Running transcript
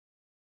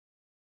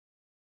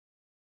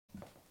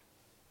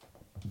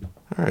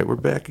All right, we're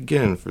back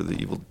again for the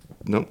Evil...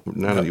 No,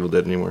 not an Evil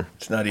Dead anymore.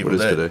 It's not Evil What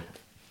Dead. What is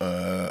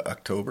today?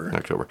 October.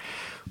 October.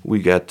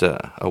 We got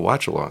a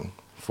watch-along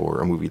for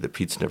a movie that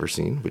Pete's never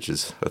seen, which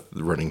is a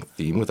running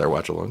theme with our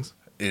watch-alongs.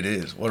 It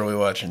is. What are we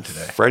watching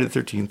today? Friday the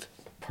 13th,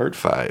 Part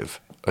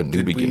 5, A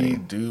New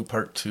Beginning. Did we do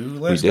Part 2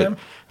 last We did. time?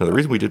 Now, the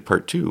reason we did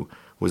Part 2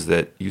 was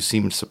that you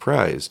seemed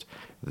surprised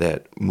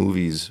that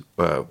movies...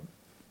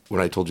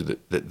 when I told you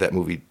that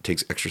movie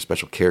takes extra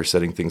special care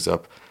setting things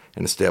up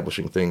and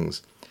establishing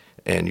things...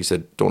 And you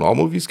said, don't all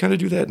movies kind of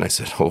do that? And I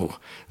said, oh,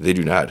 they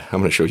do not. I'm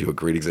going to show you a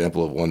great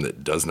example of one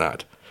that does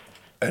not.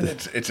 And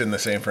it's in the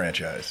same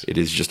franchise. It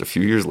is just a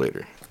few years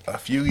later. A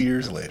few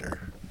years later.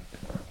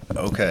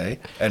 Okay.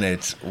 And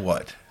it's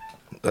what?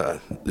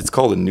 It's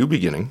called A New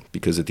Beginning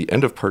because at the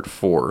end of Part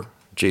 4,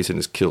 Jason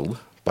is killed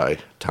by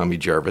Tommy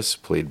Jarvis,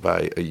 played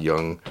by a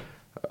young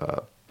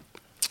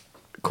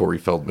Corey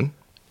Feldman.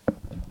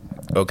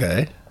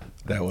 Okay.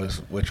 That was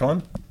which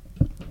one?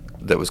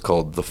 That was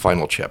called The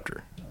Final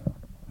Chapter.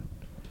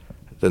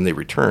 Then they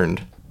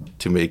returned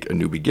to make A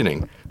New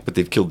Beginning, but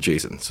they've killed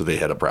Jason, so they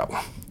had a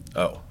problem.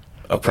 Oh. Okay.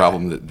 A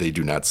problem that they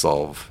do not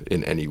solve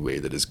in any way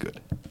that is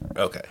good.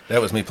 Okay. That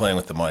was me playing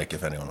with the mic,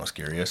 if anyone was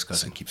curious,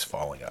 because it keeps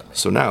falling on me.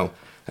 So now,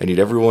 I need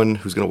everyone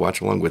who's going to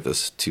watch along with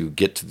us to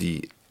get to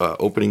the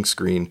opening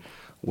screen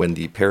when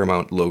the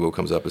Paramount logo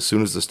comes up. As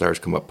soon as the stars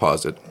come up,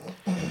 pause it.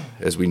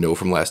 As we know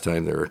from last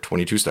time, there are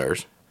 22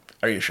 stars.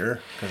 Are you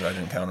sure? Because I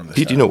didn't count them this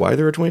Pete, time. do you know why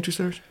there are 22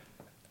 stars?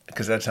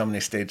 Because that's how many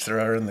states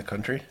there are in the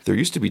country? There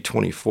used to be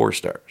 24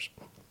 stars.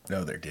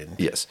 No, there didn't.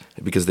 Yes,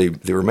 because they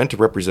were meant to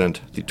represent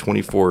the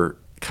 24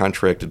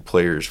 contracted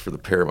players for the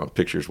Paramount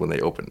Pictures when they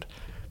opened.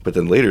 But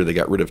then later they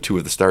got rid of 2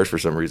 of the stars for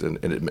some reason,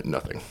 and it meant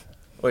nothing.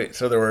 Wait,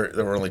 so there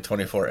were only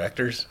 24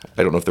 actors?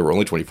 I don't know if there were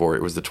only 24.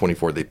 It was the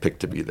 24 they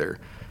picked to be there.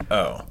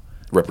 Oh.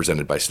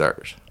 Represented by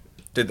stars.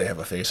 Did they have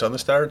a face on the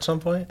star at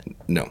some point?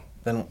 No.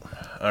 Then,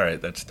 all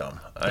right, that's dumb.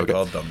 I Okay.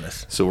 call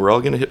dumbness. So we're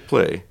all going to hit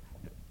play.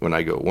 When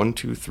I go 1,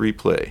 2, 3,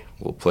 play,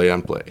 we'll play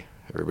on play.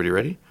 Everybody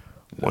ready?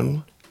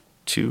 1,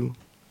 2,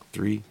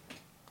 3,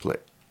 play.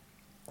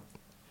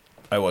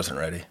 I wasn't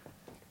ready.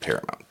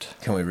 Paramount.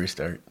 Can we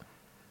restart?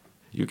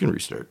 You can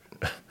restart.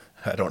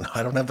 I don't know.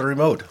 I don't have the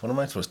remote. What am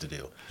I supposed to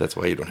do? That's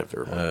why you don't have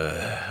the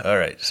remote. All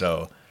right,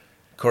 so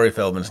Corey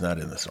Feldman's not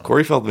in this one.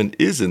 Corey Feldman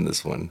is in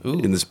this one, Ooh.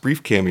 in this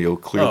brief cameo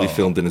clearly Oh.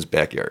 filmed in his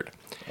backyard.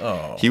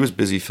 Oh. He was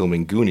busy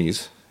filming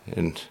Goonies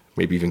and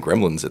maybe even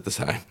Gremlins at the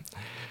time.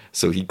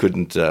 So he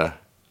couldn't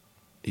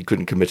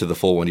commit to the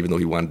full one even though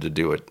he wanted to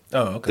do it.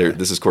 Oh, okay.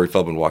 This is Corey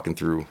Feldman walking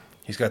through.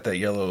 He's got that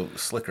yellow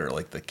slicker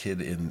like the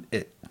kid in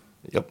It.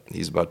 Yep,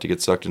 he's about to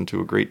get sucked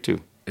into a grate too.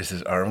 Is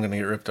his arm going to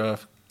get ripped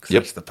off? 'Cause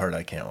Yep. That's the part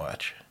I can't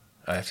watch.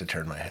 I have to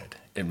turn my head.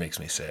 It makes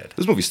me sad.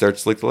 This movie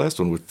starts like the last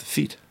one with the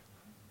feet.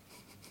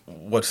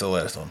 What's the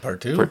last one?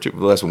 Part 2? Part 2,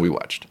 the last one we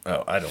watched.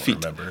 Oh, I don't Feet.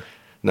 remember.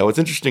 Now, what's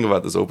interesting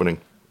about this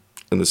opening,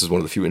 and this is one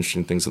of the few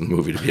interesting things in the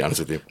movie, to be honest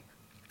with you,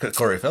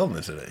 Corey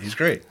Feldman's in it. He's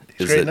great.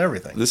 He's is great that in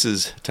everything. This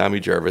is Tommy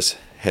Jarvis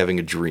having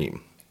a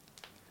dream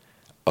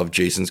of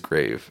Jason's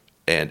grave.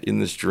 And in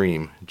this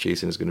dream,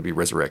 Jason is going to be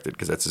resurrected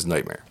because that's his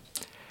nightmare.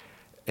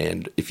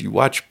 And if you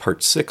watch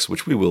Part 6,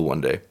 which we will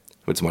one day,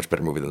 it's a much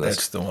better movie than this.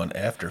 That's the one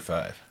after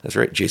 5. That's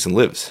right. Jason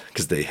lives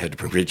because they had to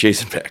bring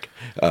Jason back.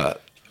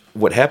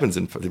 What happens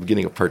in the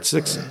beginning of Part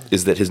 6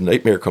 is that his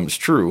nightmare comes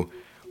true.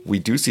 We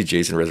do see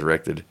Jason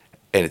resurrected,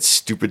 and it's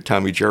stupid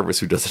Tommy Jarvis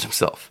who does it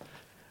himself.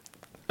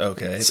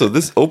 Okay. So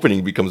this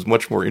opening becomes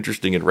much more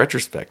interesting in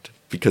retrospect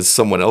because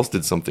someone else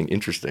did something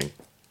interesting,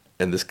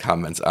 and this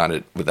comments on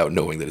it without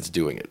knowing that it's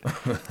doing it.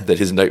 That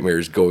his nightmare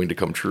is going to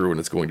come true, and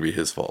it's going to be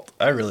his fault.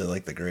 I really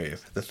like the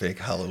grave, the fake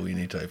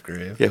Halloween-y type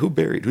grave. Yeah,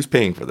 who's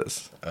paying for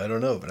this? I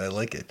don't know, but I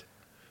like it.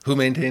 Who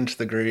maintains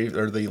the grave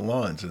or the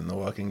lawns in The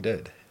Walking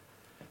Dead?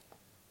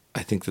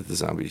 I think that the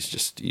zombies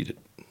just eat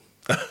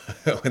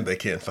it. When they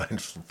can't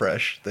find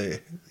fresh,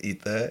 they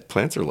eat that.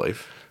 Plants are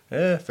life.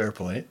 Yeah, fair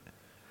point.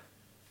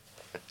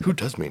 Who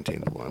does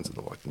maintain the lawns in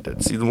The Walking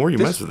Dead? See, the more you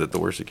mess with it, the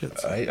worse it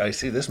gets. I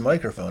see this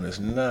microphone is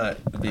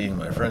not being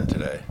my friend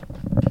today.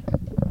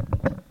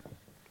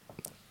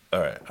 All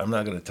right, I'm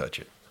not going to touch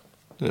it.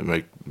 It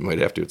might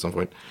have to at some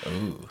point.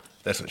 Ooh,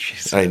 that's what she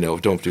said. I know.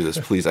 Don't do this,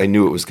 please. I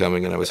knew it was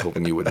coming, and I was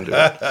hoping you wouldn't do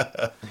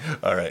it.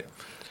 All right.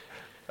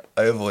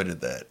 I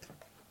avoided that.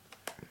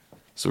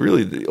 So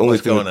really, the only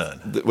What's thing going on?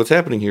 What's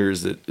happening here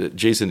is that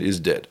Jason is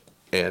dead,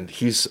 and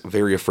he's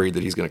very afraid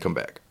that he's going to come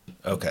back.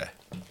 Okay.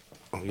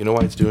 Oh, you know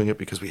why it's doing it?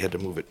 Because we had to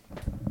move it.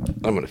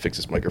 I'm going to fix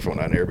this microphone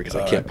on air because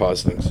I can't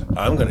pause things.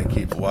 I'm going to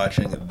keep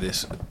watching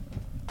this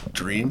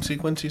dream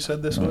sequence you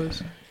said this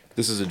was?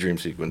 This is a dream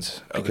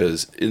sequence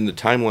because in the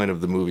timeline of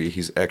the movie,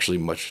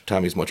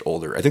 Tommy's much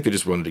older. I think they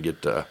just wanted to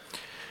get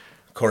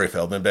Corey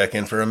Feldman back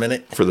in for a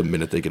minute? for the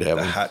minute they could have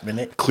The him. hot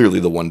minute? Clearly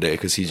the one day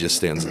because he just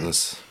stands in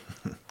this.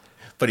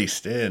 But he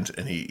stands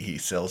and he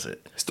sells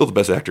it. Still the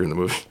best actor in the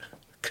movie.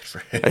 Good for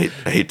him.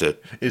 I hate to.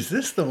 Is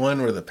this the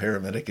one where the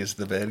paramedic is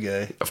the bad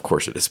guy? Of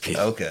course it is, Pete.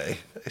 Okay.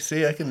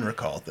 See, I can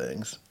recall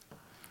things.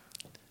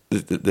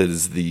 that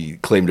is the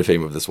claim to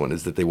fame of this one,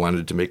 is that they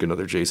wanted to make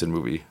another Jason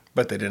movie,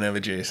 But they didn't have a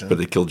Jason. but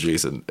they killed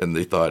Jason, and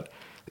they thought,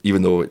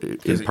 even though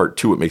in part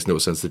 2 it makes no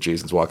sense that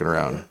Jason's walking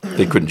around,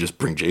 they couldn't just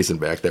bring Jason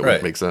back. That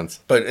wouldn't make sense.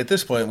 But at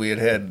this point, we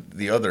had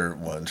the other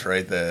ones,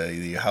 right?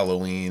 The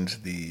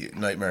Halloweens, the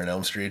Nightmare on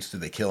Elm Streets.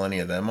 Did they kill any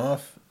of them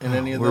off in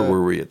any of Where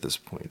were we at this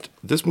point?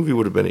 This movie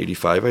would have been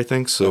 85, I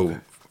think, so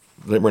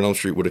Nightmare on Elm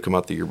Street would have come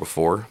out the year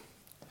before.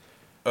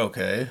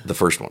 Okay. The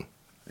first one.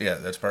 Yeah,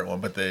 that's part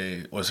 1. But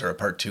was there a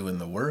part 2 in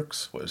the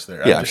works? Was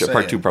there? Yeah, actually,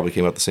 part 2 probably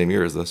came out the same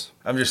year as this.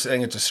 I'm just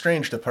saying it's a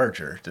strange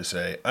departure to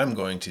say, I'm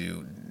going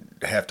to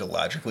have to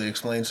logically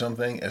explain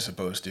something as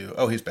opposed to,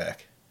 oh, he's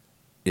back.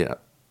 Yeah.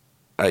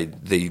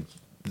 In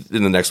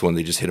the next one,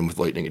 they just hit him with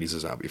lightning and he's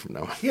a zombie from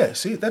now on. Yeah,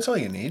 see, that's all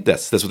you need.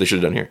 That's what they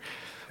should have done here.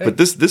 Hey. But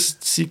this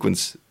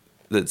sequence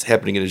that's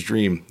happening in his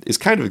dream is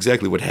kind of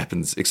exactly what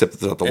happens, except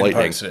without the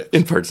lightning.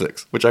 In part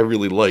 6, which I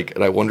really like.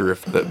 And I wonder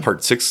if the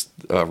part 6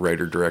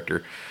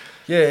 writer-director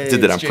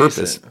did that on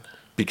purpose.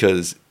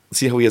 Because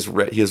see how he has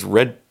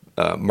red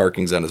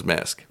markings on his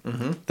mask.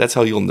 Mm-hmm. That's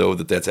how you'll know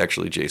that that's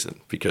actually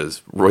Jason,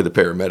 because Roy the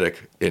paramedic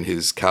in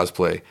his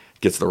cosplay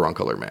gets the wrong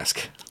color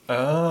mask.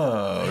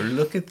 Oh,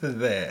 look at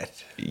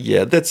that.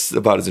 Yeah, that's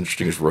about as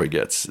interesting as Roy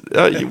gets.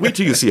 Wait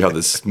till you see how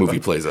this movie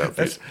plays out.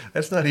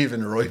 That's not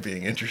even Roy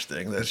being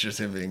interesting. That's just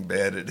him being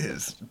bad at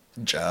his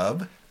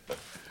job.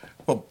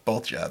 Well,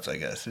 both jobs, I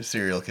guess. A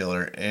serial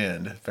killer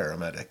and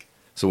paramedic.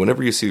 So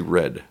whenever you see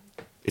red,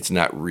 it's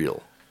not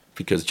real,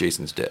 because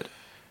Jason's dead.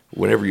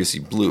 Whenever you see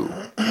blue,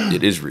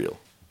 it is real,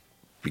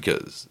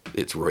 because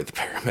it's Roy the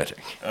paramedic.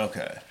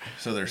 Okay.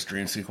 So there's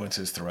dream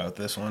sequences throughout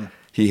this one?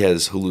 He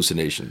has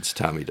hallucinations.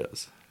 Tommy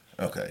does.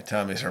 Okay.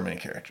 Tommy's our main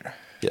character.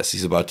 Yes,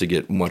 he's about to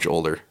get much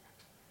older.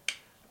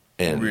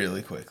 And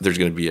really quick. There's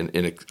going to be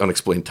an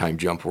unexplained time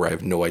jump where I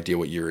have no idea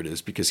what year it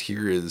is, because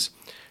here is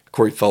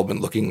Corey Feldman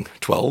looking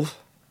 12.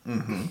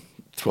 Mm-hmm.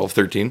 12,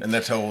 13. And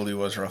that's how old he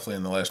was roughly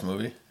in the last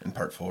movie, in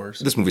part 4?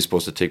 This movie's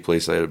supposed to take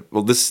place,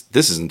 this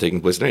isn't taking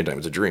place at any time,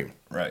 it's a dream.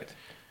 Right.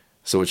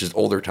 So it's just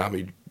older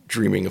Tommy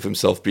dreaming of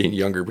himself being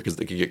younger because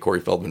they could get Corey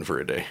Feldman for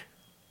a day.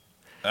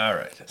 All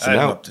right, so I'm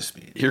now, up to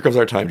speed. Here comes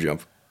our time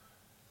jump.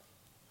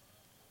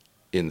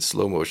 In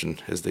slow motion,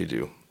 as they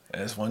do.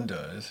 As one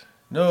does.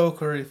 No,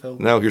 Corey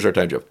Feldman. Now here's our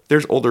time jump.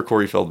 There's older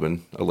Corey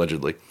Feldman,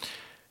 allegedly,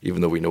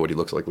 even though we know what he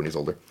looks like when he's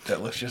older.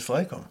 That looks just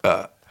like him.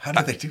 How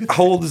did they do that?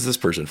 How old is this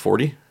person,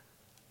 40?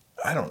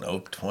 I don't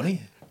know,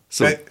 20?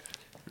 So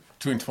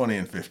between 20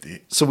 and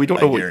 50. So we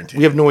don't know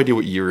we have no idea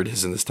what year it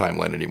is in this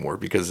timeline anymore,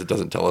 because it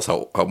doesn't tell us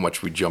how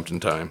much we jumped in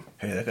time.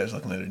 Hey, that guy's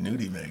looking at a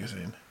nudie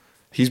magazine.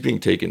 He's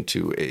being taken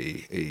to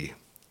a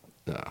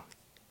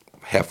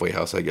halfway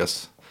house, I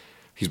guess.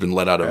 He's been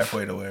let out of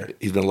halfway to where?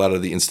 He's been let out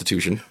of the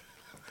institution.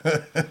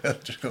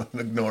 Just gonna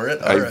ignore it.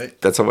 All right.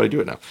 That's how I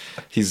do it now.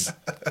 He's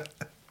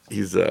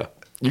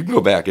you can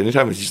go back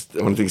anytime.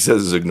 One thing he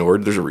says is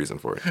ignored. There's a reason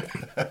for it.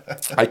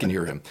 I can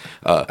hear him.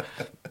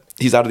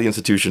 He's out of the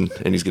institution,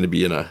 and he's going to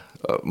be in a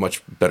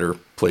much better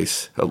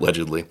place,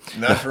 allegedly.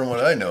 Not from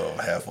what I know of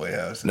halfway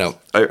houses. Now,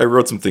 I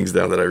wrote some things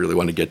down that I really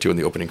want to get to in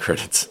the opening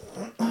credits.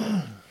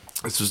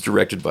 This was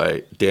directed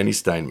by Danny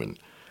Steinman.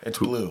 It's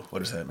blue. What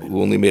does that mean?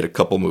 Who only made a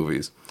couple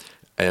movies,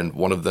 and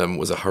one of them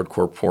was a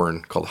hardcore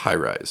porn called High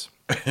Rise.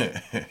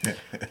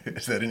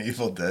 Is that an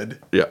Evil Dead?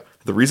 Yeah.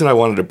 The reason I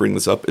wanted to bring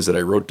this up is that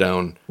I wrote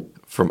down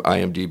from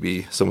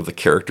IMDb some of the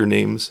character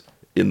names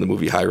in the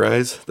movie High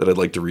Rise that I'd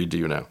like to read to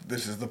you now.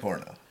 This is the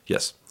porno.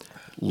 Yes.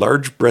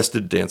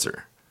 Large-breasted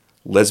dancer.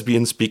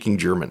 Lesbian speaking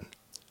German.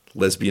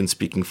 Lesbian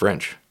speaking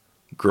French.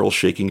 Girl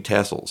shaking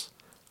tassels.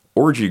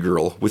 Orgy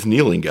girl with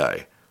kneeling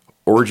guy.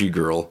 Orgy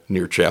girl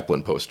near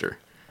Chaplin poster.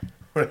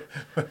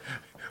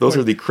 Those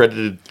are the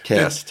credited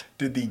cast.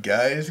 Did the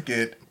guys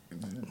get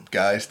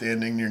guy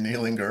standing near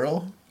kneeling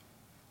girl?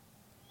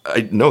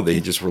 No,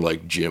 they just were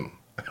like Jim.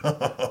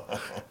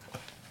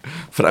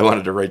 But I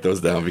wanted to write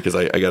those down because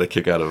I got a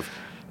kick out of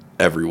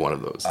every one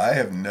of those. I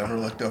have never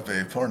looked up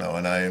a porno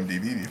on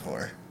IMDb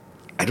before.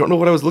 I don't know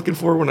what I was looking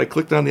for when I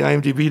clicked on the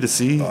IMDb to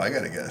see. Oh, I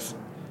gotta guess.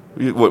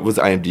 What was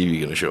IMDb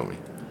going to show me?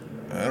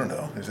 I don't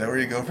know. Is that where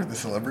you go for the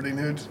celebrity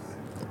nudes?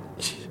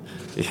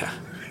 Yeah.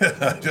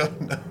 I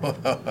don't know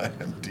how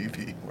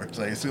IMDb works.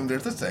 I assume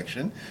there's a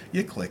section,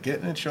 you click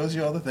it, and it shows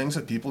you all the things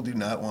that people do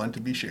not want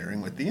to be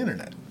sharing with the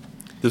internet.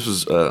 This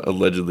was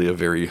allegedly a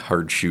very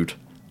hard shoot.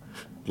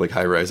 Like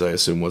High Rise, I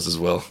assume, was as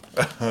well.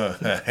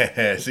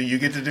 So you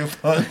get to do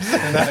puns,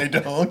 and I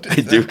don't? I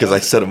do, because I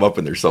set them up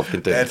and they're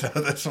self-contained. That's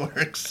how this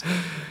works.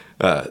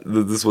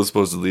 This was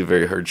supposedly a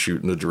very hard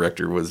shoot, and the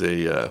director was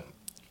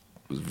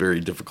was very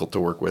difficult to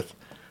work with.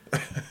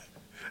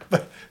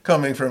 But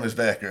coming from his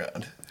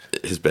background.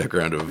 His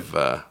background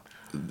of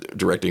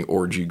directing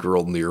Orgy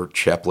Girl near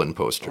Chaplin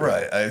poster.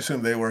 Right. I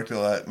assume they worked a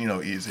lot,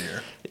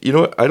 easier. You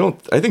know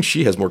what? I think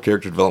she has more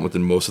character development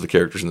than most of the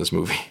characters in this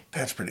movie.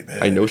 That's pretty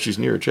bad. I know she's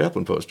near a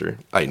Chaplin poster.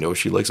 I know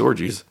she likes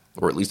orgies,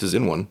 or at least is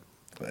in one.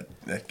 But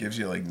that gives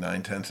you like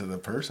 9/10 of the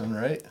person,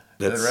 right?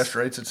 The rest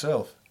writes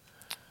itself.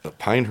 The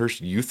Pinehurst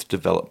Youth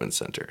Development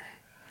Center.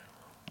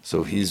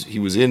 So he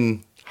was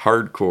in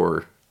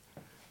hardcore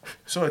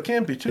So it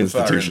can't be too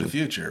far in institution. the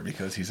future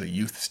because he's a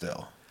youth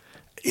still.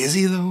 Is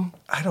he, though?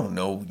 I don't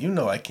know. You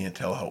know I can't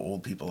tell how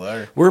old people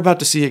are. We're about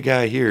to see a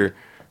guy here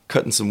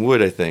cutting some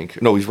wood, I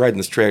think. No, he's riding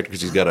this tractor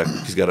because he's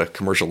got a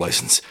commercial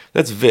license.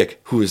 That's Vic,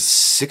 who is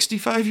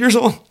 65 years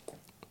old.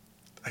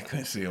 I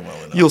couldn't see him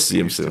well enough. You'll see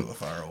him He's soon. too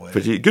far away.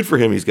 But good for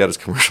him, he's got his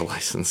commercial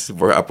license.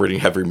 We're operating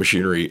heavy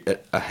machinery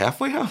at a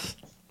halfway house.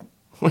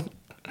 What?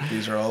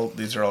 These are all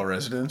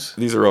residents.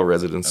 These are all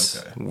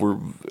residents. Okay.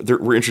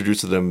 We're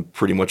introduced to them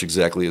pretty much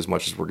exactly as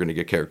much as we're going to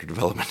get character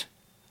development.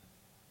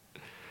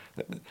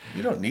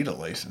 You don't need a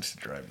license to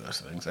drive those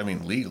things. I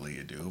mean, legally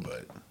you do,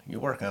 but you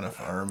work on a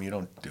farm, you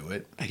don't do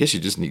it. I guess you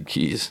just need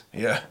keys.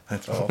 Yeah,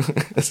 that's all.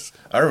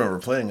 I remember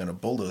playing on a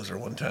bulldozer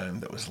one time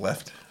that was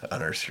left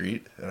on our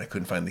street, and I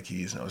couldn't find the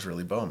keys, and I was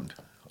really bummed.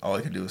 All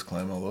I could do was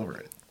climb all over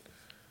it.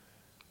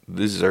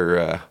 These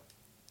are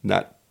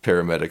not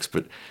paramedics,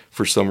 but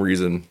for some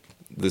reason,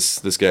 this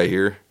guy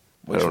here.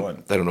 Which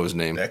one? I don't know his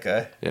name. That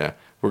guy? Yeah,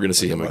 we're gonna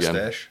see him again.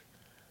 Mustache?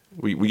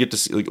 We get to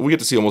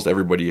see almost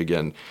everybody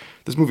again.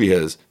 This movie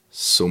has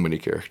so many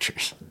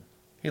characters.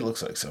 He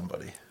looks like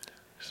somebody.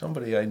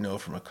 Somebody I know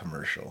from a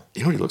commercial.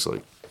 You know what he looks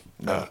like?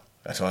 No,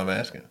 that's why I'm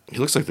asking. He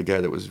looks like the guy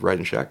that was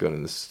riding shotgun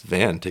in this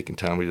van taking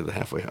Tommy to the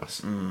halfway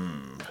house.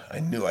 I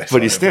knew I saw him.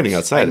 But he's standing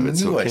outside of it,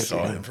 so I knew it I can't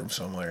saw be him him. from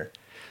somewhere.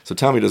 So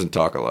Tommy doesn't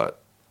talk a lot.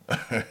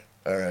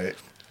 All right.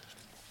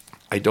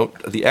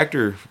 The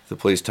actor that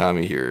plays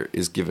Tommy here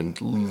is given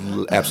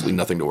absolutely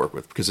nothing to work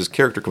with because his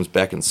character comes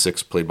back in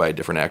 6, played by a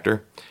different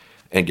actor,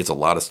 and gets a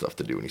lot of stuff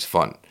to do, and he's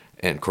fun.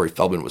 And Corey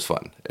Feldman was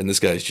fun, and this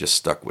guy's just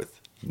stuck with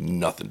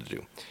nothing to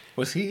do.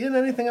 Was he in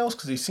anything else?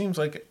 Because he seems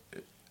like...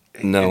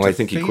 No, it's a I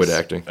think he quit face-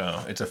 acting.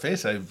 Oh, it's a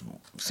face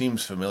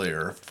seems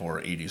familiar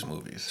for 80s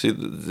movies. See,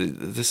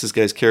 this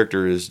guy's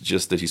character is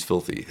just that he's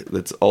filthy.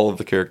 That's all of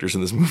the characters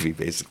in this movie,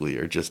 basically,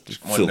 are just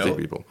One filthy note?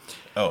 people.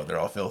 Oh, they're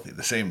all filthy.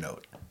 The same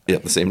note. Yeah,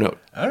 the same note.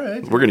 All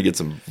right. We're going to get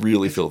some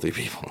really filthy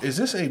people. Is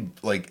this a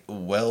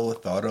well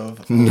thought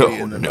of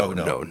No, movie?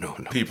 no.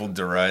 People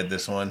deride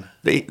this one.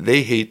 They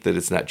hate that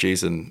it's not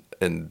Jason,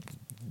 and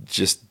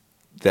just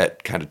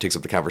that kind of takes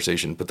up the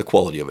conversation, but the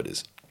quality of it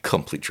is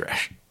complete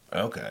trash.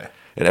 Okay.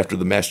 And after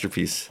the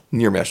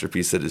near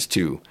masterpiece that is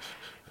 2,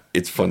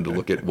 it's fun to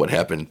look at what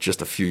happened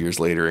just a few years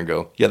later and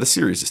go, yeah, the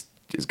series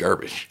is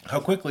garbage.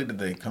 How quickly did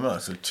they come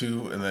out? So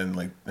 2, and then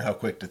like how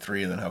quick to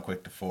 3, and then how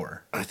quick to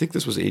 4? I think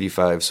this was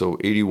 85, so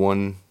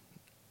 81,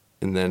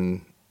 and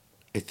then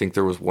I think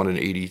there was one in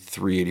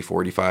 83,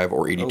 84, 85,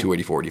 or 82, Oh.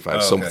 84, 85. Oh,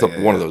 So okay,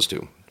 one yeah. of those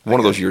two. One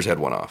of those years had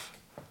one off.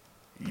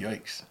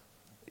 Yikes.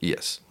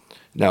 Yes.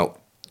 Now,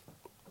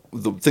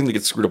 the thing that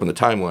gets screwed up in the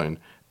timeline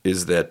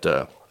is that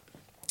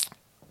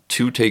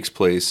 2 takes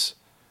place,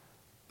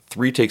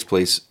 3 takes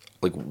place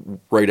like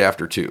right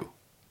after 2,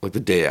 like the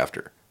day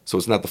after. So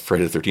it's not the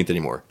Friday the 13th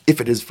anymore.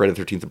 If it is Friday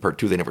the 13th in part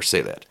 2, they never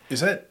say that. Is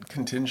that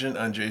contingent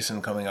on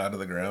Jason coming out of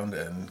the ground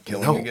and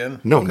killing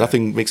again? No, Okay.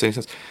 nothing makes any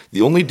sense.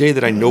 The only day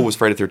that I know was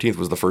Friday the 13th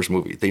was the first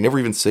movie. They never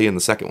even say in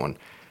the second one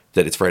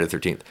that it's Friday the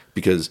 13th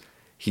because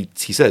he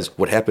says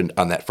what happened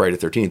on that Friday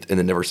the 13th and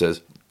then never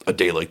says a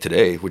day like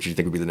today, which you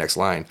think would be the next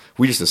line.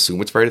 We just assume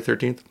it's Friday the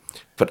 13th,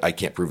 but I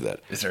can't prove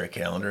that. Is there a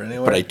calendar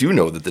anywhere? But I do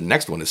know that the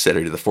next one is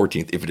Saturday the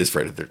 14th if it is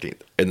Friday the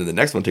 13th. And then the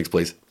next one takes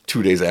place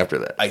 2 days after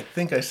that. I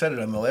think I said it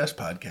on the last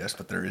podcast,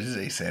 but there is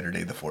a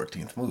Saturday the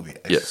 14th movie.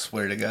 I Yes.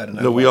 swear to God.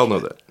 And No, I we all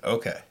watched know it.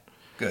 Okay.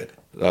 Good.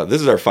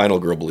 This is our final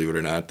girl, believe it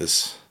or not,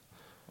 this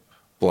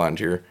blonde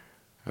here.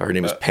 Her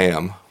name is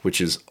Pam,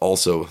 which is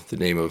also the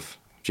name of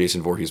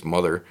Jason Voorhees'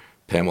 mother,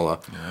 Pamela,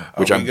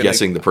 which we I'm gonna-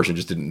 guessing the person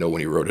just didn't know when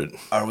he wrote it.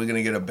 Are we going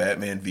to get a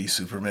Batman v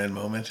Superman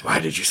moment? Why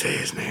did you say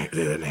his name?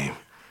 That name?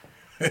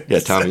 Yeah,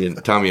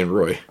 Tommy and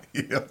Roy.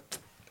 Yep.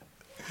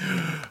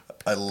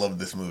 I love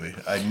this movie.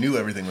 I knew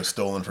everything was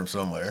stolen from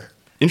somewhere.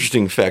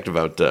 Interesting fact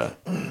about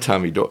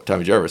Tommy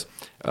Jarvis: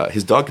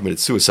 his dog committed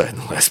suicide in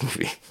the last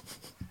movie.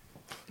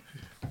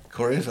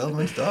 Corey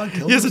Feldman's dog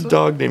killed He has a himself?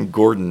 dog named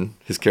Gordon,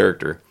 his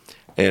character.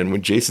 And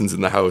when Jason's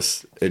in the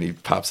house and he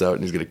pops out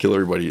and he's going to kill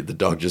everybody, the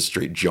dog just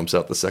straight jumps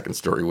out the second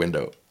story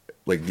window.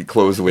 Like the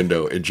closed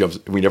window, it jumps.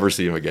 We never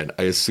see him again.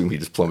 I assume he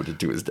just plummeted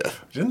to his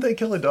death. Didn't they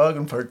kill a dog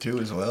in part 2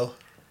 as well?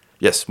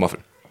 Yes,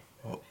 Muffin.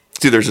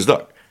 See, there's his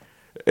dog.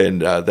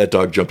 And that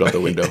dog jumped out the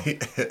window.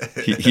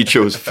 He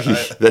chose.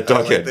 That dog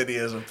I like had. that he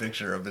has a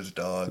picture of his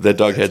dog. That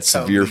dog had It's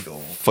sound severe legal.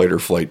 fight or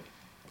flight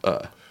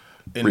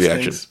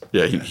reaction. Instincts.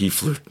 Yeah, he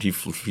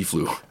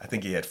flew. I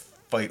think he had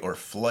fight or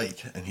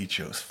flight, and he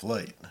chose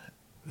flight.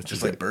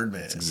 Just like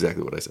Birdman. That's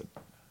exactly what I said.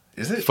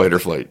 Is it? Fight or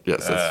flight.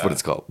 Yes, that's what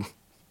it's called.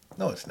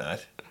 No, it's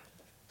not.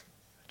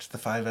 It's the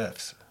 5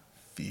 F's.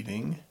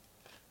 Feeding.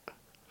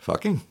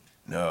 Fucking.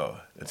 No,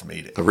 that's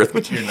made it.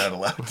 Arithmetic? You're not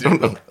allowed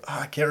to.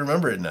 I can't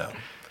remember it now.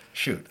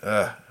 Shoot.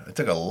 I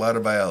took a lot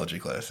of biology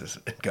classes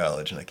in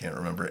college, and I can't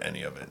remember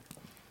any of it.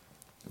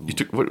 You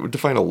took what would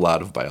define a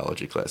lot of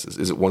biology classes?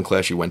 Is it one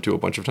class you went to a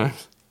bunch of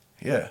times?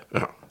 Yeah.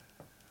 Oh.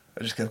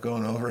 I just kept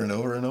going over and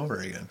over and over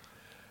again.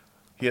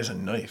 He has a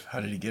knife. How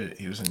did he get it?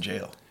 He was in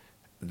jail.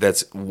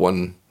 That's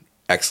one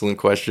excellent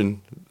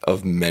question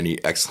of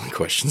many excellent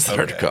questions that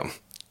are to Okay. come.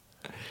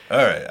 All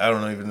right, I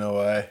don't even know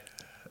why.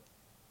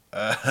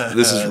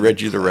 This is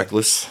Reggie the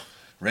Reckless.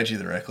 Reggie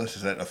the Reckless,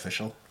 is that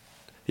official?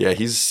 Yeah,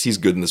 he's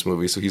good in this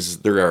movie. So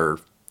there are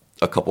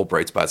a couple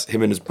bright spots.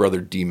 Him and his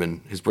brother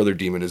Demon. His brother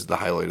Demon is the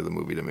highlight of the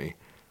movie to me.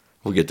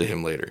 We'll get to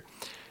him later.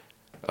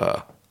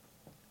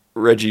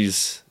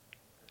 Reggie's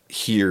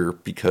here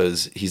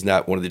because he's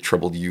not one of the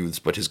troubled youths,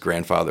 but his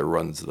grandfather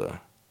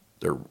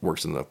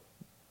works in the.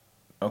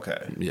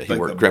 Okay. Yeah,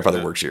 Like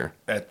grandfather works here.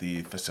 At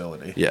the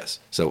facility. Yes.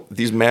 So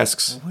these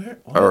masks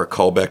What? are a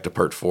callback to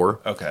part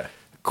 4. Okay.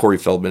 Corey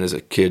Feldman, as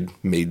a kid,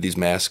 made these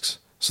masks,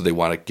 so they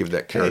want to give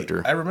that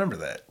character. Hey, I remember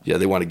that. Yeah,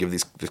 they want to give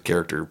this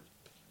character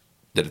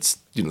that it's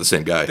the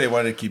same guy. They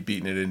want to keep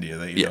beating it into you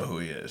that you know who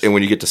he is. And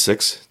when you get to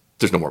 6,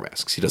 there's no more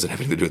masks. He doesn't have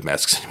anything to do with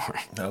masks anymore.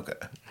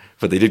 Okay.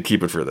 But they did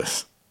keep it for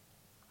this.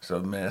 So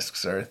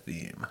masks are a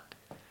theme.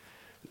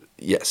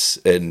 Yes,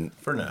 and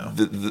For now.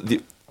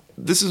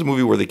 This is a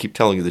movie where they keep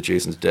telling you that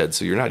Jason's dead,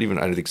 so you're not even,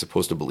 I think,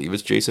 supposed to believe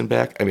it's Jason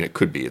back. I mean, it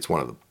could be. It's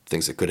one of the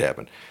things that could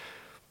happen.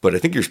 But I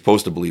think you're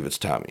supposed to believe it's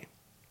Tommy.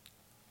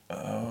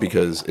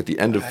 Because at the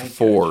end of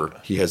 4,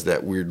 he has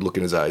that weird look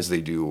in his eyes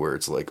they do where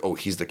it's like, oh,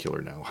 he's the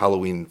killer now.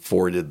 Halloween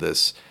 4 did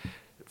this.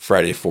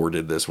 Friday 4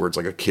 did this, where it's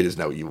like a kid is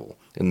now evil.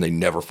 And they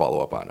never follow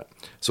up on it.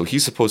 So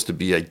he's supposed to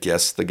be, I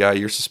guess, the guy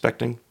you're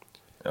suspecting.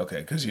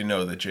 Okay, because you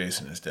know that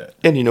Jason is dead.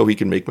 And he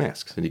can make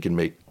masks. And he can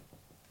make,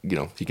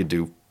 he could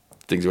do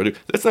things he would do.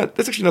 That's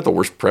actually not the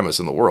worst premise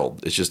in the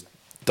world. It's just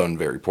done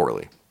very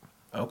poorly.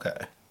 Okay.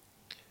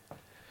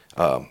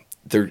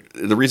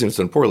 The reason it's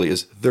done poorly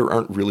is there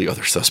aren't really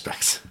other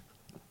suspects.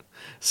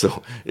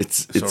 So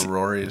it's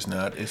Rory is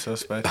not a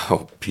suspect?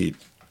 Oh, Pete.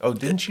 Oh,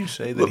 didn't you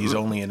say that he's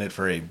only in it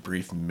for a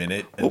brief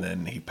minute and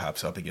then he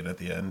pops up again at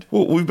the end?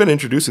 Well, we've been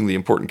introducing the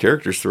important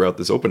characters throughout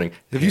this opening.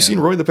 Have you seen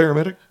Roy the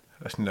paramedic?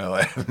 No,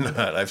 I have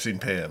not. I've seen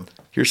Pam.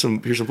 Here's some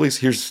police.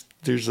 Here's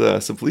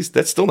some police.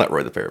 That's still not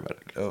Roy the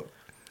paramedic. Oh,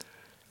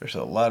 there's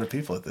a lot of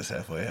people at this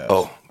halfway house.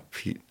 Oh,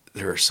 Pete,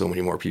 there are so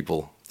many more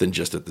people than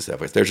just at this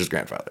halfway. There's his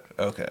grandfather.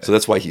 Okay. So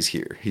that's why he's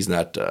here. He's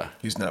not.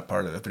 He's not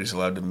part of it, but he's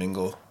allowed to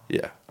mingle.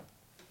 Yeah.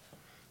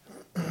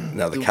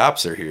 Now the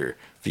cops are here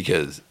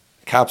because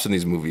cops in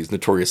these movies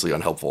notoriously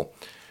unhelpful,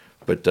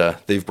 but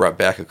they've brought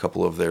back a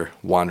couple of their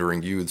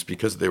wandering youths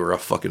because they were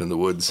off fucking in the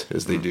woods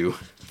as they do,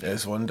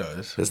 As one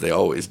does. as they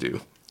always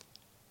do.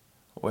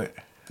 Wait.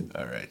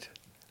 All right.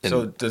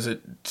 So does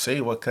it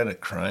say what kind of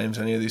crimes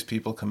any of these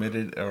people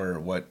committed, or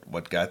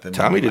what got them?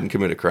 Tommy didn't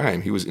commit a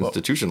crime. He was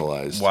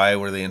institutionalized. Why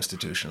were they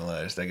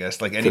institutionalized? I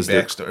guess like any 'Cause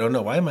they're- backstory. Oh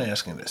no, why am I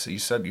asking this? You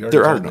said you already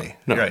There are told no. me.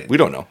 No, Right. we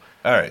don't know.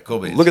 All right, cool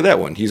beans. Look at that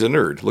one. He's a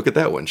nerd. Look at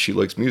that one. She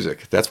likes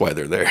music. That's why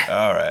they're there.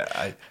 All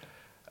right.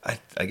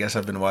 I guess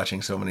I've been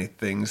watching so many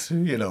things,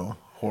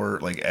 horror,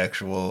 like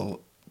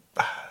actual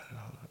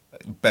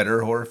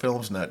better horror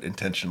films, not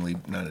intentionally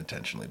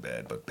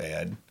bad, but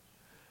bad,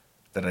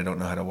 that I don't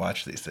know how to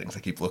watch these things. I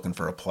keep looking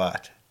for a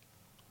plot.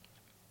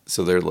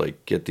 So they're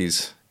like, get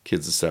these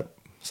kids to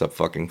stop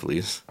fucking,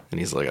 please. And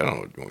he's like, I don't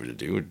know what you want me to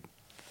do.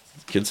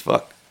 Kids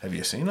fuck. Have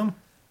you seen them?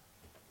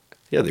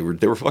 Yeah, they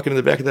were fucking in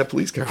the back of that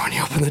police car when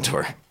you opened the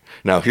door.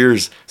 Now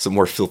here's some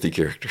more filthy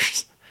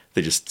characters.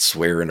 They just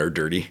swear and are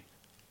dirty.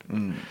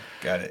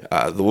 Got it.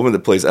 The woman that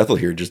plays Ethel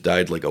here just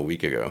died like a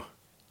week ago.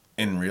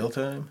 In real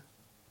time?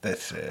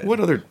 That's sad. What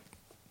other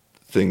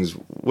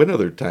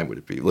time would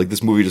it be? Like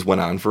this movie just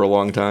went on for a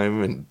long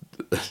time and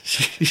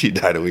she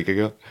died a week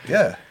ago?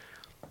 Yeah.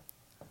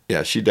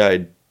 Yeah, she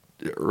died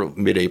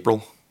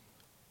mid-April.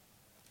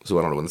 So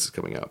I don't know when this is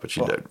coming out, but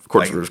she died. Of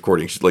course, we're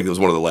recording. It was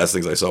one of the last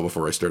things I saw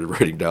before I started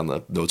writing down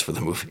the notes for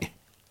the movie.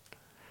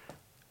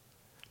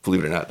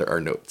 Believe it or not, there are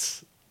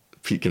notes.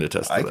 Pete can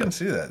attest to that. I can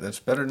see that. That's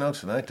better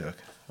notes than I took.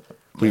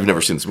 But you've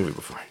never seen this movie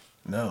before.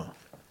 No.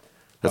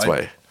 That's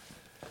why.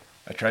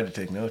 I tried to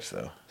take notes,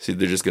 though. See,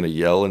 they're just going to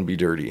yell and be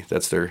dirty.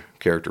 That's their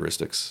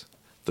characteristics.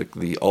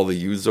 All the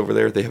youths over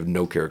there, they have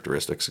no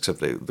characteristics except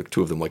the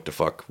two of them like to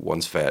fuck.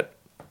 One's fat.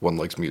 One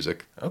likes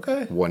music.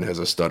 Okay. One has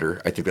a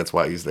stutter. I think that's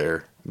why he's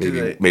there.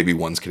 Maybe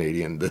one's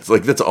Canadian.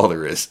 That's all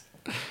there is.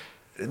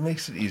 It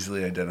makes it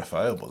easily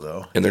identifiable,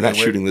 though. And they're not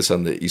shooting this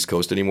on the East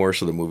Coast anymore,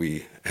 so the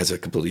movie has a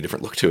completely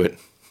different look to it.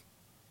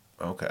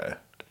 Okay.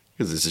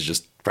 Because this is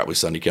just probably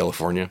sunny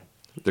California.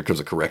 There comes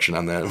a correction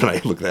on that when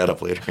I look that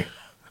up later.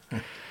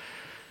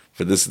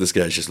 But this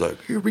guy's just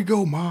like, here we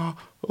go, ma.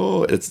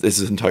 Oh, it's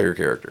his entire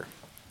character.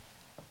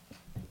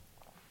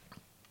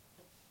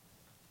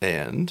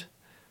 And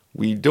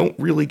we don't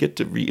really get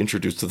to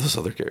reintroduce to those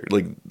other characters.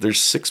 Like,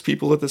 there's 6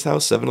 people at this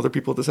house, 7 other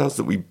people at this house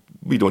that we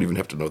don't even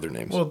have to know their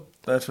names. Well,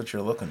 that's what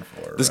you're looking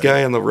for. This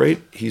guy on the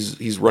right,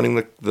 he's running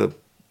the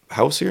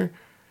house here.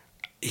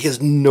 He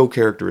has no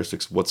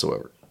characteristics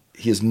whatsoever.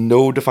 He has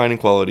no defining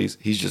qualities.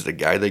 He's just a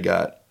guy they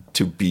got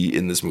to be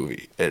in this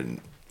movie.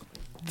 And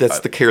that's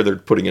the care they're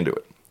putting into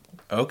it.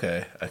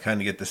 Okay. I kind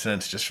of get the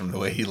sense just from the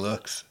way he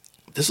looks.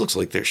 This looks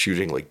like they're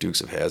shooting like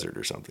Dukes of Hazzard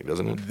or something,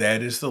 doesn't it?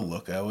 That is the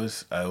look I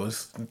was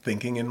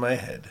thinking in my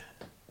head.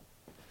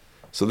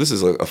 So this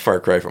is a far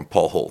cry from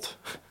Paul Holt,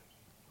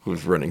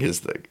 who's running his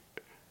thing.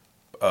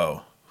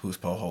 Oh, who's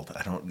Paul Holt?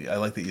 I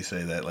like that you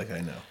say that like I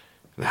know.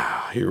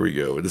 Now, here we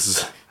go.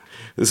 This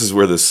is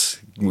where this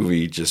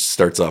movie just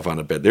starts off on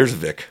a bed. There's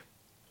Vic.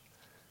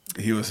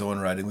 He was the one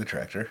riding the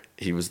tractor.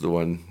 He was the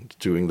one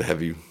doing the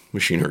heavy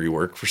machinery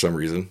work for some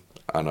reason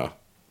on a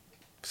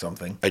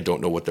Something. I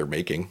don't know what they're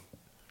making.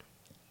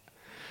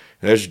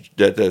 There's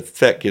that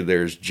fat kid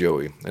there is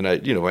Joey, and I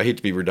hate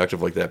to be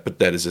reductive like that, but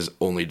that is his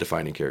only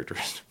defining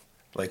characteristic.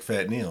 Like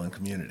Fat Neil in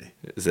Community.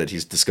 Is that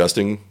he's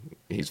disgusting,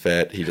 he's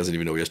fat, he doesn't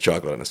even know he has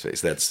chocolate on his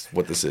face. That's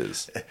what this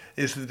is.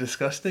 Is the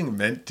disgusting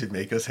meant to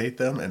make us hate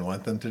them and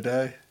want them to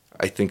die?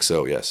 I think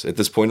so, yes. At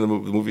this point in the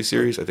movie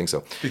series, I think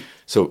so.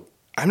 So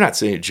I'm not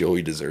saying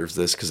Joey deserves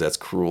this because that's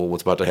cruel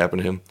what's about to happen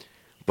to him,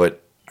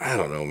 but I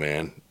don't know,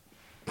 man.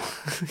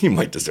 He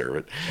might deserve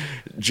it.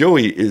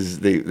 Joey is,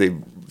 they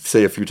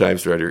say a few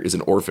times throughout here, is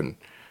an orphan,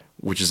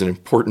 which is an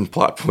important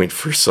plot point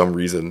for some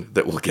reason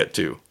that we'll get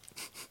to.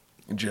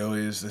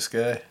 Joey is this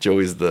guy?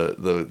 Joey's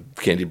the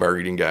candy bar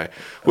eating guy,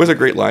 who has a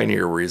great line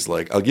here where he's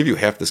like, I'll give you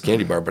half this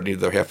candy bar, but I need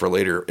the other half for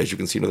later. As you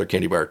can see, another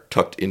candy bar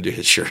tucked into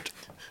his shirt.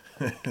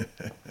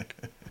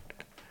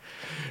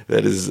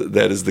 That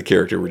is the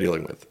character we're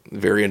dealing with.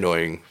 Very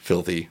annoying,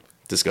 filthy,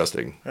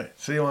 disgusting. Right.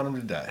 So you want him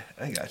to die.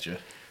 I got you.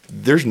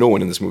 There's no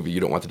one in this movie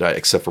you don't want to die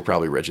except for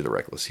probably Reggie the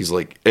Reckless. He's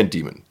like, and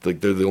Demon. Like,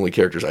 they're the only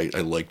characters I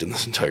liked in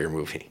this entire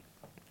movie.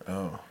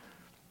 Oh.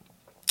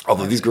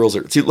 Although these girls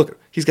are, see, look,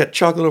 he's got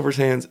chocolate over his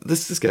hands.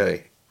 This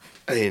guy,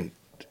 I mean,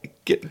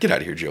 get out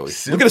of here, Joey.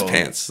 Simple. Look at his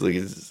pants.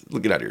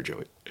 Look, get out of here,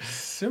 Joey.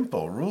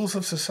 Simple rules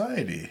of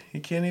society. He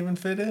can't even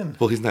fit in.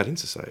 Well, he's not in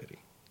society.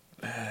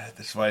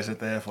 That's why he's at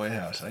the halfway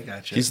house. I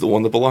got you. He's the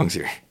one that belongs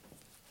here.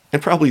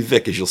 And probably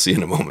Vic, as you'll see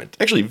in a moment.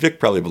 Actually, Vic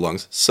probably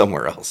belongs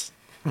somewhere else.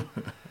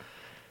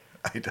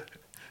 I don't.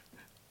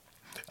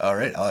 All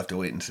right, I'll have to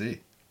wait and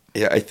see.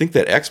 Yeah, I think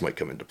that Axe might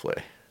come into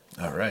play.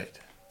 All right.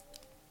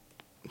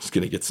 I'm just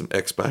going to get some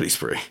Axe body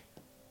spray.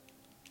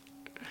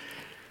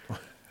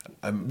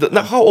 I'm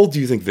Now, how old do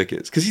you think Vic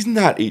is? Because he's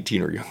not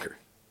 18 or younger.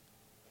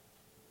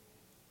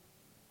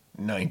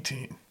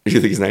 19. You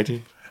think he's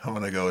 19? I'm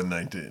going to go with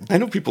 19. I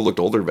know people looked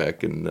older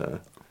back in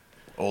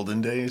Olden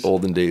days?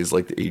 olden days,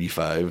 like the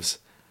 85s.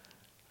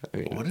 I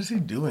mean, What is he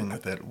doing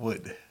with that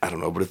wood? I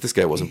don't know, but if this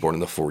guy wasn't born in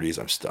the 40s,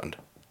 I'm stunned.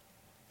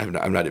 I'm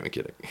not even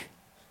kidding.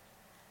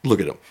 Look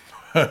at him.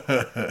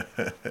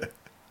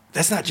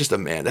 That's not just a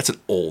man. That's an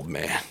old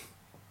man.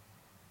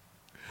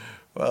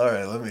 Well, all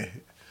right, let me...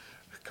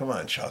 Come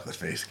on, chocolate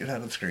face. Get out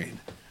of the screen.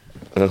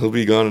 He'll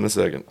be gone in a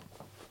second.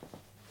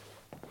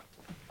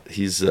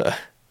 He's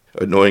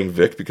annoying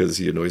Vic because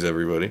he annoys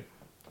everybody.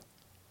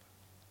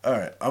 All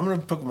right, I'm going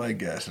to put my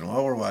guess, and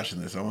while we're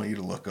watching this, I want you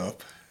to look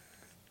up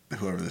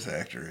whoever this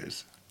actor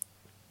is.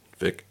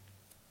 Vic?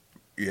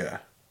 Yeah.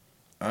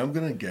 I'm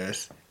going to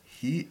guess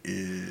he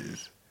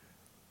is...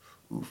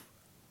 Oof.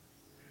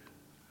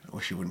 I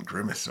wish he wouldn't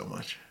grimace so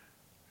much.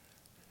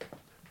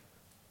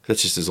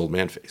 That's just his old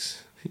man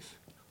face.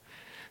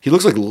 He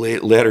looks like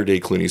latter-day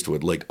Clint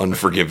Eastwood, like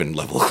Unforgiven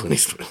level Clint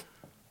Eastwood.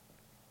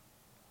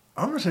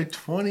 I'm going to say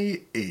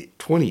 28.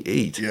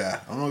 28? Yeah,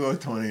 I'm going to go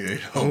with 28.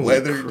 Holy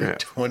Weathered crap.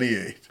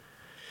 28.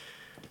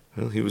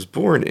 Well, he was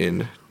born in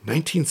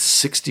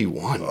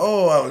 1961.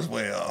 Oh, I was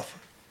way off.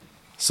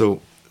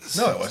 So...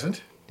 No, I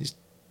wasn't. He's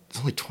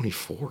only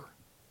 24.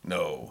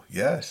 No,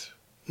 yes.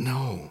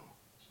 No.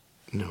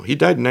 He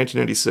died in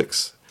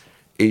 1996,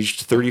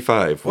 aged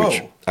 35,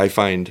 which Whoa. I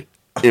find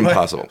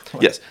impossible.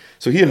 Yes.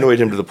 So he annoyed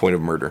him to the point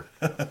of murder.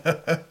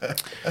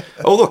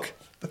 Oh, look.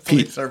 The Pete,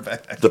 police are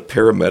back. the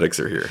paramedics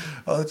are here.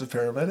 Oh, that's a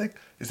paramedic?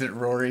 Is it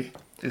Rory?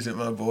 Is it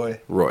my boy?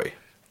 Roy.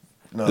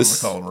 No,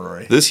 This- I'm going to call him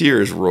Rory. This here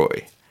is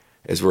Roy,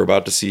 as we're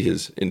about to see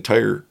his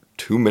entire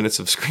 2 minutes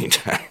of screen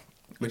time.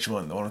 Which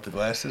one? The one with the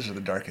glasses or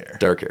the dark hair?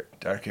 Dark hair.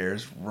 Dark hair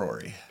is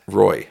Rory.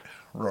 Roy.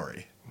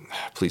 Rory.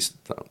 Please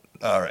don't.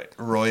 All right,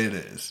 Roy it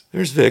is.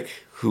 There's Vic,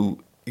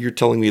 who you're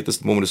telling me at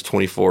this moment is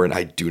 24, and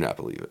I do not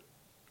believe it.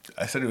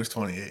 I said he was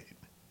 28,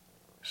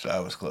 so I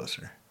was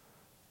closer.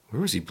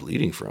 Where was he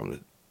bleeding from?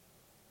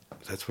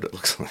 That's what it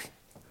looks like.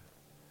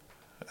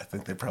 I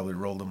think they probably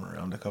rolled him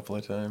around a couple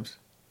of times.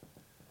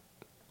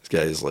 This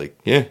guy is like,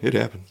 yeah, it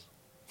happens.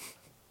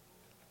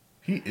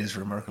 He is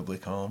remarkably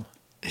calm.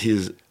 He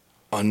is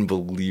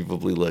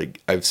unbelievably like,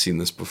 I've seen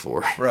this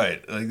before.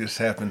 Right, like this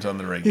happens on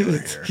the regular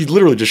here. He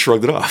literally just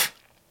shrugged it off.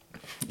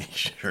 He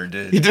sure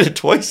did. He did it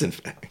twice, in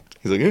fact.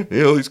 He's like,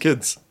 yeah, all these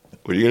kids.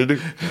 What are you going to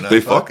do? They're not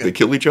They fuck, fucking. they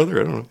kill each other.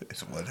 I don't know.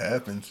 It's what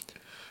happens.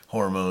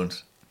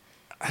 Hormones.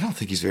 I don't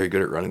think he's very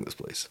good at running this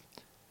place.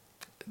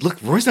 Look,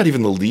 Roy's not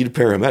even the lead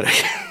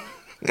paramedic.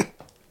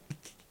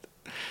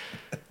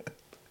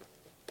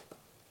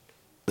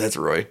 That's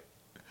Roy.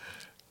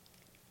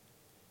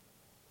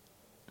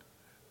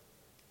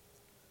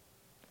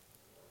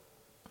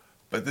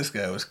 But this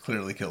guy was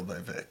clearly killed by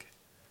Vic.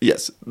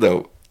 Yes,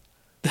 though.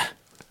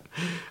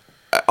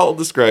 I'll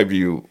describe to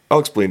you. I'll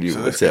explain to you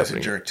So what's this guy's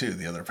happening. a jerk too,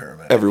 the other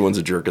paramedic. Everyone's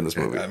a jerk in this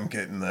movie. I'm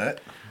getting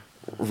that.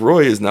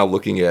 Roy is now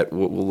looking at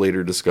what we'll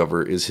later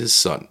discover is his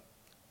son.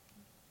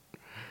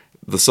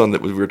 The son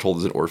that we were told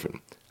is an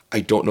orphan. I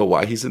don't know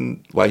why he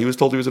was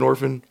told he was an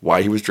orphan,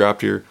 why he was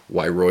dropped here,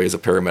 why Roy is a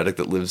paramedic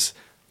that lives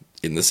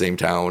in the same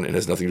town and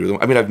has nothing to do with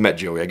them. I mean, I've met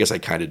Joey. I guess I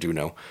kind of do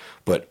know.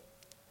 But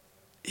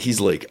he's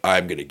like,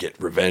 I'm going to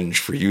get revenge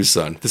for you,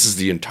 son. This is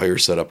the entire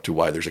setup to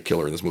why there's a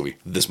killer in this movie.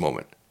 This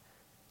moment.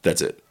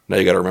 That's it. Now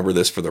you got to remember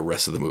this for the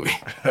rest of the movie.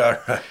 All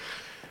right.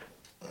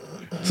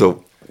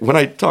 So when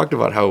I talked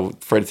about how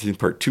Friday the 13th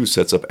Part 2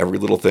 sets up every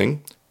little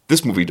thing,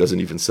 this movie doesn't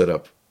even set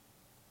up,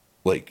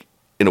 like,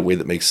 in a way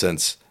that makes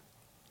sense,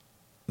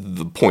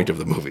 the point of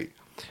the movie.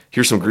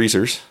 Here's some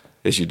greasers,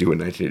 as you do in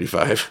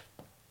 1985.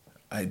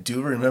 I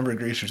do remember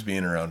greasers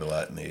being around a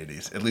lot in the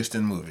 80s, at least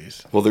in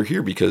movies. Well, they're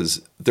here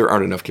because there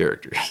aren't enough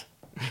characters.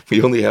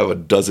 We only have a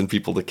dozen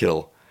people to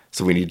kill,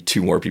 so we need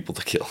 2 more people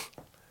to kill.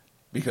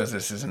 Because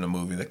this isn't a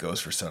movie that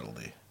goes for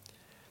subtlety.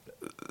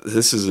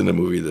 This isn't a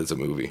movie that's a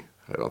movie,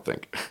 I don't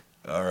think.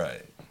 All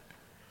right.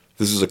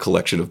 This is a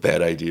collection of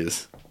bad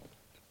ideas.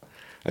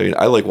 I mean,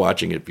 I like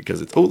watching it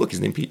because it's, oh, look, he's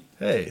named Pete.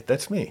 Hey,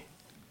 that's me.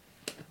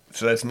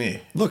 So that's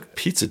me. Look,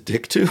 Pete's a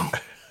dick, too.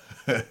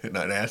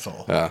 Not an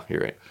asshole. Ah,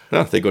 you're right.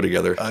 No, they go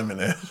together. I'm an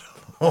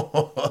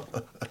asshole.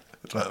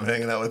 That's why I'm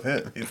hanging out with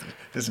him.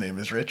 His name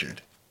is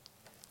Richard.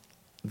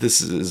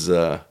 This is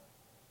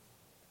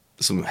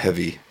some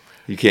heavy,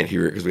 you can't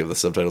hear it because we have the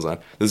subtitles on.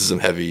 This is some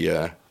heavy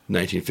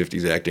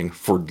 1950s acting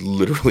for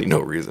literally no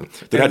reason.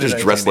 They're not just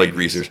dressed like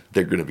greasers.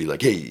 They're going to be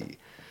like, hey,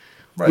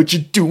 right. What you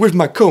do? Where's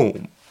my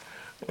comb?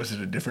 Was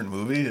it a different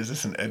movie? Is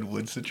this an Ed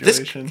Wood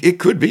situation? It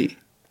could be.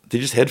 They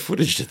just had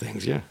footage to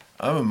things, yeah.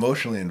 I'm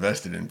emotionally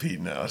invested in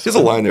Pete now. So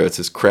There's a line there that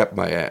says, crap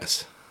my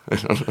ass.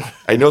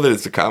 I know that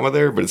it's a comma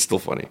there, but it's still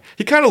funny.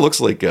 He kind of looks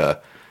like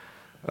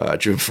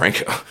Jim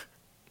Franco.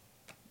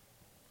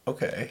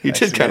 Okay. He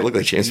did kind of look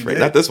like James Franco.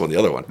 Not this one, the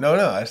other one. No,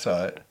 I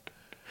saw it.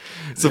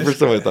 It's the first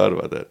time I thought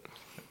about that.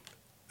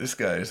 This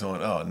guy is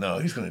going, oh, no,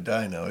 he's going to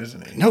die now,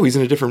 isn't he? No, he's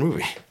in a different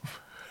movie.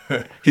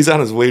 He's on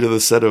his way to the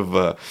set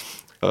of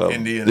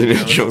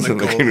Indiana Jones and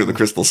the King of the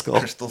Crystal Skull.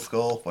 Crystal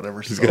Skull,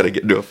 whatever. He's got to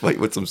get into a fight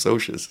with some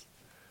Socs.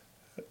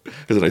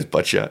 There's a nice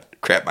butt shot.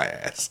 Crap my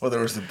ass. Well,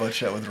 there was the butt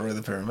shot with Roy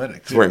the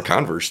paramedic. He's wearing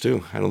Converse,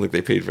 too. I don't think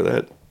they paid for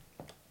that.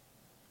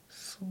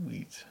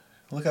 Sweet.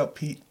 Look out,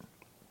 Pete.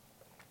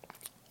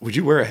 Would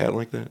you wear a hat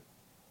like that?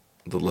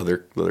 The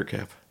leather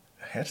cap?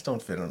 Hats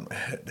don't fit on my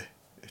head.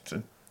 It's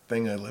a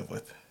thing I live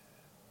with.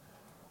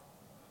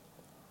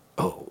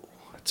 Oh,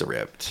 it's a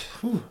rabbit.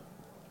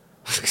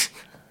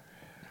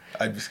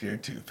 I'd be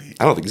scared too, Pete.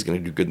 I don't think he's going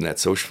to do good in that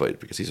Soch fight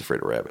because he's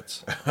afraid of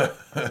rabbits.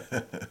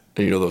 And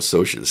you know those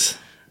Soches.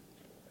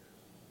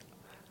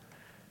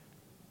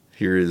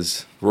 Here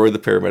is Roy the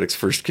paramedic's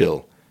first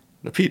kill.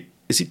 Now, Pete,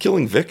 is he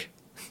killing Vic?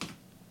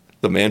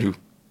 The man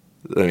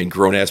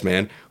grown-ass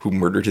man who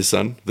murdered his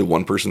son? The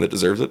one person that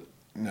deserves it?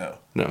 No.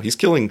 No, he's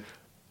killing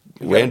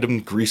random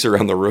greaser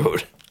on the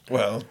road.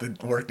 Well, the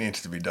work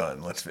needs to be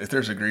done. If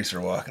there's a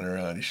greaser walking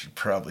around, you should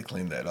probably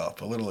clean that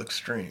up. A little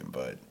extreme,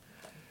 but...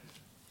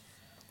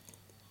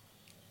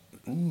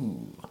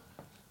 Ooh.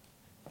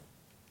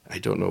 I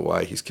don't know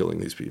why he's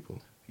killing these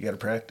people. You got to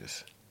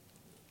practice.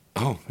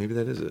 Oh, maybe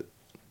that is it.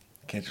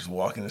 You can't just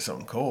walk into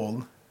something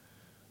cold.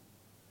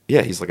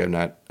 Yeah, he's like, I've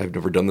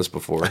never done this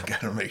before. I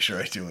got to make sure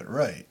I do it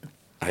right.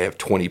 I have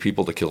 20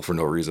 people to kill for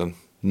no reason.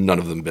 None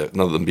of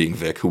them being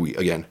Vic, who we,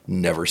 again,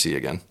 never see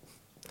again.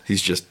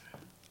 He's just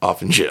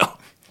off in jail.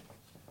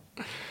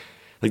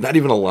 Like, not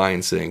even a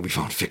line saying, we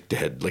found Vic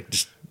dead. Like,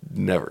 just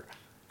never.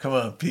 Come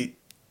on, Pete.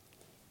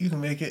 You can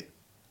make it.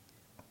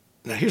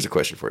 Now, here's a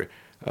question for you.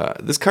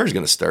 This car's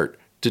going to start.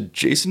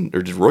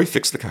 Did Roy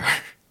fix the car?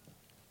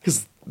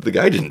 Because the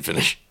guy didn't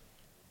finish.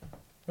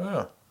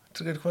 Oh, that's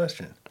a good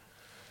question.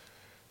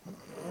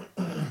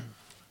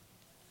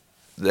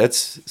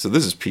 So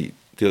this is Pete.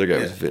 The other guy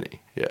was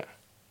Vinny. Yeah.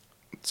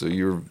 So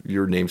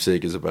your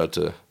namesake is about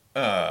to...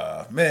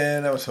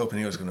 Man, I was hoping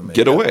he was going to make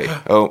Get away.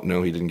 Oh,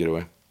 no, he didn't get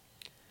away.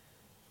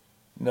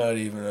 Not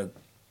even a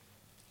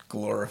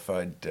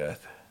glorified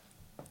death.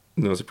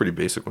 No, it's a pretty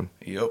basic one.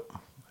 Yep.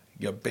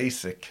 Yeah,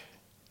 basic.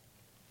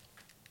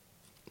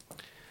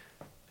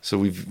 So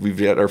we've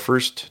got our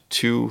first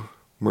 2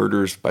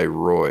 murders by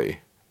Roy,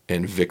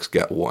 and Vic's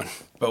got 1.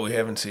 But we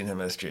haven't seen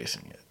him as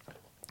Jason yet.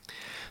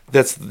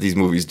 These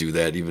movies do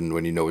that. Even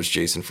when you know it's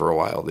Jason for a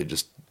while,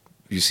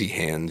 you see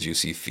hands, you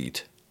see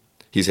feet.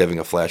 He's having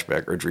a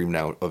flashback or a dream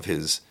now of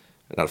his,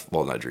 not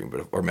a dream,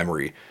 but or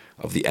memory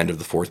of the end of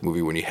the 4th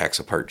movie when he hacks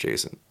apart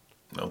Jason.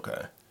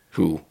 Okay.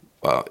 Who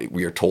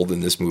we are told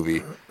in this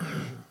movie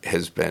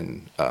has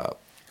been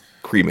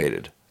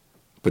cremated.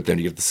 But then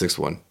you get the 6th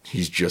one.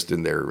 He's just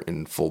in there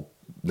in full,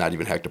 not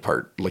even hacked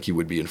apart like he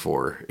would be in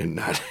 4, and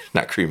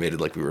not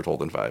cremated like we were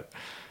told in 5.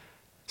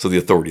 So the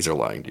authorities are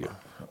lying to you.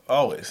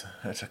 Always.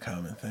 That's a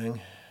common thing.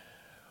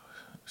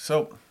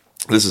 So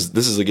this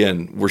is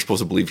again, we're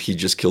supposed to believe he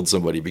just killed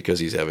somebody because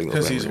he's having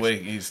those memories.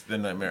 Because he's the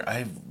nightmare.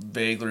 I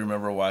vaguely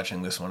remember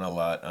watching this one a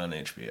lot on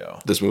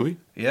HBO. This movie?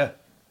 Yeah.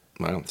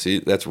 Wow. See,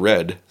 that's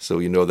red, so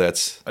you know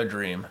that's a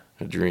dream.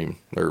 A dream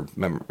or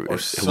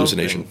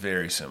hallucination.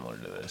 Very similar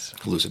to this.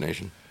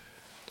 Hallucination.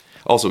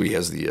 Also, he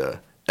has the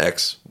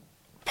X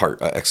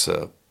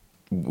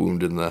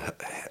wound in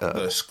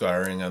the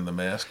scarring on the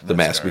mask. The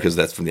mask, because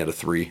that's from the end of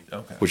 3,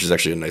 okay. Which is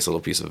actually a nice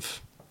little piece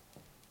of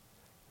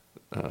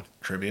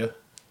Trivia?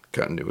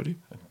 Continuity.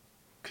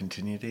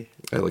 Continuity?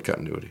 I like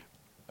continuity.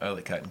 I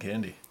like cotton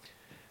candy.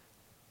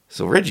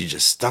 So Reggie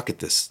just stuck at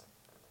this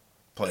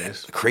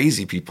Plays.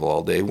 crazy people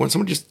all day when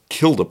someone just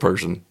killed a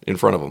person in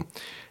front of him.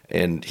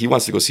 And he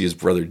wants to go see his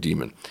brother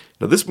Demon.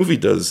 Now, this movie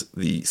does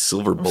the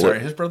silver bullet. Sorry,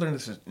 his brother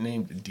is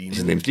named Demon?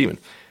 His name's Demon.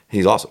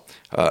 He's awesome.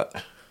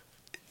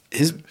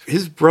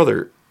 His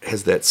brother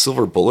has that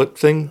silver bullet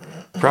thing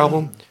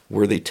problem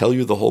where they tell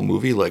you the whole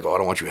movie, like, oh, I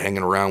don't want you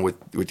hanging around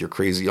with your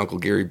crazy Uncle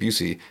Gary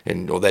Busey,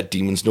 and, oh, that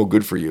demon's no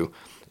good for you.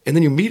 And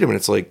then you meet him, and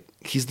it's like,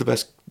 he's the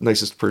best,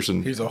 nicest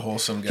person. He's a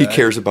wholesome guy. He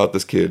cares about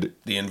this kid.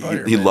 The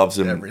environment. He loves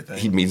him. Everything.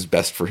 He means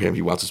best for him.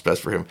 He wants what's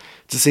best for him.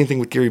 It's the same thing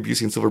with Gary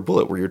Busey and Silver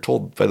Bullet, where you're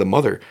told by the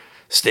mother,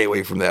 stay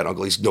away from that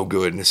uncle. He's no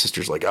good. And his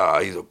sister's like,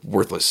 he's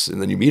worthless.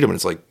 And then you meet him, and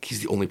it's like, he's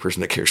the only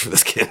person that cares for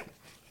this kid.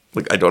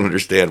 Like, I don't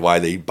understand why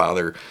they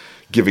bother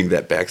giving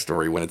that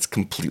backstory when it's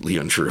completely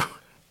untrue.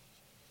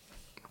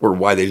 Or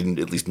why they didn't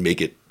at least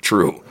make it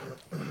true.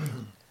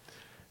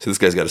 So this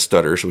guy's got a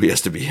stutter, so he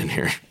has to be in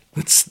here.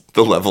 That's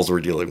the levels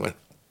we're dealing with.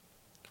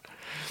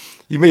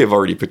 You may have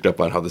already picked up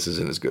on how this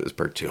isn't as good as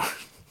part 2.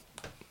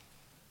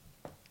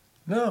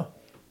 No,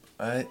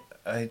 I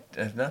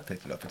have not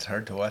picked it up. It's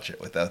hard to watch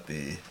it without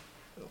the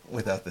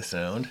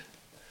sound.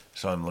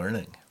 So I'm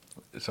learning.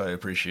 So I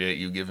appreciate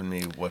you giving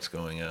me what's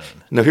going on.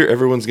 Now here,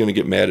 everyone's going to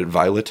get mad at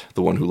Violet,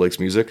 the one who likes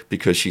music,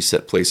 because she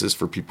set places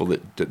for people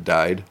that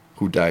died,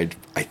 who died,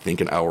 I think,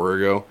 an hour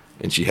ago,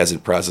 and she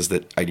hasn't processed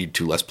that I need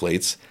 2 less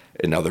plates,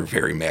 and now they're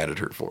very mad at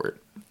her for it.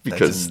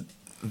 Because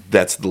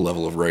that's the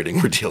level of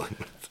writing we're dealing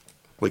with.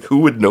 Like, who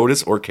would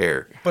notice or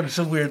care? But it's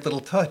a weird little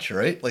touch,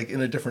 right? Like,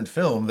 in a different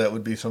film, that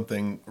would be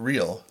something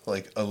real,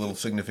 like a little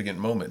significant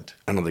moment.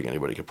 I don't think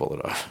anybody could pull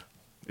it off.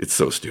 It's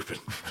so stupid.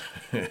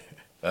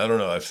 I don't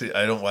know.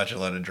 I don't watch a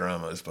lot of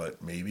dramas,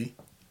 but maybe.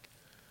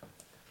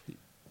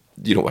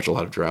 You don't watch a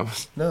lot of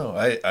dramas? No,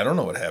 I don't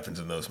know what happens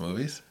in those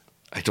movies.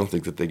 I don't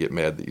think that they get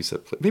mad that you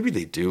said... Maybe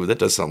they do. That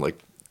does sound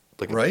like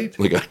right?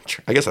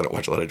 I guess I don't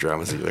watch a lot of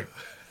dramas either.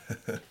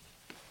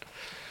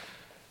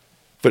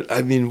 But,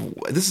 I mean,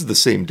 this is the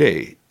same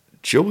day.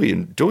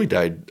 Joey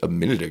died a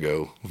minute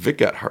ago. Vic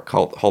got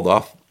hauled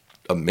off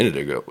a minute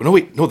ago. No,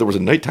 wait. No, there was a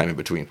nighttime in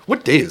between.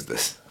 What day is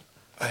this?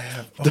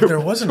 There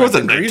wasn't.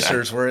 The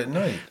greasers were at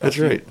night. That's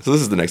right. So this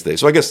is the next day.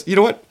 So I guess, you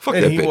know what? Fuck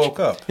that bitch. And he woke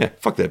up. Yeah,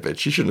 fuck that bitch.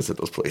 She shouldn't have set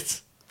those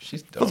plates.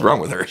 What's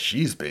wrong with her?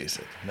 She's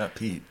basic, not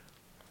Pete.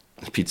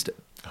 Pete's dead.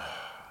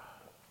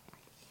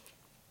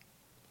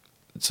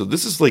 So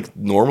this is like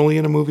normally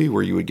in a movie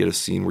where you would get a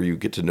scene where you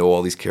get to know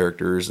all these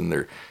characters and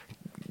they're,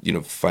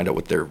 find out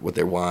what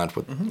they want.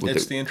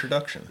 It's the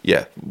introduction.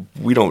 Yeah,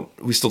 we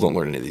still don't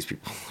learn any of these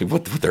people, like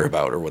what they're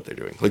about or what they're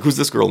doing. Like, who's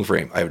this girl in the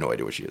frame? I have no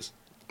idea what she is.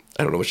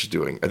 I don't know what she's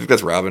doing. I think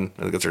that's Robin.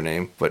 I think that's her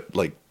name. But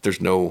like, there's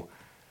nothing.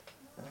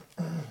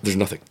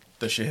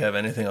 Does she have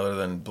anything other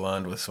than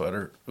blonde with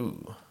sweater?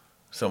 Ooh,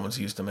 someone's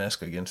used a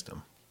mask against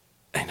him.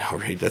 I know,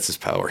 right? That's his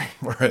power.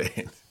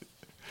 Right.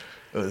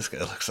 Oh, this guy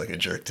looks like a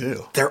jerk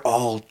too. They're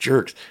all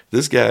jerks.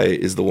 This guy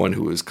is the one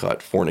who was caught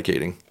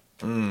fornicating.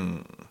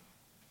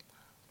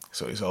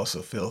 So he's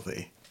also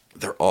filthy.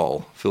 They're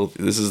all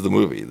filthy. This is the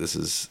movie. This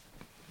is...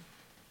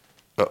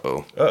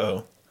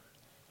 Uh-oh.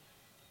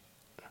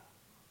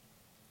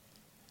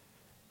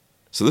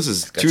 So this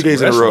is 2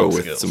 days in a row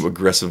with skills. some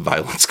aggressive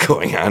violence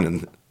going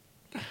on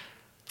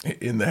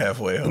in the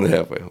halfway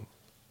home.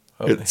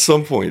 Okay. At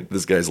some point,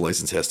 this guy's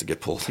license has to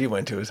get pulled. He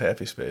went to his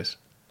happy space.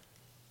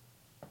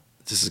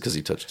 This is because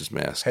he touched his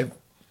mask.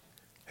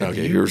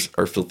 Okay, here's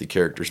our filthy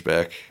characters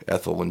back.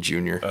 Ethel and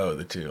Junior. Oh,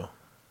 the two.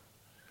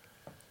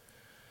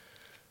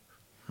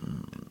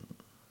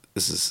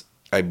 This is...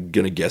 I'm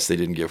going to guess they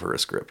didn't give her a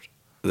script.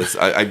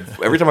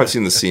 Every time I've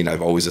seen the scene,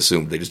 I've always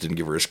assumed they just didn't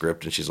give her a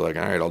script, and she's like,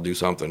 all right, I'll do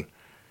something.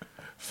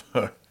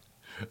 All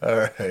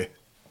right.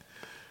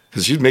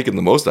 Because she's making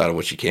the most out of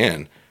what she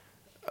can.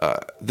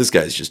 This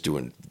guy's just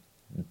doing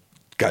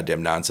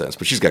goddamn nonsense,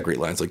 but she's got great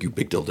lines like, you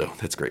big dildo.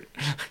 That's great.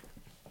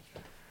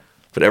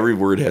 But every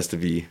word has to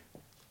be,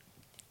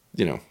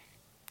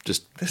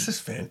 just... This is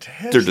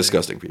fantastic. They're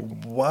disgusting people.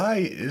 Why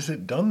is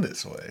it done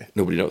this way?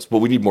 Nobody knows.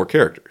 Well, we need more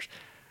characters.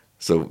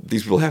 So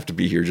these people have to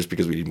be here just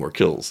because we need more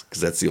kills,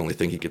 because that's the only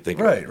thing he could think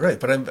of. Right.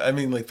 But I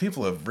mean, like,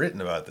 people have written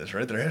about this,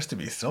 right? There has to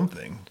be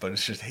something, but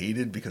it's just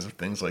hated because of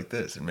things like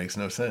this. It makes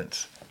no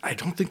sense. I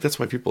don't think that's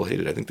why people hate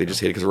it. I think they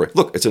just hate it because, right,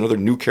 look, it's another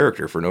new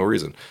character for no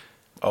reason.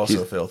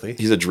 Also filthy.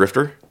 He's a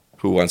drifter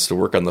who wants to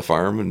work on the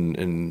farm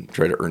and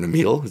try to earn a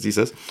meal, as he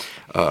says.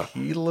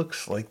 He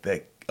looks like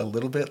that, a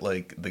little bit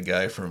like the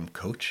guy from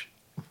Coach.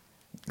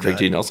 Craig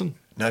T. Nelson?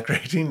 Not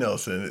Craig T.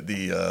 Nelson.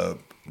 The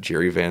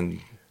Jerry Van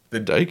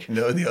Dyke?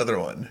 No, the other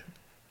one.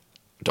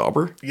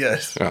 Dauber?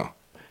 Yes. Oh,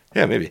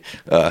 yeah, maybe.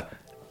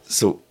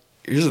 So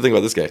here's the thing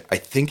about this guy. I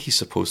think he's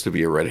supposed to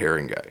be a red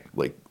herring guy.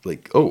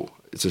 Like, oh,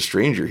 it's a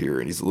stranger here,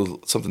 and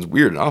something's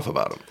weird and off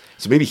about him.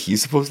 So maybe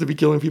he's supposed to be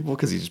killing people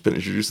because he's been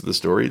introduced to the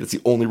story. That's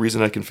the only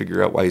reason I can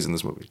figure out why he's in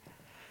this movie.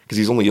 Because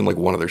he's only in like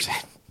one other scene.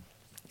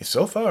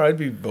 So far, I'd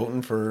be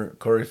voting for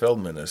Corey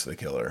Feldman as the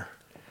killer.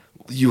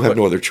 you have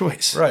no other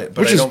choice. Right,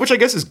 but which I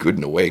guess is good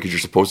in a way because you're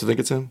supposed to think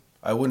it's him.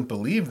 I wouldn't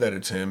believe that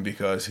it's him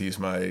because he's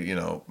my,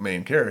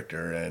 main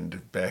character.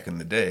 And back in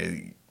the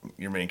day,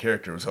 your main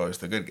character was always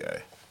the good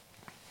guy.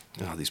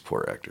 Oh, these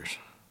poor actors.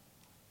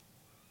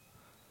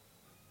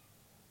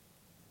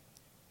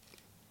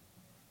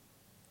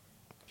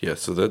 Yeah,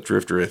 so that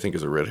drifter I think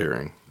is a red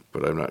herring,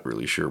 but I'm not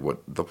really sure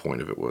what the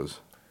point of it was.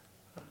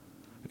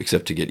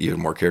 Except to get even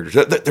more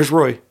characters. There's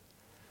Roy.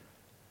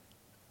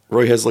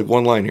 Roy has like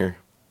one line here.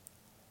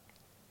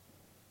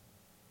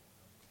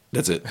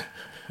 That's it.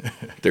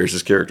 There's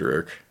his character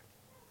arc.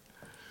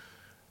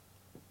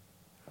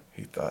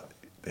 He thought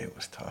they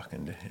was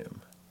talking to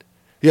him.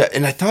 Yeah,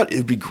 and I thought it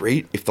would be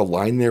great if the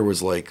line there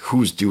was like,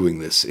 who's doing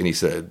this? And he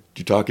said,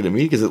 you talking to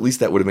me? Because at least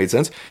that would have made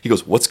sense. He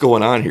goes, what's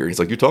going on here? And he's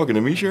like, you talking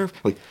to me, Sheriff?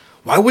 Like,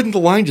 why wouldn't the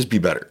line just be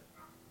better?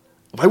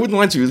 Why wouldn't the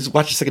line, so you just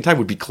watch the second time,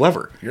 would be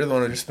clever? You're the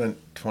one who just spent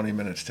 20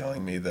 minutes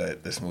telling me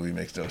that this movie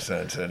makes no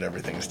sense and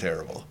everything is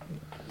terrible.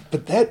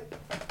 But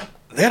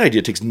that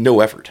idea takes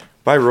no effort.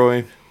 Bye,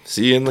 Roy.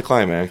 See you in the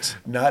climax.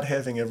 Not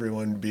having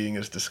everyone being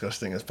as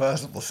disgusting as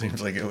possible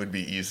seems like it would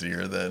be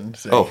easier than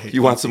saying, oh,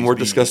 you want some more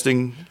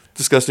disgusting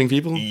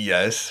people?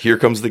 Yes. Here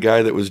comes the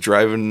guy that was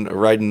driving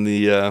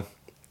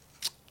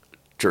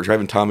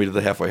Tommy to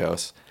the halfway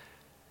house.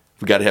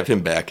 We got to have him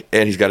back,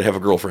 and he's got to have a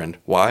girlfriend.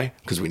 Why?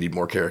 Because we need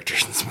more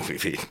characters in this movie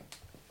feed.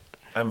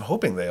 I'm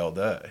hoping they all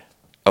die.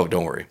 Oh,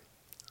 don't worry.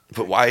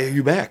 But why are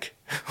you back?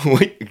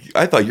 Wait,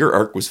 I thought your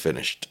arc was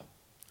finished.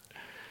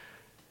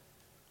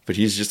 But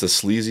he's just a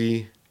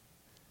sleazy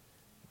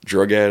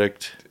drug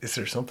addict. Is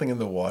there something in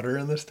the water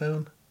in this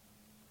town?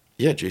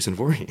 Yeah, Jason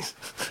Voorhees.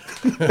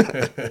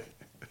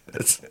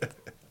 That's...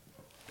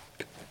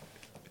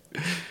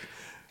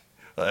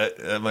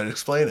 that might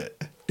explain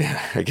it.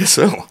 Yeah, I guess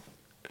so.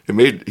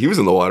 He was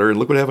in the water, and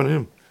look what happened to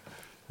him.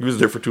 He was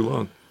there for too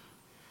long.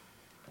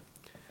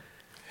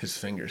 His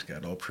fingers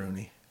got all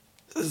pruny.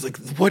 It's like,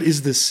 what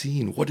is this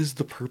scene? What is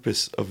the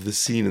purpose of this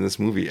scene in this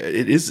movie?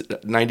 It is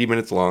 90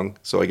 minutes long,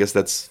 so I guess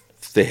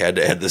they had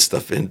to add this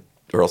stuff in,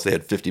 or else they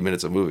had 50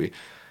 minutes of movie.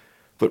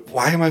 But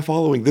why am I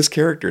following this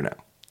character now?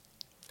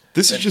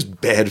 This is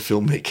just bad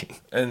filmmaking.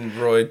 And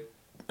Roy,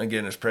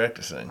 again, is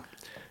practicing.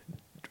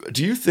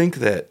 Do you think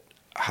that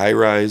High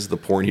Rise, the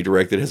porn he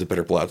directed, has a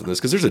better plot than this?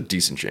 Because there's a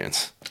decent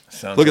chance.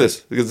 Look at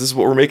this. Because this is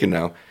what we're making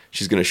now.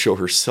 She's going to show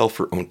herself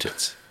her own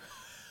tits.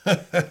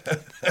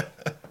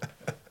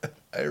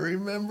 I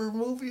remember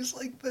movies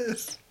like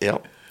this.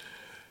 Yep.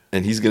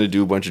 And he's going to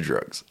do a bunch of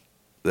drugs.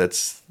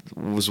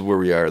 Was where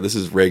we are. This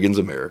is Reagan's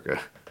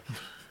America.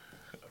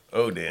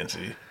 Oh,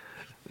 Dancy.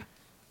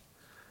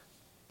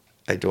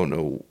 I don't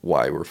know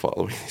why we're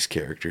following these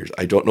characters.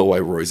 I don't know why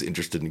Roy's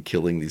interested in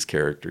killing these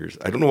characters.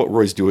 I don't know what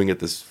Roy's doing at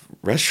this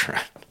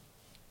restaurant.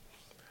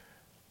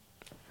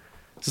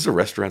 Is this a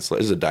restaurant? Is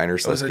this a diner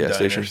slash gas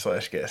station?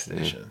 Gas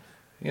station.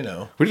 Yeah. You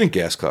know. What do you think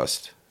gas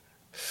cost?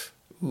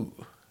 Ooh.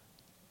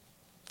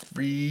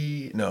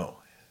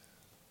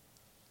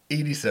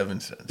 87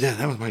 cents. Yeah,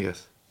 that was my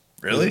guess.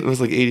 Really? It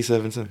was like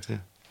 87 cents, yeah.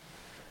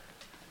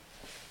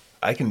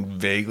 I can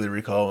vaguely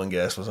recall when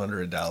gas was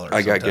under $1.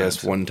 I got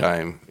gas one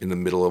time in the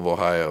middle of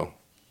Ohio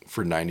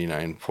for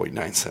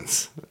 99.9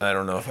 cents. I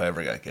don't know if I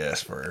ever got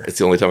gas for. It's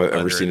the only time I've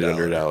ever seen it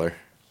under $1.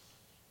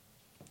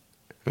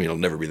 I mean, it'll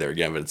never be there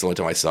again, but it's the only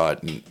time I saw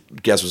it. And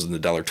gas was in the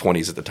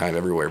 $1.20s at the time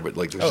everywhere, but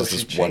like there was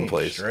just this one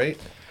place. Right?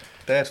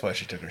 That's why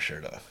she took her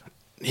shirt off.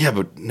 Yeah,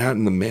 but not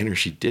in the manner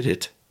she did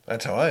it.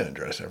 That's how I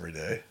undress every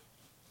day.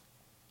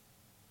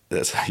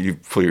 That's how you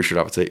pull your shirt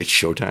off and say, it's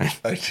showtime.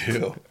 I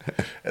do.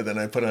 And then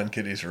I put on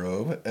Kitty's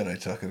robe and I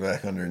tuck it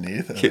back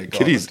underneath. And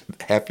Kitty's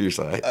half your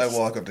size. I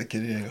walk up to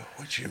Kitty and I go,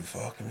 would you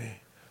fuck me?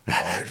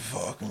 I'd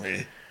fuck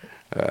me.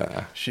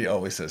 She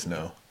always says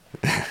no.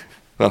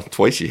 Well,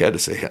 twice she had to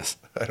say yes.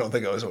 I don't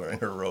think I was wearing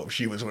her robe.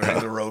 She was wearing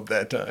the robe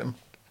that time.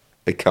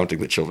 Counting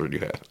the children you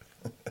have.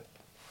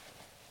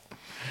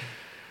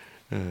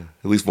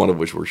 At least one of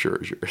which we're sure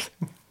is yours.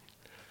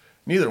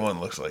 Neither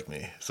one looks like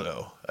me,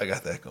 so I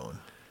got that going.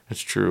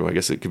 That's true. I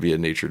guess it could be a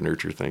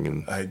nature-nurture thing.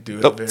 And I do.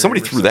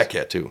 Somebody threw that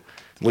cat too.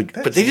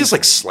 But they just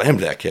slammed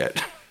that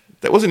cat.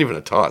 That wasn't even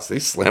a toss. They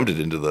slammed it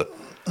into the.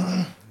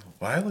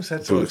 Why was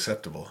that so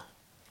acceptable?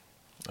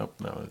 Oh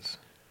no, it's.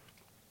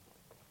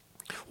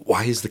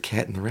 Why is the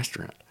cat in the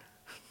restaurant?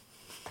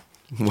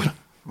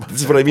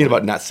 This is what I mean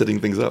about not setting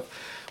things up.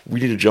 We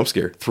need a jump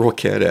scare. Throw a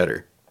cat at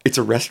her. It's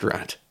a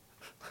restaurant.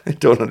 I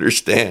don't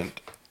understand.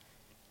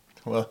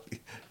 Well,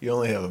 you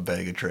only have a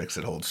bag of tricks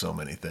that holds so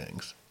many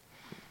things.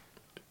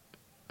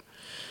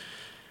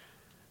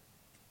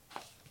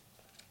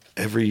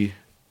 Every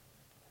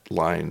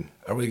line.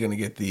 Are we going to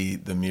get the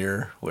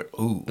mirror?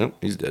 Ooh. Nope,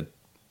 he's dead.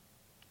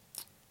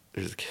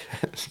 There's a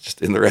cat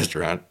just in the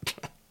restaurant.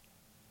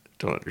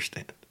 Don't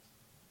understand.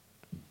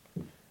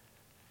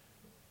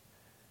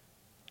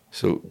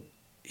 So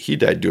he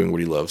died doing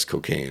what he loves,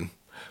 cocaine.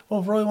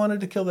 Well, Roy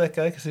wanted to kill that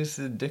guy because he's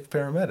the dick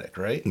paramedic,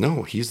 right?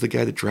 No, he's the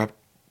guy that dropped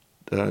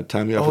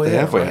Tommy off at the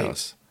halfway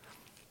house.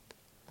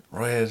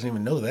 Roy doesn't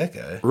even know that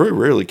guy. Roy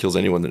rarely kills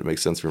anyone that it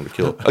makes sense for him to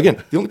kill.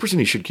 Again, the only person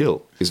he should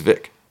kill is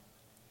Vic.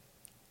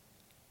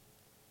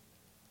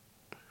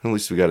 At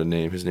least we got a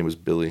name. His name was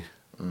Billy.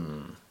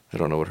 I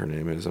don't know what her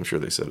name is. I'm sure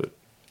they said it.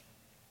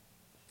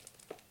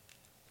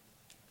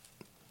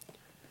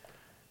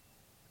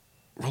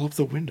 Roll up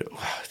the window.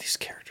 These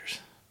characters.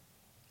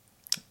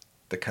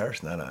 The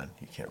car's not on.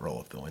 You can't roll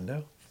up the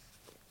window.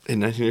 In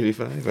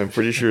 1985, I'm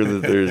pretty sure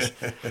that there's.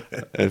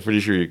 I'm pretty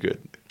sure you could.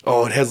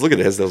 Oh, it has. Look at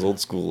it. It has those old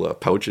school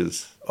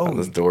pouches on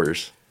the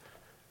doors.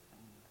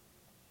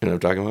 You know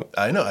what I'm talking about?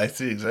 I know. I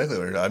see exactly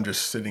what I'm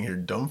just sitting here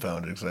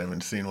dumbfounded because I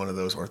haven't seen one of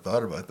those or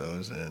thought about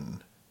those.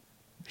 And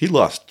He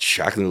lost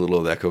shockingly little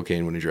of that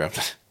cocaine when he dropped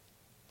it.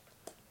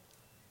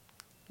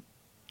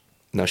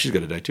 Now she's got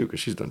to die too because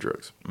she's done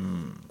drugs.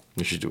 And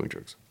she's doing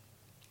drugs.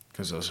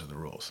 Because those are the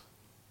rules.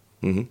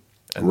 Mm-hmm.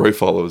 And Roy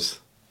follows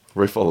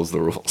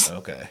the rules.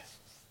 Okay.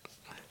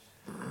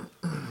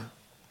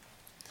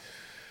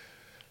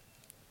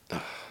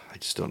 I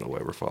just don't know why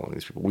we're following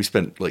these people. We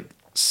spent like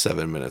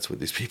 7 minutes with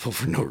these people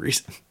for no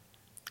reason.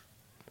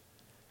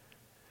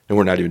 And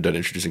we're not even done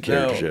introducing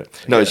characters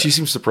yet. No, she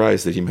seems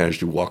surprised that he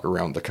managed to walk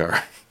around the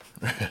car.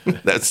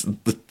 That's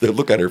the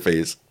look on her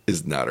face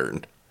is not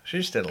earned. She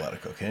just did a lot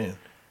of cocaine.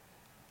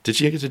 Did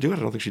she get to do it?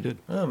 I don't think she did.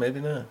 Oh, maybe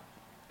not.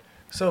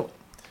 So,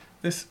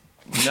 this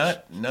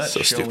not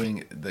So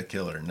showing the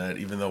killer, not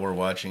even though we're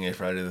watching a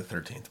Friday the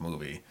 13th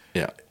movie.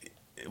 Yeah.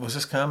 Was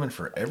this common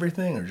for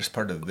everything or just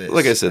part of this?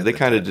 Like I said, they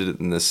kind of did it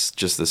in this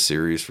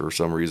series for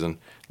some reason.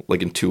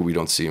 Like in 2, we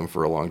don't see him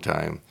for a long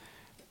time.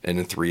 And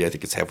in 3, I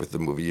think it's halfway through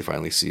the movie, you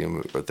finally see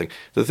him.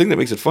 The thing that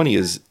makes it funny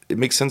is it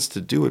makes sense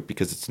to do it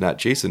because it's not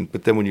Jason.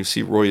 But then when you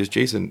see Roy as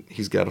Jason,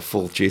 he's got a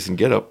full Jason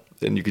getup.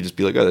 And you could just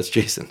be like, oh, that's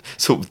Jason.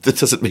 So that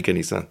doesn't make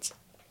any sense.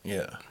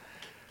 Yeah.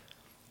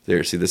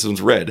 There, see, this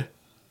one's red.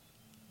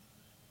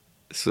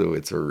 So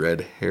it's a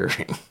red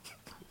herring.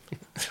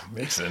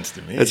 Makes sense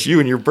to me. That's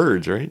you and your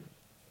birds, right?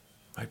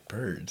 My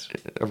birds.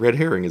 A red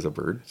herring is a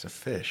bird. It's a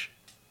fish.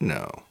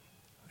 No.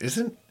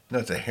 Isn't? No,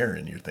 it's a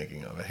heron you're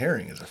thinking of. A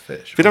herring is a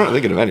fish. If you're not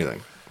thinking of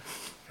anything,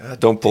 God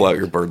don't pull out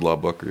your bird law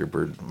book or your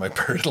bird. My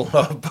bird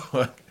law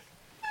book.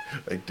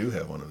 I do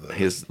have one of those.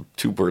 He has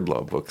 2 bird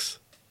law books.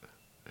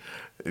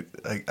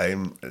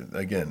 I'm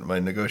again, my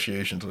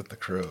negotiations with the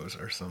crows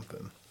or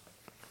something.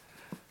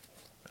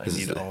 I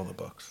need all the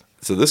books.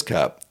 So this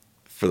cop,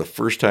 for the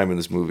first time in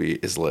this movie,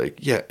 is like,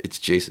 yeah, it's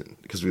Jason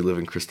because we live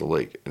in Crystal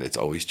Lake and it's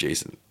always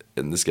Jason.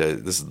 And this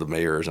is the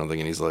mayor or something,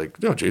 and he's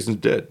like, no, Jason's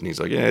dead. And he's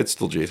like, yeah, it's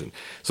still Jason.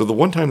 So the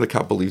one time the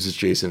cop believes it's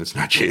Jason, it's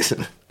not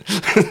Jason,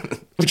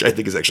 which I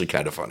think is actually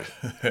kind of funny.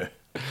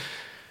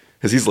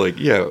 Because he's like,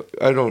 yeah,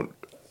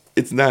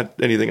 it's not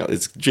anything else.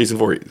 It's Jason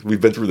Voorhees. We've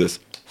been through this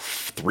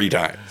 3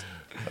 times.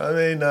 I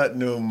may not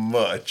know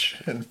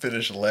much and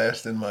finish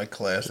last in my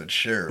class at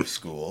sheriff's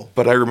school.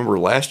 But I remember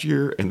last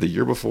year and the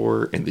year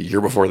before and the year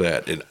before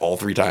that, and all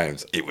 3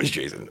 times, it was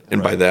Jason.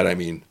 And by that, I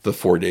mean the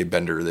 4-day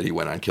bender that he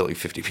went on killing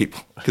 50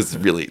 people. Because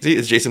really,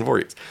 it's Jason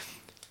Voorhees.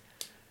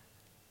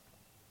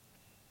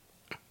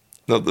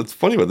 Now, what's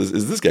funny about this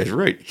is this guy's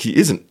right. He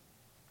isn't.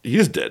 He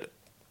is dead.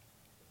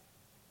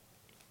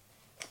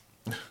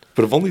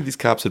 But if only these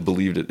cops had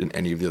believed it in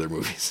any of the other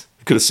movies,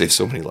 it could have saved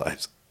so many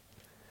lives.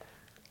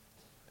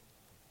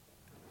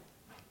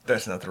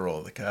 That's not the role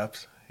of the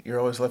cops. You're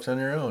always left on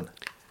your own.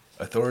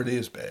 Authority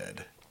is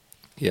bad.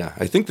 Yeah,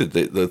 I think that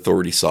the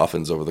authority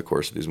softens over the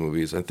course of these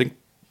movies. I think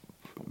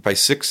by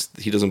 6,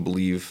 the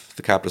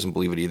cop doesn't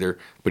believe it either,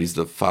 but he's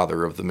the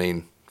father of the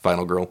main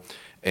final girl,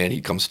 and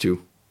he comes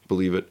to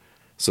believe it.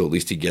 So at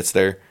least he gets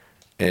there,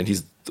 and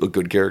he's a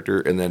good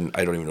character. And then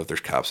I don't even know if there's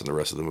cops in the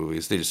rest of the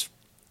movies. They just...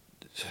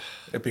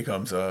 It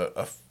becomes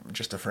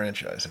just a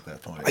franchise at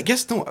that point.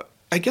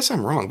 I guess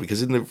I'm wrong,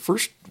 because in the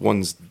first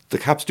ones, the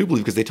cops do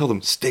believe because they tell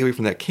them, stay away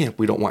from that camp,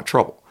 we don't want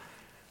trouble.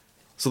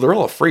 So they're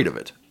all afraid of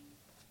it.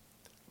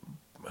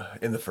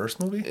 In the first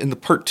movie? In the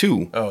part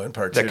 2. Oh, in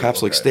part 2. That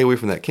cop's like, stay away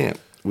from that camp.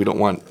 We don't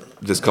want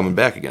this coming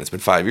back again. It's been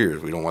 5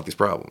 years. We don't want these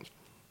problems.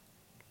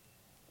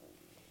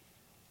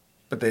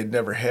 But they'd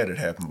never had it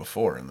happen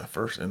before in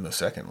the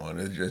second one,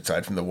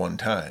 aside from the one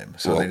time.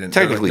 So they didn't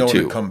technically no one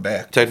 2. had come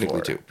back. Technically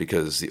before. 2,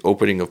 because the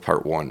opening of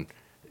part 1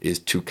 is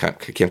 2 camp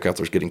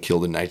counselors getting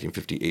killed in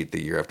 1958,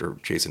 the year after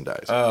Jason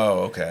dies.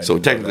 Oh, okay. So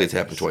technically it's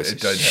happened twice.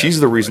 She's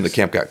the reason the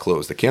camp got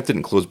closed. The camp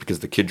didn't close because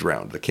the kid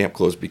drowned. The camp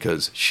closed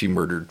because she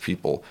murdered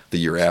people the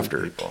year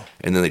after.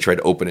 And then they tried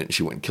to open it and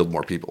she went and killed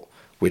more people,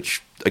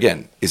 which,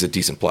 again, is a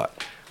decent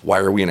plot. Why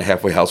are we in a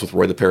halfway house with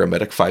Roy the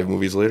paramedic 4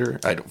 movies later?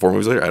 I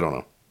don't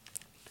know.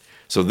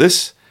 So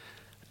this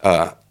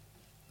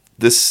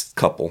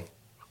couple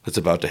that's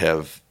about to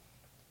have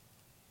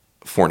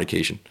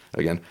fornication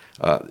again,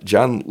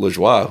 John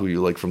LaJoie, who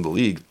you like from The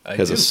League,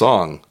 has a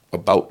song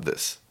about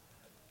this.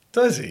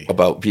 Does he?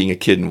 About being a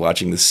kid and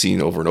watching this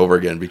scene over and over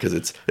again because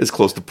it's as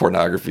close to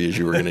pornography as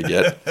you were going to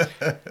get.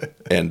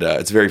 And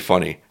it's very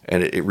funny.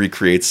 And it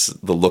recreates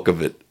the look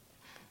of it.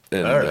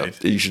 And all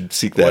right. You should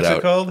seek that out. What's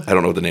it called? I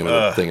don't know what the name of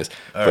the thing is.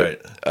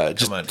 Right.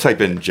 Just type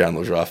in John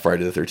LaJoie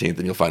Friday the 13th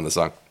and you'll find the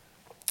song.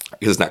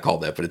 Because it's not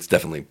called that, but it's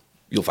definitely,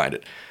 you'll find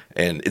it.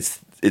 And it's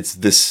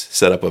this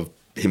setup of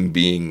him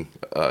being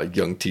a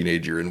young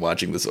teenager and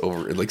watching this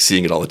over and like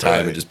seeing it all the time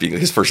Right. and just being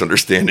like his first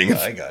understanding.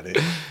 I got it.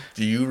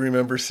 Do you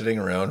remember sitting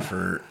around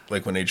for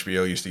like when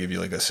HBO used to give you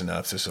like a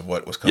synopsis of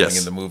what was coming Yes.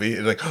 in the movie?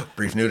 It's like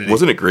brief nudity.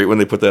 Wasn't it great when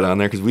they put that on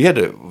there? Because we had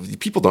to.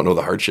 People don't know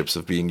the hardships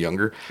of being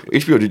younger.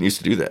 HBO didn't used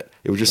to do that.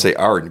 It would just say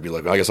R and you'd be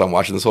like, I guess I'm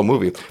watching this whole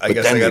movie. I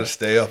guess I got to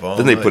stay up all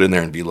Then they night. put in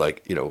there and be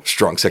like,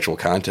 strong sexual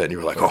content, and you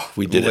were like, oh,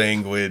 we did it.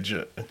 Language,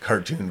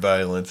 cartoon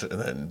violence, and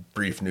then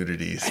brief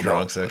nudity,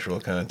 strong sexual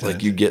content.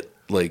 Like you get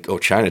like, oh,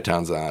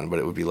 Chinatown's on, but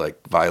it would be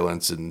like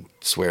violence and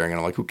swearing, and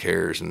I'm like, who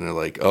cares? And they're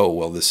like, oh,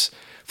 well, this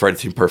Friday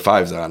the 13th Part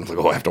 5's on. I'm like,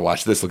 oh, I have to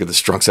watch this. Look at this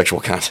strong sexual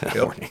content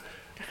warning.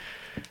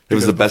 It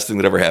was the best thing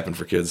that ever happened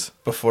for kids.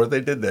 Before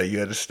they did that, you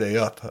had to stay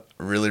up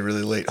really,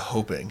 really late,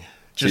 hoping,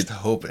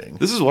 hoping.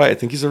 This is why I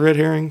think he's a red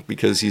herring,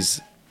 because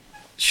he's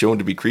shown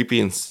to be creepy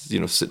and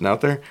sitting out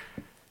there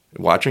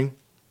watching.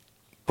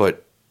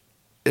 But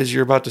as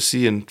you're about to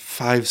see in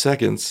 5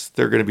 seconds,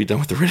 they're going to be done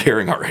with the red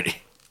herring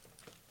already.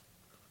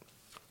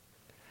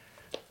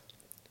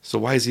 So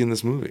why is he in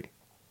this movie?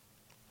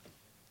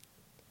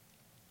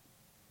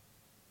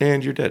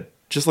 And you're dead.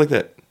 Just like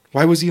that.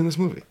 Why was he in this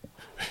movie?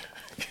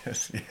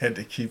 Yes, you had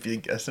to keep you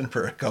guessing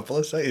for a couple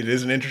of seconds. It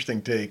is an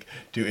interesting take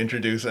to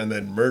introduce and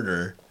then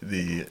murder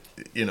the,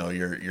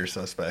 your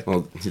suspect.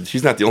 Well,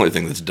 she's not the only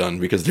thing that's done,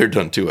 because they're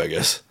done too, I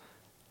guess.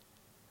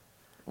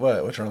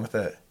 What? What's wrong with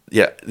that?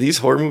 Yeah, these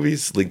horror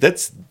movies, like,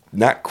 that's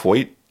not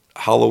quite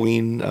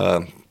Halloween,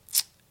 the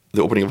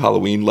opening of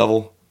Halloween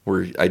level,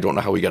 where I don't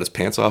know how he got his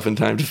pants off in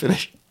time to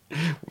finish.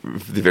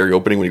 The very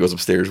opening when he goes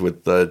upstairs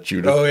with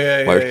Judith. Oh,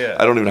 yeah.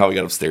 I don't even know how he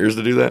got upstairs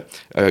to do that.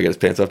 I got his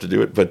pants off to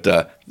do it, but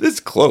it's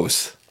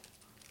close.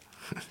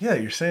 Yeah,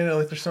 you're saying it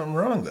like there's something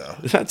wrong, though.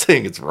 I'm not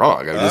saying it's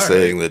wrong. I'm just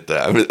saying that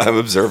I'm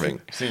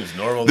observing. Seems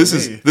normal This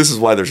to me. is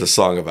why there's a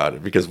song about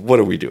it, because what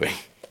are we doing?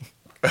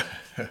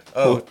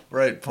 Oh,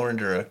 right, porn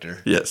director.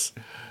 Yes.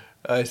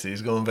 I see,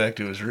 he's going back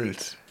to his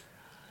roots.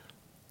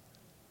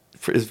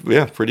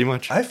 Yeah, pretty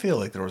much. I feel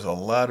like there was a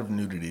lot of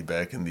nudity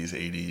back in these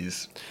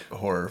 80s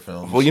horror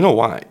films. Well, you know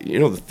why? You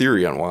know the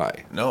theory on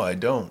why. No, I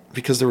don't.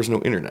 Because there was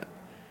no internet.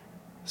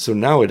 So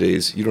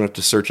nowadays, you don't have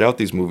to search out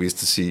these movies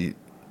to see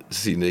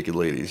naked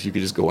ladies. You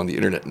can just go on the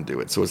internet and do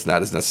it. So it's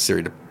not as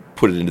necessary to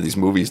put it into these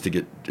movies to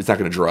get. It's not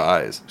going to draw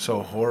eyes.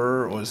 So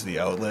horror was the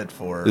outlet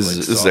for. This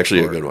is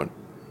actually a good one.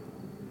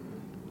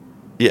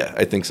 Yeah,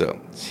 I think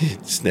so. He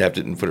snapped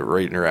it and put it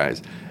right in her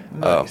eyes.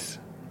 Nice.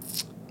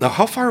 Now,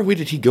 how far away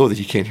did he go that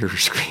he can't hear her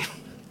scream?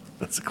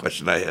 That's the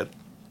question I had.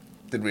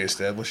 Did we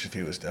establish if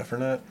he was deaf or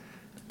not?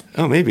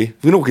 Oh, maybe.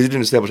 We know, because he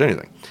didn't establish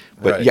anything.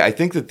 But Right. yeah, I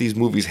think that these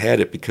movies had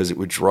it because it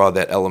would draw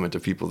that element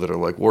of people that are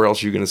like, where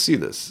else are you going to see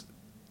this?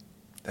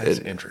 That's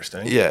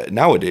interesting. Yeah,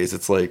 nowadays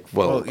it's like,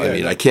 Well,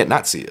 yeah, I can't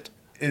not see it.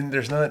 And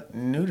there's not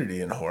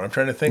nudity in horror. I'm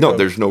trying to think. No, of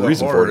there's no the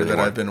reason for horror it that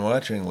anymore. I've been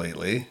watching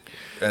lately,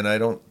 and I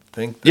don't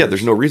think. Yeah,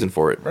 there's no reason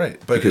for it. Right,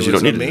 but because it you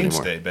was don't need a it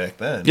anymore. mainstay back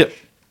then. Yep,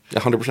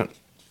 100%.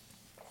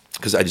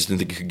 Because I just didn't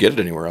think you could get it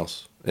anywhere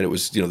else, and it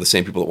was the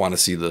same people that want to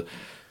see the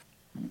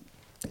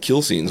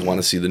kill scenes want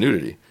to see the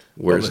nudity,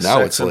 whereas the now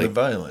sex it's and the like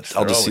violence,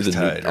 I'll they're just see always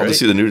tied, I'll just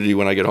see the nudity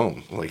when I get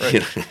home. Like,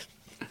 Right.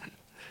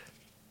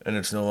 And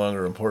it's no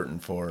longer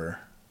important for.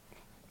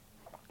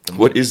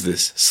 What is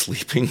this?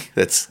 Sleeping?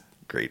 That's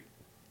great.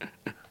 I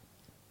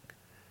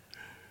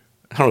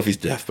don't know if he's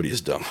deaf, but he's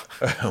dumb.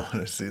 I want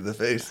to see the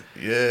face.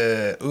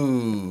 Yeah.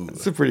 Ooh.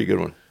 It's a pretty good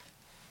one.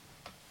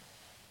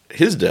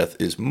 His death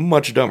is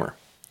much dumber.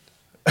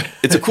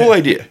 It's a cool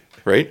idea,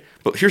 right?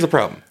 But here's the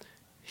problem.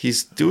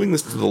 He's doing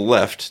this to the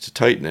left to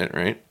tighten it,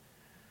 right?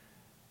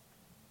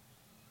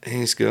 And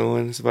he's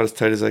going, it's about as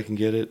tight as I can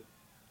get it.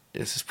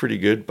 This is pretty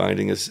good,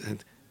 binding his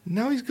head.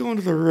 Now he's going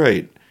to the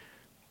right.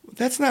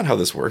 That's not how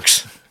this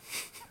works.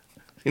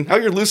 Now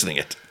you're loosening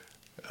it.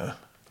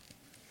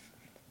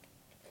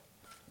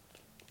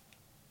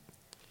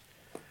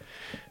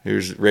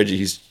 Here's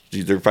Reggie.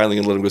 They're finally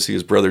going to let him go see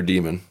his brother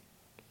Demon,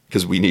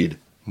 because we need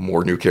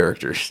more new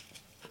characters.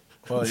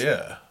 Well,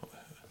 yeah.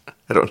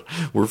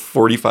 We're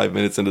 45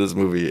 minutes into this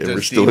movie and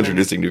we're still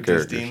introducing new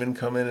characters. Does Demon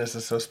come in as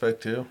a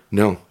suspect too?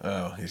 No.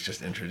 Oh, he's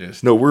just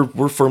introduced. No,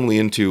 we're firmly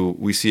into,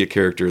 we see a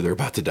character, they're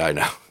about to die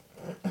now.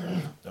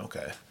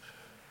 Okay.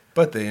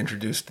 But they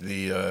introduced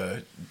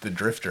the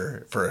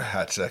Drifter for a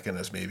hot second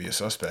as maybe a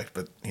suspect,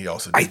 but he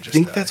also did I just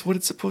think die. that's what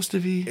it's supposed to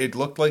be. It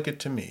looked like it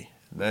to me.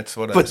 That's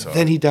what I But saw.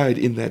 then he died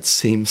in that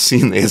same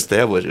scene they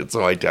established it,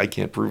 so I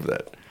can't prove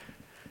that.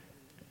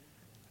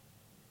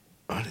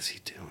 What is he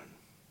doing?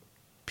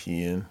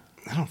 peeing.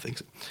 I don't think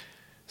so.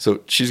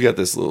 So she's got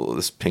this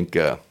pink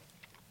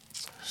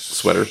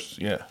sweater.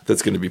 Yeah.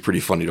 That's going to be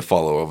pretty funny to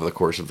follow over the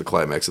course of the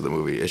climax of the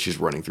movie as she's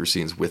running through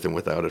scenes with and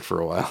without it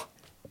for a while.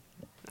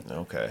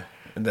 Okay.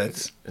 And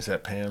is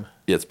that Pam?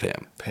 Yeah, it's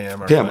Pam.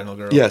 Pam, our final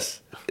girl?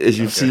 Yes. As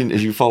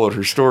you followed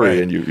her story Right.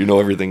 and you know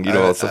everything, you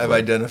know all that stuff. I've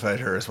identified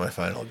her as my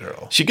final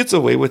girl. She gets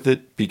away with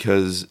it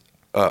because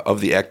of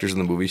the actors in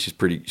the movie. She's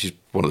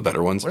one of the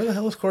better ones. Where the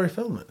hell is Corey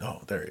Feldman?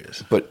 Oh, there he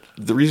is. But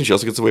the reason she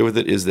also gets away with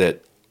it is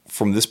that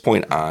from this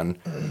point on,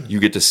 you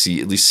get to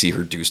at least see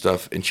her do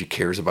stuff, and she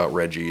cares about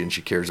Reggie and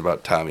she cares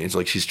about Tommy. It's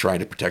like she's trying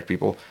to protect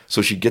people.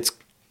 So she gets,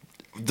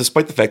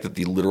 despite the fact that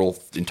the literal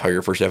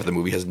entire first half of the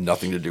movie has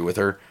nothing to do with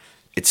her,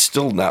 it's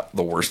still not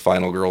the worst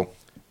final girl,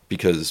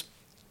 because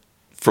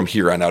from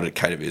here on out, it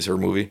kind of is her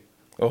movie.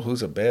 Oh,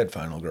 who's a bad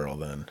final girl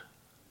then?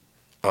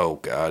 Oh,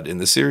 God. In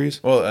the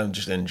series? Well, I'm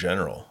just in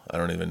general. I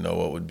don't even know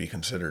what would be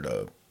considered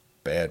a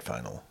bad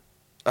final.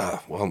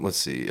 Well, let's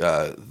see.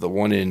 The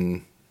one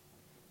in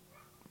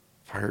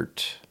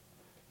part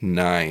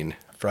 9.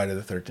 Friday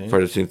the 13th?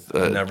 Friday the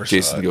 13th. Never saw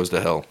Jason it. Goes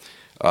to Hell.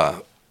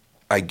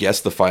 I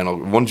guess the final...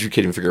 Ones you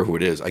can't even figure out who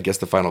it is. I guess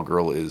the final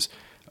girl is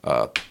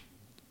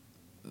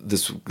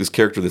this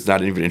character that's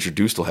not even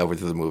introduced till halfway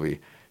through the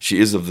movie. She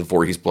is of the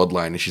Voorhees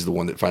bloodline, and she's the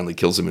one that finally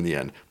kills him in the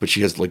end. But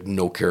she has, like,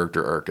 no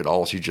character arc at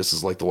all. She just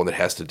is, like, the one that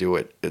has to do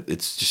it.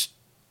 It's just...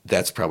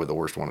 That's probably the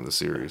worst one in the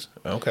series.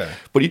 Okay.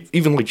 But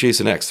even like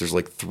Jason X, there's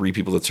like 3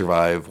 people that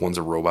survive. One's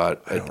a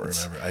robot. I don't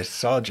remember. I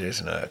saw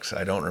Jason X.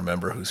 I don't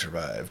remember who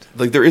survived.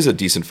 Like, there is a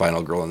decent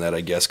final girl in that,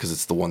 I guess, because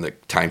it's the one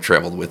that time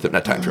traveled with him.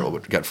 Not time traveled,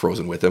 but got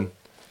frozen with him.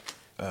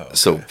 Oh, okay.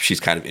 So she's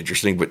kind of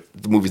interesting, but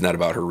the movie's not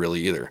about her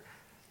really either.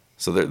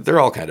 So they're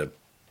all kind of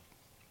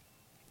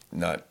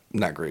not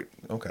great.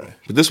 Okay.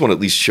 But this one at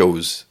least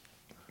shows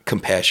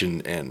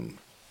compassion and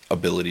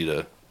ability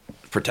to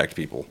protect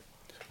people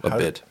a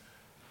bit.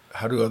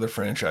 How do other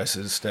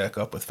franchises stack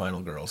up with Final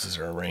Girls? Is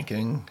there a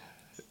ranking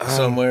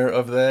somewhere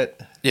of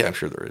that? Yeah, I'm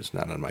sure there is.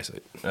 Not on my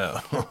site.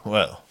 Oh,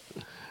 well.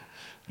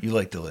 You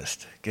like the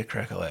list. Get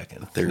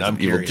crack-a-lackin'. There's I'm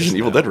there's an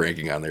Evil Dead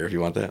ranking on there if you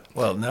want that.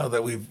 Well, now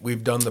that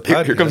we've done the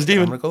podcast, Here comes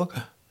Demon. I'm gonna go look.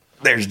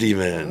 There's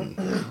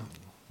Demon.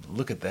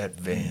 Look at that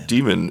van.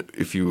 Demon,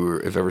 if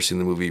you've ever seen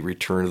the movie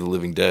Return of the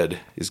Living Dead,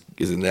 is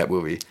in that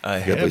movie. I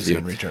The guy have plays seen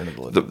Demon. Return of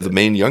the Living Dead. The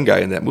main young guy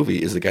in that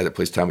movie is the guy that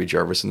plays Tommy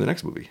Jarvis in the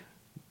next movie,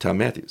 Tom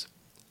Matthews.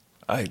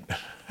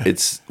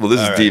 This is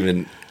right.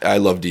 Demon. I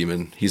love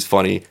Demon. He's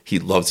funny. He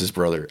loves his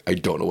brother. I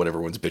don't know what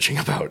everyone's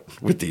bitching about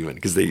with Demon,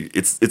 because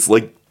it's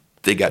like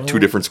they got 2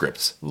 different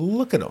scripts.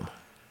 Look at him.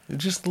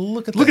 Just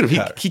look at Look at that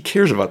him. car. He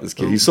cares about this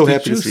kid. He's so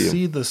happy to see Did you him.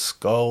 see the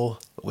skull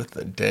with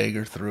the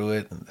dagger through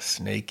it and the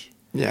snake?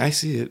 Yeah, I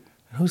see it.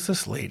 Who's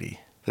this lady?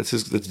 That's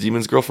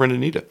Demon's girlfriend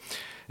Anita,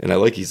 and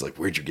he's like,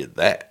 where'd you get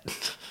that?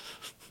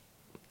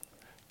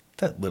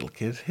 That little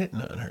kid's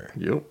hitting on her.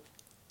 Yep.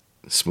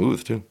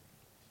 Smooth too.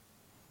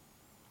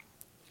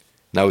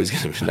 Now he's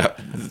gonna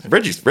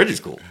Reggie's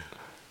cool.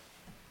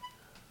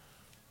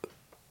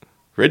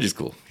 Reggie's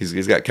cool.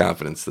 He's got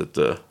confidence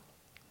that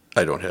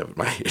I don't have at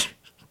my age.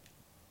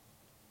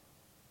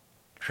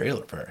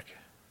 Trailer park.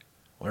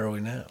 Where are we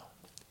now?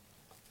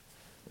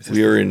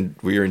 We are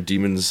in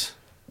Demon's,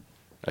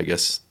 I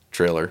guess,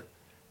 trailer.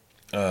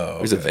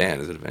 Oh, It's a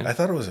van. Is it a van? I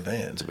thought it was a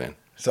van. It's a van.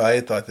 So I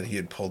had thought that he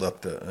had pulled up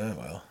the. Oh,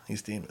 well,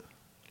 he's Demon.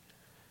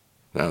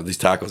 Now these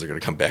tacos are going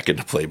to come back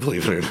into play.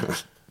 Believe it or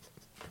not.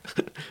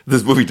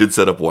 This movie did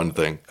set up one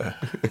thing.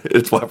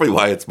 It's probably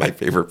why it's my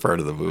favorite part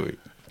of the movie.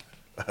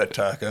 A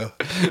taco.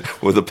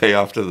 With a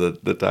payoff to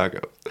the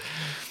taco.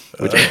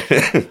 Which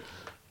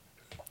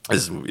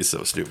this movie is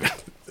so stupid.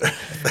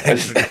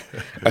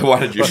 I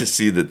wanted you to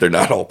see that they're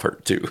not all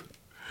part 2.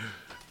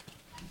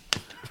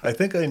 I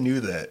think I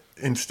knew that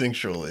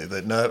instinctually,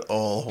 that not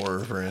all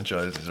horror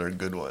franchises are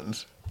good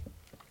ones.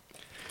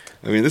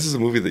 I mean, this is a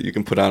movie that you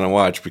can put on and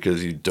watch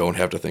because you don't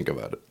have to think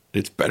about it.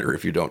 It's better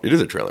if you don't. It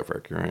is a trailer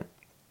park, you're right.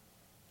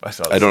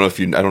 I don't know if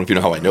you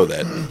know how I know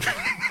that.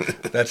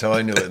 That's how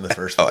I knew it in the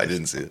first place. Oh, I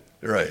didn't see it.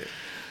 Right.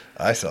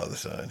 I saw the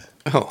sign.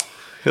 Oh,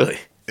 really?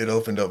 It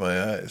opened up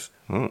my eyes.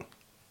 Oh.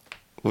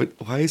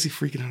 Why is he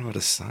freaking out about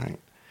a sign?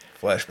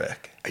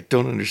 Flashback. I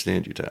don't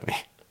understand you, Tommy.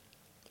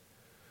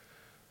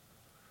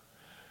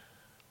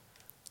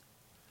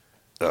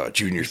 Oh,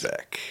 Junior's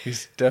back.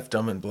 He's deaf,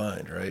 dumb, and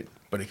blind, right?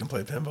 But he can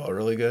play pinball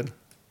really good.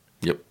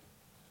 Yep.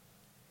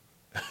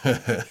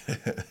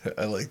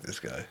 I like this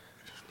guy.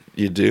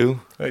 You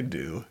do? I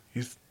do.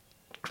 He's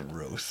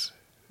gross.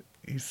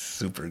 He's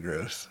super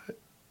gross.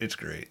 It's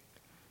great.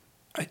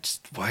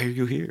 Why are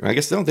you here? I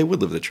guess they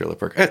would live in the trailer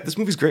park. This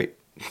movie's great.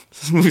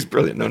 This movie's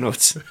brilliant. No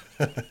notes.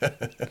 I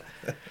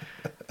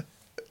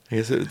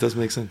guess it does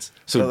make sense.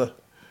 So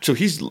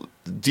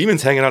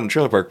Demon's hanging out in the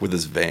trailer park with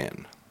his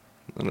van.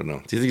 I don't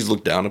know. Do you think he's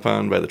looked down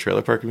upon by the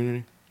trailer park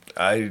community?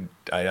 I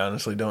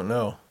honestly don't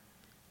know.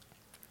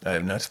 I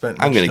have not spent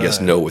much I'm going to time. guess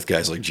no with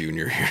guys like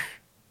Junior here.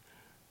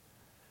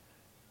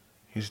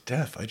 He's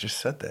deaf. I just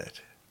said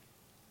that.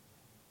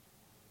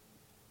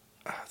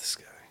 This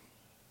guy.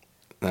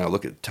 Now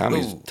look at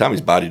Tommy's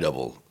body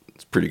double.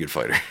 It's a pretty good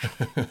fighter.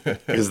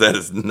 Because that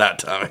is not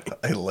Tommy.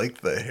 I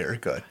like the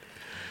haircut.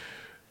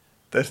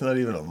 That's not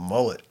even a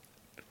mullet.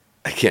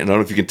 I don't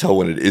know if you can tell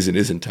when it is and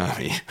isn't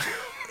Tommy.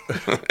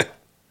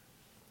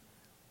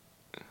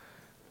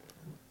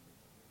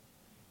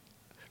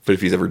 But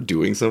if he's ever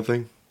doing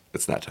something,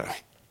 it's not Tommy.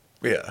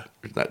 Yeah.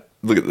 It's not.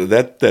 Look at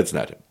that. That's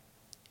not him.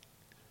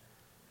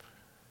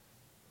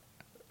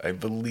 I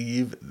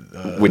believe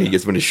When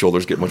his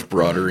shoulders get much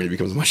broader and he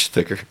becomes much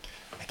thicker.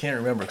 I can't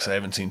remember because I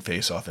haven't seen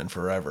Face Off in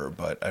forever,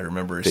 but I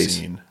remember a Face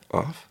scene.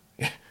 Off?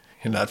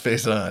 Not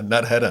face on,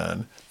 not head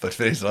on, but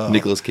face off.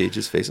 Nicolas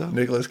Cage's Face Off.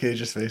 Nicolas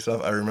Cage's face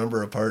off. I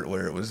remember a part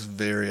where it was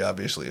very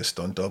obviously a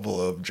stunt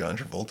double of John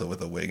Travolta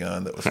with a wig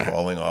on that was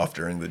falling off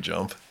during the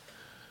jump.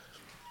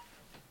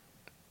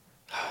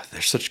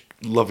 They're such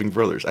loving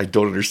brothers. I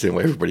don't understand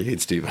why everybody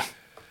hates Steven.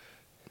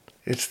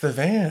 It's the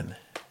van.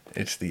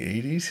 It's the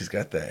 80s. He's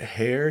got the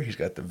hair. He's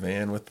got the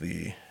van with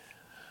the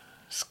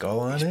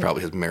skull on it. He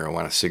probably has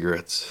marijuana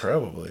cigarettes.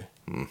 Probably.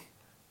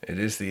 It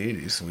is the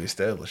 80s, so we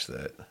established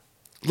that.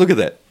 Look at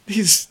that.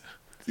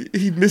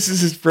 He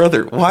misses his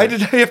brother. Why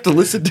did I have to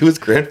listen to his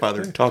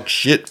grandfather talk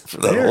shit for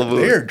the whole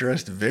movie? They're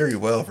dressed very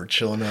well for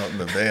chilling out in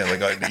the van,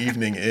 like an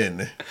evening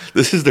in.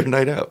 This is their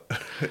night out.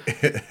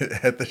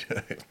 At the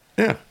time.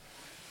 Yeah.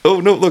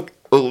 Oh, no, look.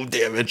 Oh,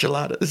 damn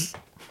enchiladas.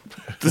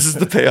 This is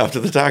the payoff to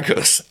the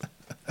tacos.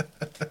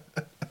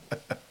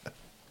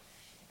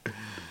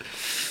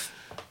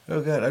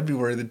 Oh, God, I'd be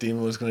worried the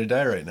demon was going to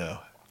die right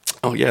now.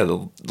 Oh, yeah.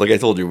 Like I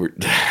told you,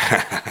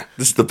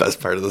 this is the best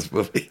part of this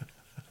movie.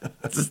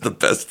 This is the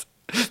best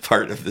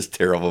part of this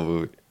terrible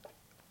movie.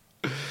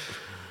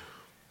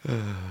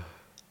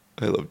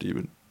 I love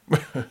Demon.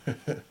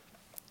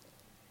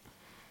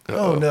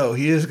 Oh, no,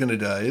 he is going to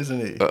die, isn't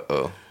he?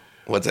 Uh-oh.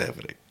 What's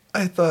happening?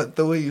 I thought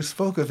the way you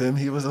spoke of him,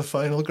 he was a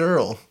final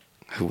girl.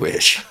 I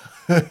wish.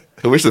 I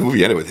wish the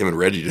movie ended with him and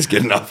Reggie just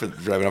getting off and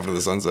driving off into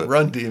the sunset.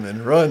 Run,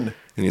 demon, run.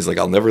 And he's like,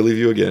 I'll never leave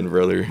you again,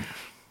 brother.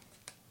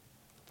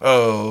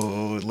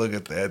 Oh, look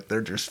at that.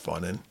 They're just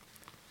funning.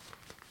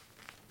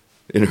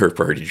 In her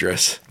party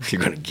dress.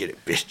 You're going to get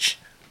it, bitch.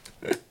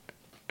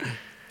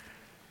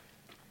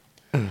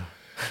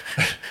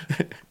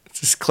 It's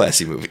this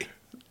classy movie.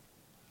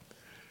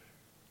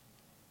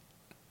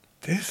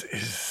 This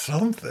is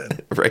something.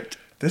 Right?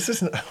 This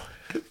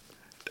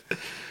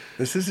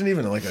isn't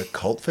even like a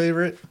cult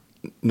favorite.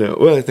 No,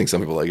 well, I think some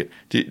people like it.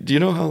 Do you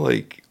know how,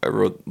 like, I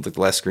wrote, like,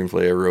 the last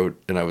screenplay I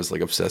wrote, and I was, like,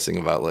 obsessing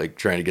about, like,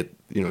 trying to get,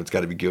 it's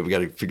got to be good. We got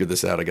to figure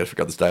this out. I got to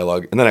figure out this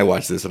dialogue. And then I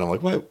watched this, and I'm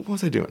like, what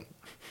was I doing?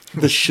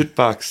 The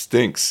shitbox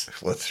stinks.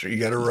 You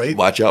got to write.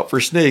 Watch out for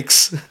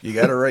snakes. You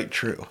got to write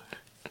true.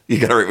 You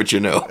got to write what you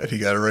know. You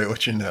got to write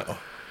what you know.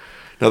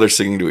 Now they're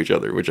singing to each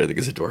other, which I think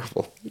is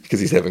adorable,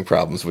 because he's having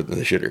problems with the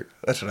shitter.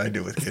 That's what I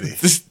do with Kitty.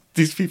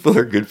 These people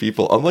are good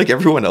people. Unlike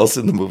everyone else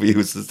in the movie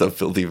who's just a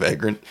filthy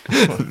vagrant,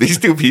 these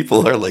two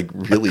people are, like,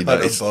 really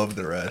nice. Above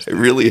the rest. I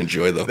really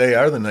enjoy them. They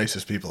are the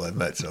nicest people I've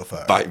met so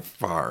far. By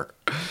far.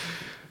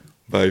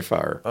 By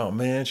far. Oh,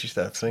 man, she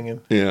stopped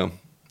singing? Yeah.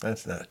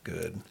 That's not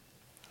good.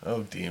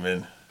 Oh,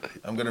 demon.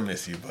 I'm going to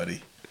miss you,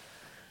 buddy.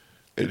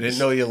 I didn't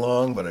know you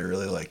long, but I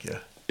really like you.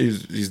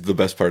 He's the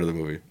best part of the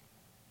movie.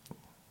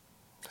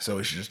 So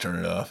we should just turn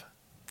it off?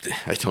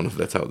 I don't know if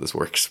that's how this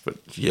works, but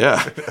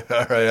yeah.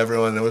 All right,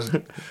 everyone. That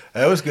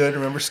was good.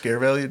 Remember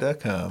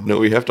scarevalue.com. No,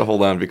 we have to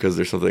hold on because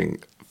there's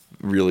something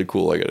really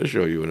cool I got to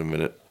show you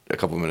in a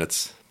couple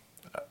minutes.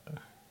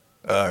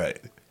 All right.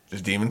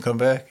 Does Demon come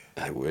back?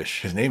 I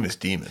wish. His name is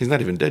Demon. He's not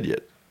even dead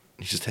yet.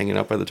 He's just hanging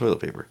out by the toilet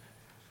paper.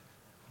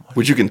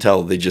 Which you can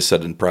tell they just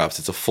said in props.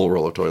 It's a full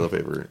roll of toilet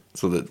paper.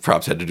 So the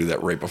props had to do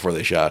that right before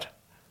they shot.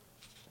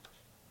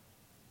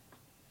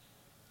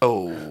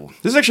 Oh.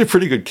 This is actually a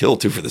pretty good kill,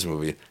 too, for this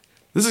movie.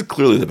 This is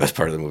clearly the best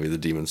part of the movie, the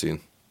demon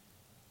scene.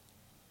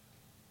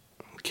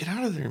 Get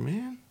out of there,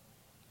 man.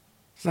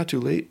 It's not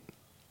too late.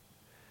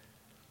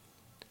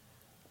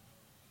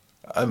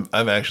 I'm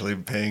actually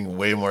paying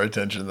way more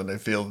attention than I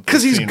feel.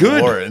 Because he's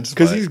good.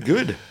 Because he's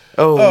good.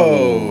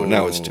 Oh,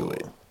 now it's too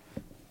late.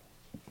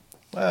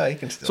 Well, he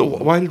can still. So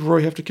why did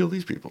Roy have to kill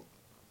these people?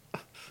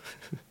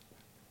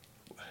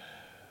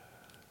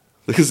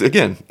 Because,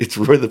 again, it's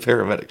Roy the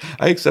paramedic.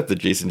 I accept that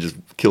Jason just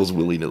kills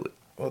willy-nilly.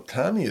 Well,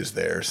 Tommy is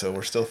there, so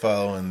we're still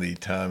following the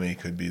Tommy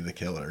could be the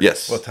killer.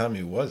 Yes. Well,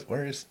 Tommy was.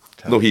 Where is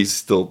Tommy? No, he's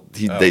still.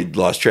 They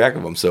lost track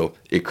of him, so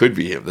it could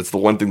be him. That's the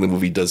one thing the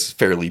movie does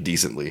fairly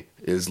decently,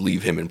 is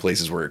leave him in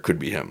places where it could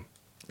be him.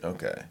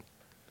 Okay.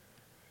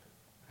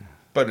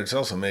 But it's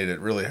also made it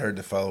really hard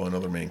to follow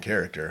another main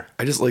character.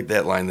 I just like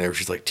that line there where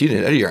she's like, Tina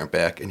and Eddie aren't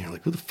back. And you're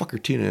like, who the fuck are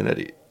Tina and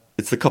Eddie?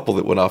 It's the couple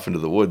that went off into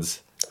the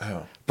woods.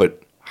 Oh.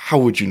 But how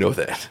would you know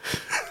that?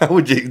 How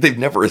would you? They've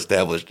never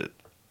established it.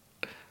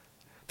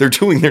 They're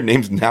doing their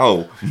names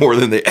now more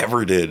than they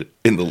ever did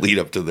in the lead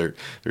up to their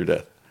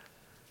death.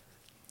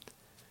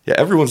 Yeah,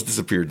 everyone's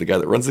disappeared. The guy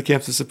that runs the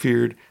camp's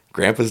disappeared.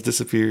 Grandpa's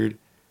disappeared.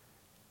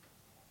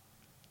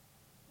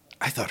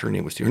 I thought her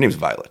name was Tina. Her name's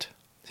Violet.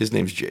 His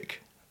name's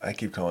Jake. I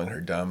keep calling her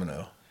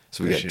Domino.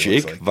 So we got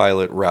Jake,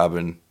 Violet,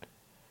 Robin,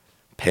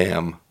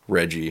 Pam,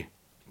 Reggie,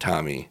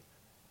 Tommy,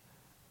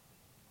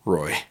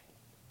 Roy.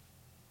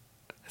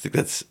 I think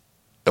that's,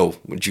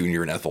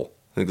 Junior and Ethel.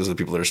 I think those are the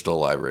people that are still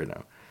alive right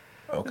now.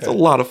 Okay. It's a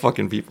lot of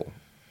fucking people.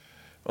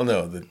 Well,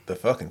 no, the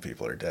fucking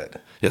people are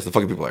dead. Yes, the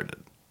fucking people are dead.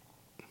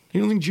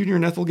 You don't think Junior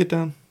and Ethel get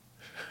down?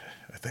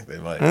 I think they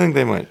might. I think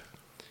they might.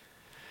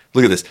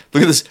 Look at this.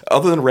 Look at this.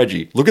 Other than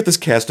Reggie, look at this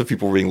cast of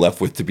people we're being left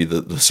with to be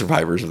the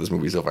survivors of this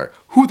movie so far.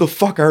 Who the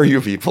fuck are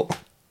you people?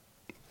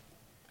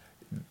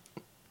 You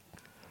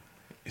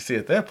see,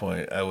 at that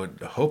point, I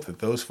would hope that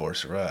those four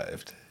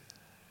survived.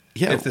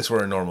 Yeah. If this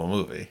were a normal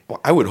movie.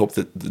 Well, I would hope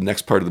that the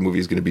next part of the movie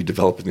is going to be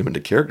developing them into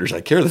characters.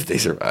 I care that they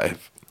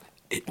survive.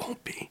 It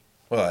won't be.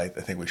 Well, I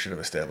think we should have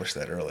established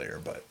that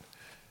earlier, but...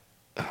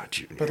 Oh,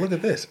 Junior. But look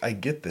at this. I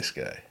get this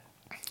guy.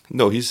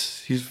 No,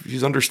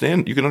 he's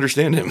understand. You can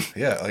understand him.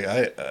 Yeah,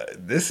 like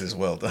this is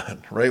well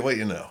done. Right what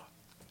you know.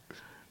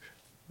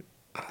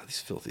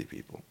 These filthy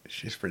people.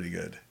 She's pretty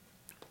good.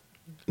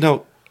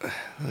 No,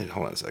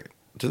 hold on a second.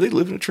 Do they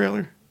live in a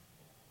trailer?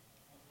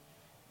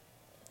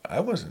 I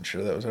wasn't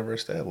sure that was ever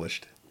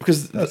established.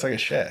 Because no, it's like a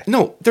shack.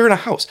 No, they're in a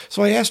house.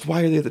 So I asked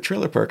why are they at the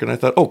trailer park, and I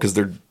thought, oh, because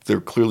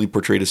they're clearly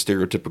portrayed as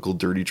stereotypical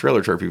dirty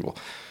trailer park people.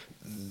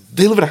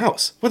 They live in a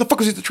house. Why the fuck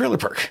was he at the trailer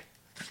park?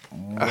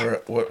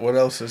 What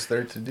else is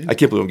there to do? I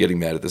can't believe I'm getting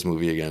mad at this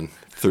movie again.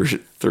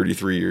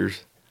 33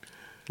 years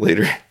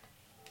later.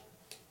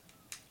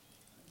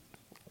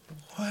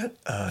 What?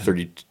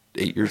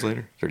 38 years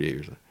later? 38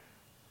 years later.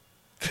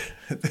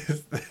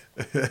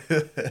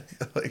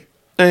 Like,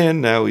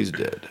 and now he's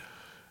dead.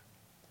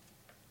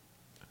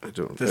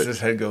 Does his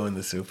head go in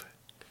the soup?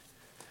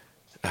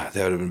 That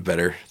would have been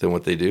better than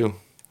what they do.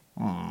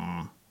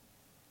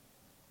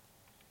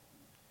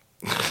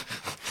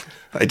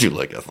 I do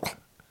like Ethel.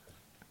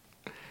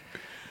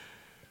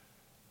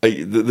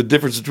 The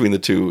difference between the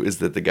two is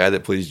that the guy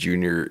that plays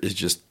Junior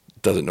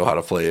doesn't know how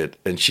to play it,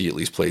 and she at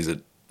least plays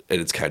it,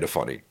 and it's kind of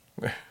funny.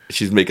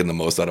 She's making the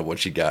most out of what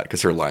she got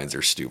because her lines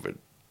are stupid.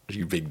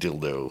 You big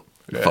dildo,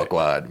 you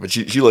fuckwad. But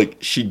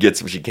she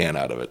gets what she can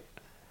out of it.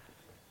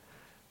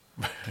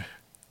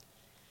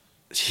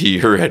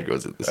 Her head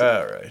goes in the soup.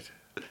 All right.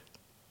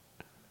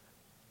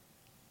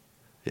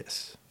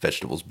 Yes,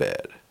 vegetables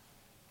bad.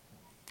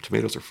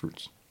 Tomatoes are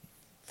fruits.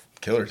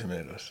 Killer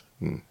tomatoes.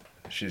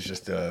 She's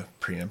just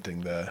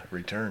preempting the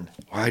return.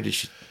 Why did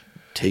she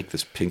take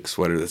this pink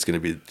sweater that's going to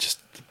be just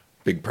a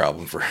big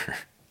problem for her?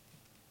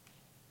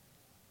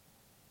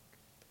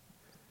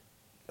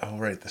 Oh,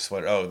 right, the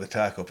sweater. Oh, the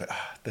taco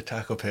the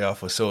taco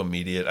payoff was so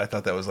immediate. I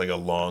thought that was like a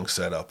long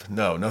setup.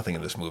 No, nothing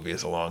in this movie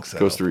is a long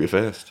setup. Goes through you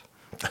fast.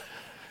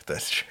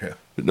 That's true.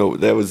 But no,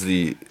 that was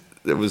the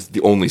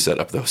only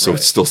setup though, so It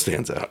still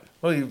stands out.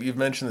 Well, you've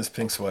mentioned this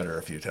pink sweater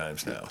a few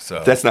times now,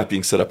 so that's not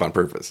being set up on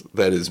purpose.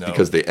 That is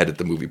because they edit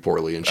the movie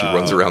poorly, and she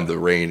runs around the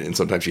rain, and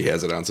sometimes she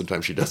has it on,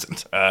 sometimes she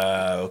doesn't.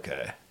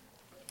 Okay.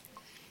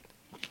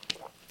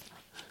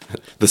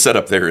 The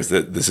setup there is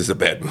that this is a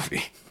bad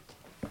movie.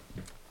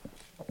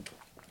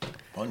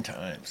 Fun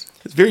times.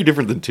 It's very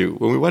different than 2.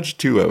 When we watched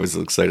 2, I was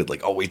excited,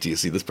 like, oh, wait till you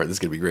see this part. This is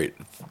going to be great.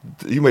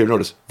 You might have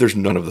noticed there's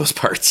none of those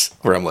parts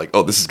where I'm like,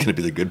 oh, this is going to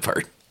be the good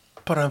part.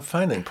 But I'm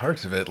finding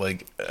parts of it,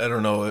 like, I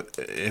don't know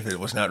if it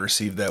was not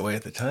received that way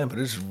at the time, but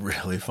it's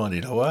really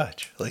funny to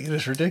watch. Like, it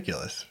is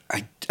ridiculous.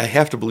 I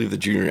have to believe that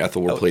Junior and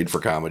Ethel were played for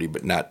comedy,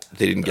 but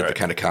they didn't get the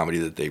kind of comedy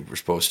that they were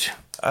supposed to.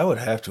 I would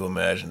have to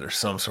imagine there's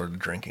some sort of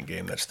drinking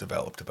game that's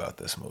developed about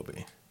this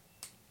movie.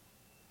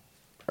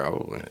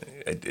 Probably.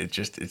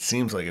 It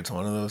seems like it's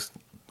one of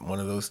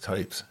those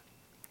types.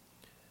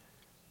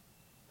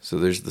 So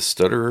there's the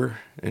Stutterer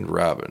and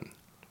Robin.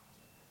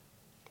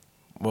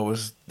 What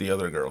was the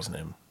other girl's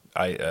name?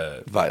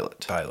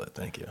 Violet. Violet,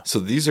 thank you. So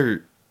these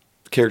are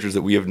characters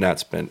that we have not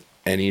spent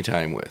any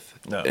time with.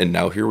 No. And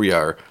now here we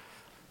are,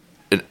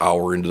 an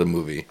hour into the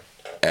movie,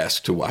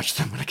 asked to watch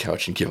them on a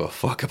couch and give a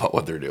fuck about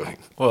what they're doing.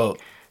 Well,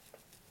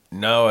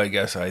 now I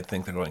guess I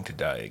think they're going to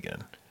die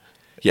again.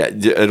 Yeah,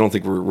 I don't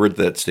think we're at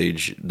that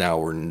stage now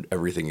where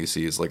everything you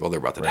see is like, oh, they're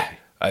about to die.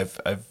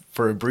 I've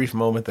for a brief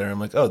moment there, I'm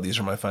like, oh, these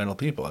are my final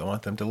people. I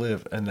want them to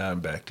live. And now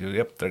I'm back to,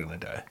 yep, they're going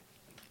to die.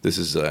 This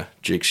is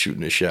Jake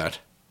shooting his shot.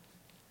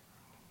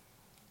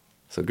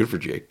 So good for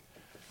Jake.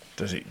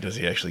 Does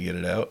he actually get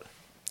it out?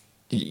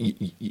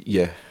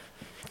 Yeah.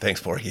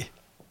 Thanks, Porky.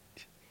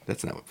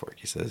 That's not what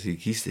Porky says.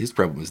 His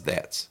problem is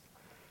that's.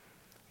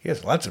 He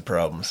has lots of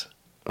problems.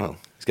 Oh,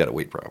 he's got a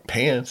weight problem.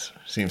 Pants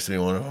seems to be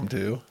one of them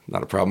too.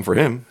 Not a problem for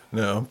him.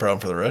 No, problem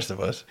for the rest of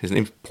us. His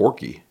name's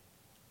Porky.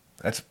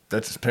 That's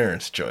his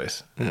parents'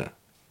 choice. Yeah.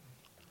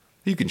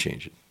 You can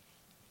change it.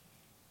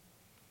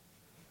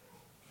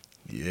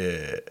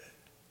 Yeah.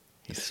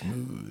 He's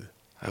smooth.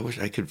 I wish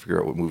I could figure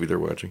out what movie they're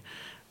watching.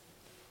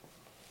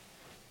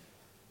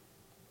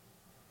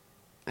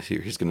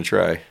 Here, he's going to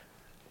try.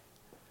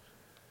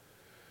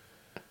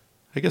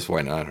 I guess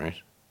why not, right?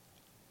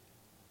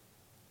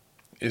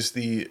 Is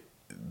the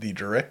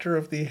director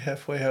of the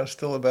halfway house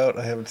still about?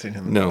 I haven't seen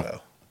him in a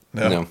while.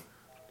 No.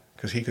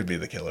 Because he could be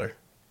the killer.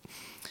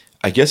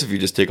 I guess if you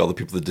just take all the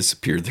people that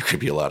disappeared, there could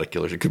be a lot of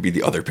killers. It could be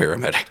the other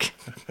paramedic,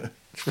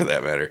 for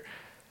that matter.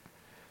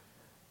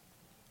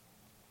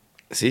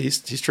 See,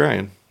 he's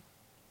trying.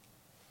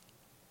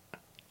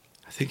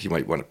 I think you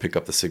might want to pick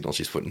up the signal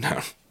she's putting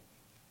down.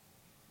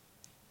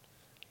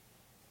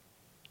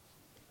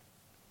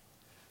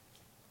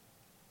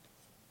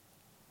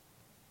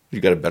 You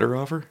got a better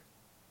offer?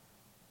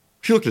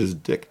 She looked at his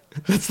dick.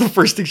 That's the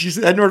first thing she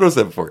said. I never noticed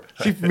that before.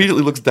 She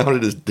immediately looks down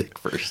at his dick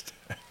first.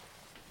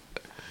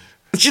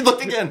 She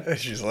looked again.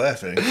 She's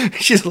laughing.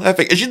 She's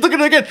laughing. And she's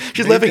looking again.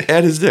 She's laughing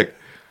at his dick.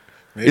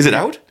 Is it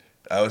out?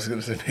 I was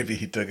going to say maybe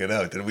he took it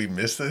out. Did we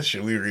miss this?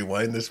 Should we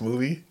rewind this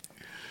movie?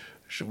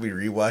 Should we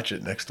rewatch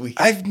it next week?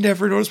 I've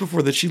never noticed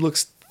before that she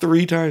looks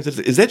 3 times.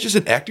 Is that just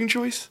an acting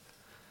choice?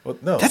 Well,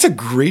 no. That's a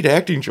great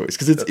acting choice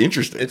because it's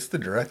interesting. It's the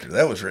director.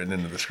 That was written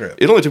into the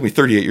script. It only took me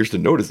 38 years to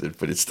notice it,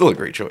 but it's still a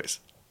great choice.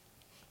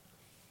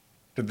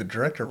 Did the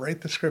director write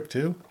the script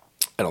too?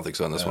 I don't think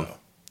so on this one.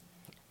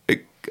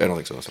 I don't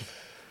think so on this one.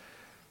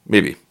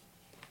 Maybe.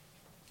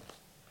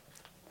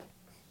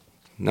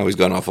 Now he's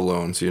gone off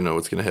alone, so you know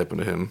what's going to happen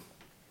to him.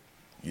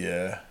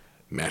 Yeah.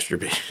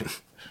 Masturbation.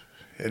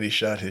 And he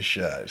shot his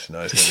shot. So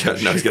now he's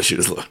Now he's got to shoot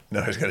his load.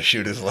 Now he's got to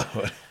shoot his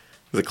load.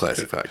 It's a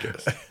classic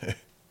podcast.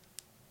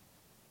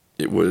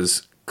 It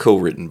was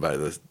co-written by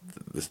this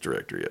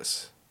director,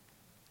 yes.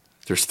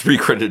 There's 3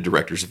 credited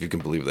directors, if you can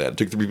believe that. It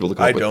took 3 people to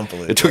come up with... I don't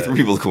believe that. It took 3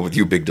 people to come up with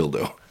You Big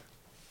Dildo.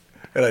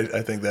 And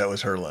I think that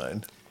was her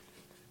line.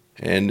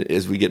 And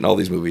as we get in all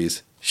these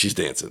movies, she's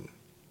dancing.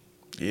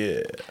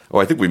 Yeah. Oh,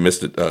 I think we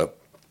missed it. Oh,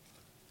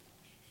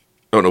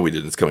 no, we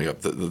didn't. It's coming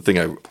up. The thing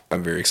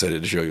I'm very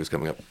excited to show you is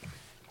coming up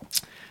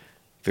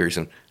very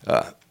soon.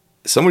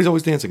 Somebody's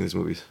always dancing in these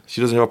movies.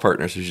 She doesn't have a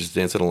partner, so she's just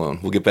dancing alone.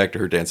 We'll get back to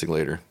her dancing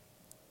later.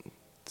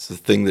 It's the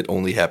thing that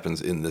only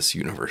happens in this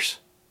universe.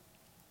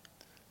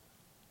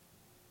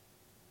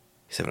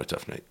 He's having a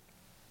tough night.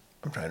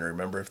 I'm trying to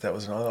remember if that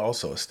was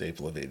also a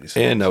staple of 80s.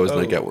 And that was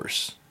when it got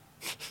worse.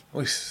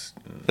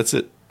 That's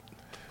it.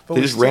 But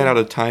they just ran out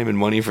of time and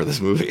money for this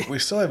movie. We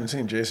still haven't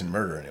seen Jason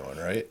murder anyone,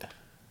 right?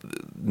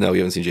 No, we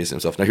haven't seen Jason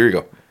himself. Now, here you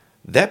go.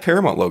 That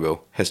Paramount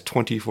logo has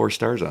 24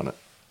 stars on it.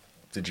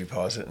 Did you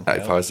pause it? I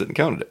paused it and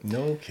counted it.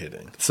 No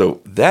kidding. So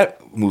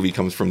that movie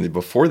comes from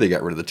before they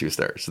got rid of the 2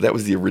 stars. So that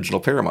was the original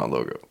Paramount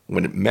logo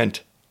when it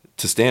meant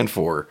to stand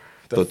for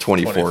the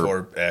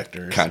 24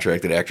 actors,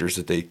 contracted actors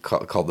that they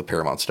called the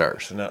Paramount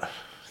stars. So now,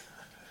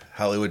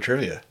 Hollywood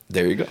trivia.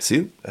 There you go.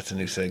 See? That's a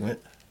new segment.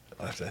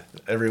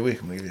 Every week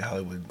I'm going to give you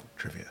Hollywood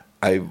trivia.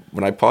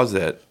 When I paused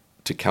that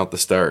to count the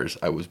stars,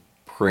 I was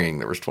praying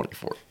there was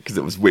 24 because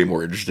it was way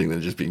more interesting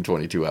than just being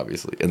 22,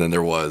 obviously. And then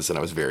there was, and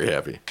I was very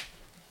happy.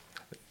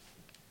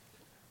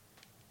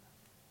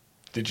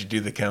 Did you do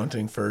the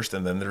counting first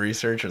and then the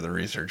research, or the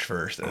research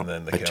first and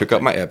then the counting? I took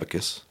out my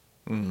abacus.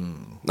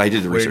 I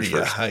did the research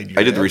first. I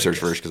did the research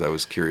first because I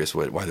was curious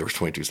why there was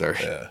 22 stars.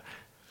 Yeah.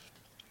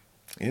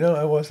 You know,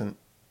 I wasn't.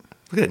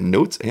 Look at that,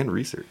 notes and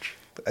research.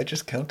 I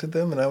just counted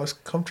them and I was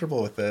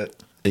comfortable with that.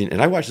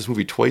 And I watched this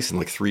movie twice in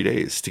like 3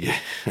 days to get...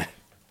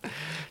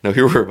 Now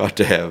here we're about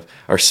to have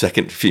our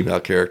second female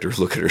character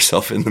look at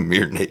herself in the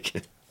mirror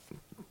naked.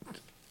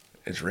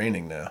 It's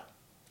raining now.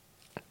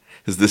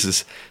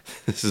 This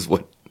is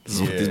what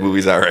these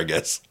movies are, I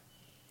guess.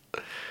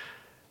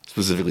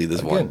 Specifically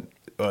this one.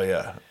 Oh,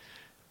 yeah.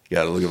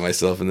 Gotta look at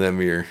myself in that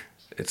mirror.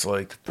 It's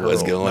like Pearl,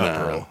 what's going on?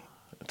 Pearl.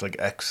 It's like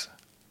X.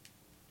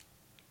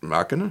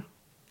 Machina?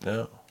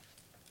 No.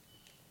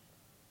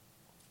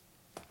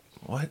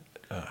 What?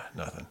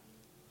 Nothing.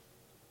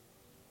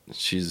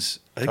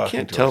 I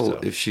can't tell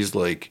herself. If she's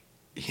like,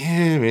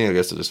 yeah, I mean, I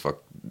guess I'll just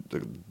fuck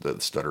the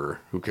stutterer.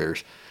 Who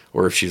cares?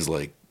 Or if she's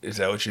like... Is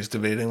that what she's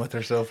debating with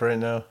herself right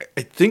now?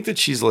 I think that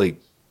she's like,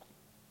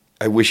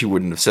 I wish he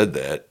wouldn't have said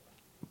that.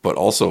 But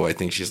also I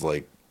think she's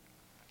like,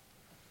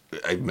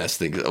 I messed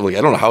things up. Like,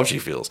 I don't know how she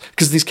feels.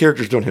 Because these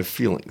characters don't have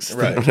feelings.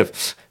 Right. They don't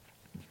have...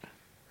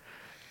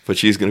 But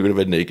she's going to go to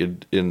bed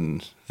naked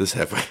in this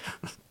halfway.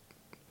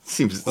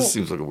 This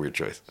seems like a weird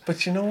choice.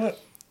 But you know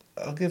what?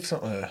 I'll give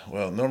something.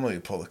 Well, normally you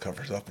pull the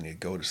covers up and you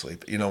go to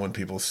sleep. You know, when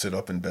people sit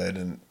up in bed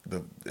and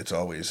it's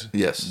always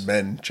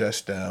men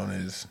chest down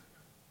is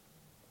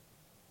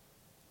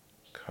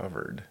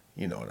covered.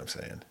 You know what I'm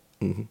saying?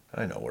 Mm-hmm.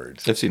 I know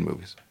words. I've seen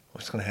movies.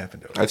 What's going to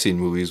happen to it? I've seen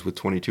movies with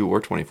 22 or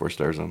 24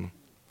 stars on them.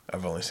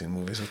 I've only seen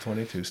movies with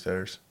 22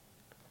 stars.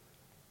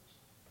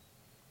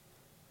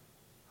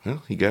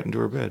 Well, he got into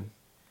her bed.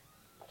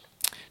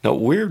 Now,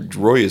 where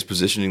Roy is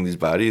positioning these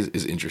bodies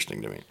is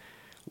interesting to me.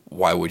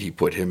 Why would he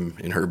put him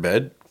in her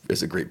bed?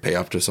 Is a great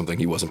payoff to something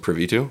he wasn't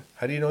privy to.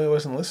 How do you know he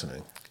wasn't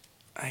listening?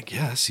 I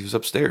guess he was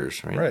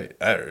upstairs, right? Right.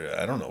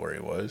 I don't know where he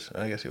was.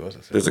 I guess he was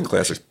upstairs. There's a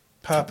classic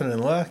popping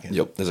and locking.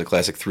 Yep. There's a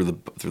classic through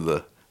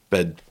the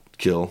bed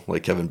kill,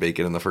 like Kevin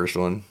Bacon in the first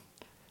one,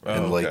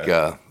 and like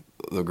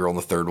the girl in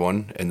the third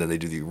one, and then they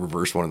do the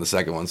reverse one in the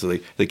second one, so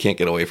they can't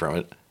get away from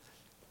it.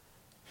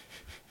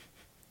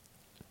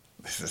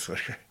 This is what.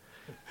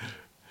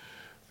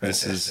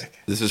 This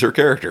is her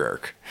character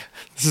arc.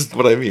 This is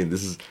what I mean.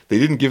 They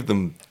didn't give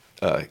them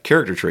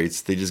character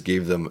traits. They just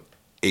gave them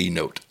a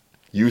note.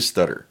 You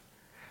stutter.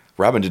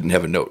 Robin didn't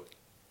have a note,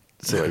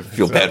 so I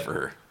feel bad for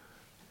her.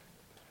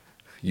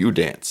 You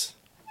dance.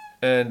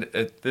 And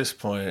at this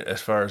point, as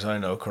far as I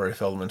know, Corey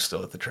Feldman's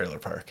still at the trailer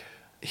park.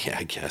 Yeah,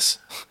 I guess.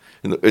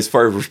 As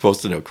far as we're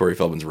supposed to know, Corey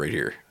Feldman's right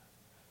here,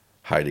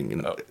 hiding in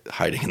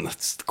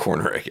the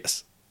corner, I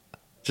guess,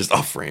 just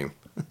off frame,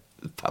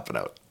 popping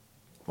out.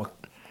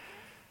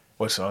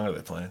 What song are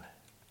they playing?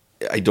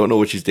 I don't know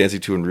what she's dancing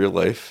to in real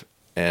life,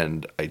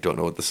 and I don't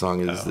know what the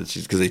song is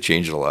because they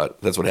changed it a lot.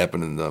 That's what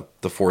happened in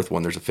the fourth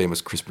one. There's a famous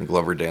Crispin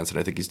Glover dance, and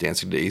I think he's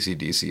dancing to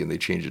AC/DC, and they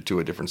changed it to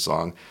a different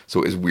song.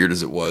 So as weird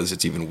as it was,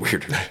 it's even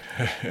weirder.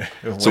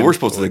 So we're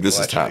supposed to think this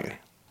is Tommy.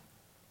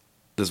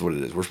 This is what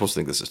it is. We're supposed to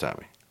think this is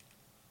Tommy.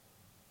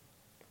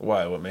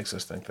 Why? What makes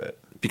us think that?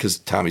 Because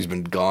Tommy's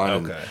been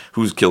gone. Okay. And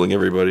who's killing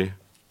everybody?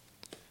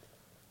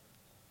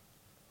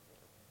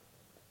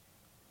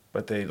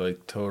 But they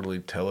like totally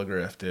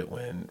telegraphed it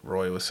when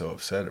Roy was so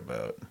upset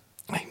about.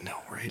 I know,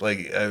 right?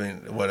 Like, I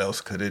mean, what else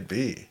could it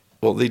be?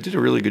 Well, they did a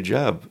really good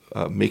job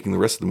making the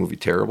rest of the movie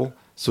terrible.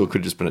 So it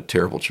could have just been a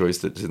terrible choice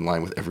that's in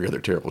line with every other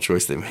terrible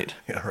choice they made.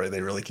 Yeah, right. They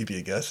really keep you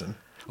guessing.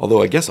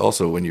 Although I guess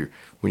also when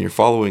you're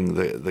following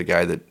the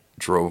guy that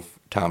drove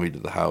Tommy to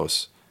the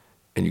house,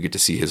 and you get to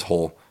see his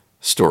whole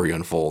story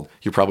unfold,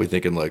 you're probably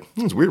thinking like,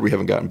 it's weird we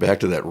haven't gotten back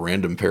to that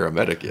random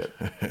paramedic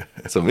yet.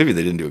 So maybe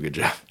they didn't do a good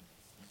job.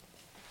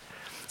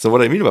 So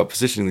what I mean about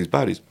positioning these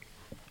bodies,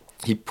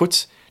 he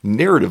puts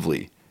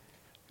narratively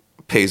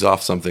pays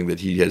off something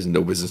that he has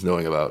no business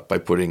knowing about by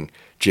putting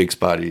Jake's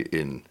body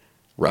in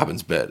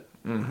Robin's bed.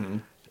 Mm-hmm.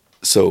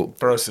 So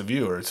for us, the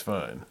viewer, it's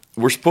fine.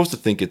 We're supposed to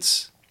think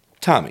it's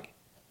Tommy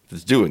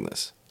that's doing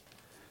this.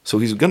 So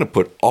he's going to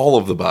put all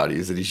of the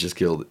bodies that he's just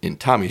killed in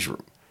Tommy's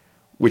room,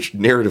 which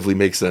narratively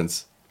makes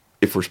sense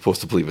if we're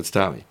supposed to believe it's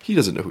Tommy. He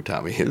doesn't know who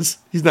Tommy is.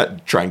 He's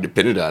not trying to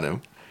pin it on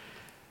him.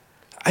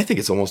 I think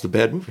it's almost a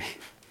bad movie.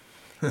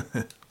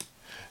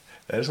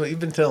 That's what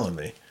you've been telling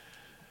me.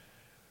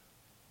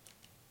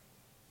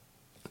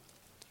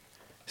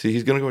 See,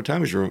 he's going to go in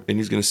Tommy's room, and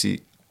he's going to see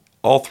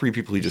all three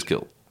people he just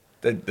killed.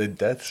 The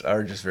deaths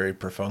are just very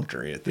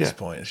perfunctory at this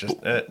point. It's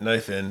just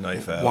knife in,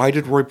 knife out. Why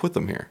did Roy put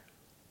them here?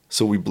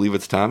 So we believe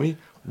it's Tommy?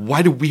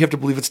 Why do we have to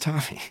believe it's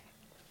Tommy?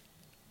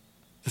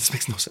 This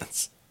makes no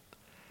sense.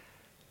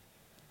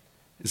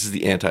 This is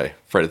the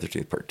anti-Friday the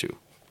 13th Part 2.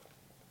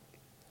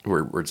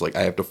 Where it's like,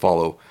 I have to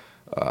follow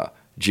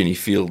Ginny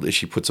Field as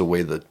she puts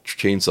away the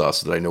chainsaw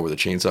so that I know where the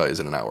chainsaw is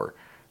in an hour.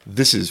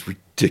 This is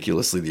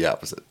ridiculously the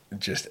opposite.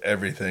 Just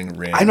everything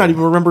random. I'm not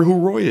even remember who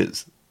Roy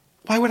is.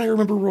 Why would I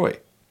remember Roy?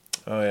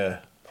 Oh, yeah.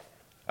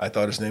 I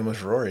thought his name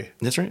was Rory.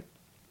 That's right.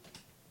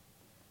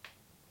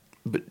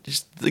 But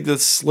just like the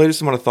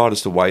slightest amount of thought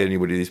as to why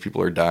anybody of these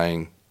people are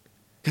dying.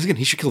 Because again,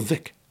 he should kill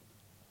Vic.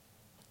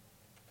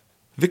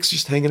 Vic's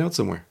just hanging out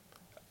somewhere.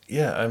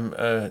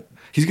 Yeah,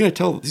 He's gonna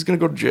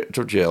go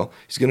to jail.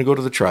 He's gonna go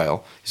to the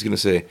trial. He's gonna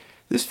say,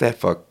 this fat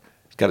fuck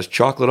got his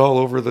chocolate all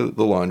over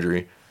the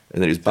laundry,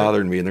 and then he's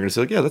bothering me. And they're gonna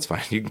say, like, yeah, that's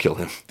fine. You can kill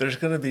him. There's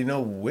gonna be no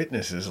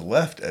witnesses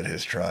left at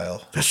his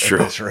trial. That's true.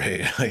 At this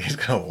rate, like, he's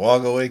gonna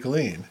walk away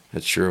clean.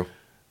 That's true.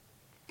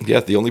 Yeah,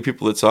 the only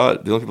people that saw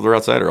it, the only people that are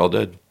outside are all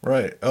dead.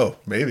 Right. Oh,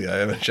 maybe I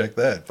haven't checked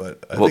that,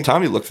 but I think,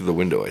 Tommy looked through the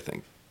window, I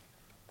think.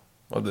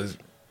 Well,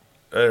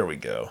 there we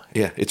go.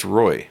 Yeah, it's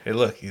Roy. Hey,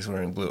 look, he's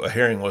wearing blue. A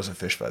herring was a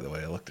fish, by the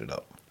way. I looked it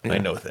up. Yeah. I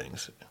know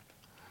things.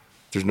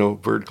 There's no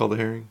bird called a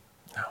herring?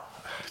 No.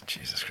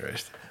 Jesus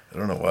Christ. I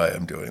don't know why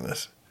I'm doing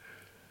this.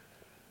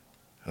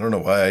 I don't know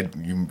why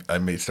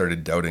I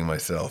started doubting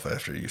myself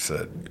after you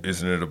said,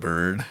 isn't it a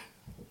bird?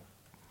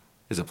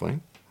 Is it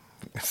plane?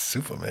 It's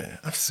Superman.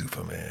 I'm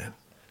Superman.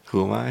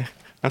 Who am I?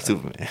 I'm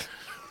Superman.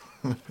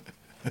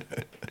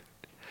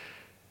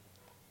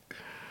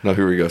 No,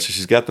 here we go. So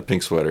she's got the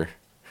pink sweater.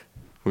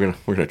 We're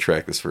gonna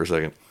track this for a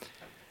second.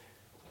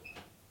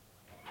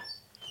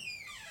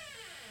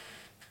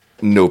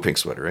 No pink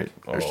sweater, right?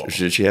 Oh. Or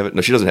did she have it?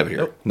 No, she doesn't have it here.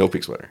 Nope. No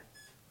pink sweater.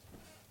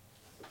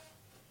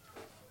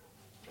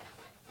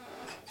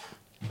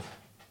 I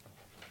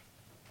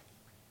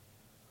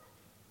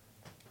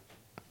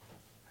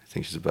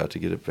think she's about to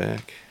get it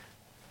back.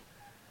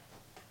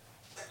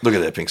 Look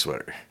at that pink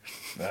sweater.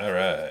 All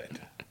right.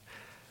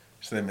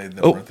 So they made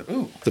them Oh, run through.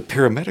 Ooh, the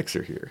paramedics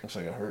are here. looks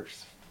like a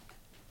hearse.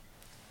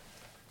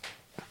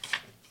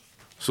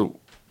 So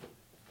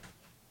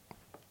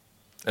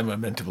Am I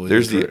meant to believe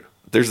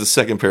there's the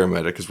second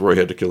paramedic because Roy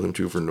had to kill him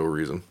too for no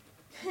reason.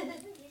 He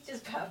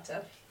just popped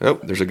up. Oh,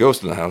 there's a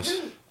ghost in the house.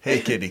 Hey,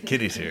 Kitty.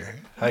 Kitty's here.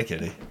 Hi,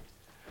 Kitty.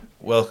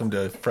 Welcome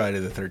to Friday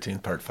the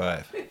 13th, Part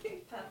 5. He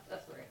popped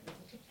up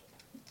randomly.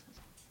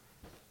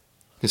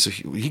 And so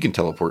he can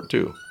teleport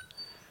too.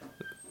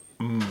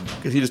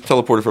 Because he just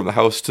teleported from the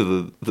house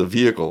to the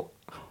vehicle.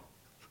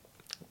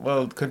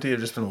 Well, couldn't he have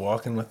just been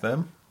walking with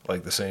them?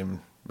 Like the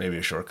same, maybe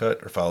a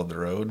shortcut, or followed the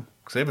road?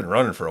 Because they've been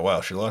running for a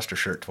while. She lost her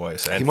shirt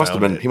twice. And He must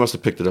found it.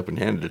 have picked it up and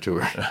handed it to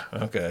her.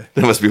 Okay.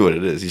 That must be what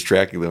it is. He's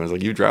tracking them. He's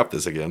like, you dropped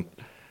this again.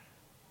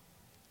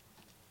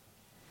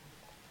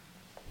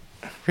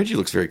 Reggie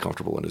looks very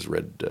comfortable in his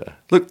red.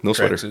 Look, no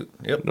sweater. Tracksuit.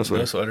 Yep. No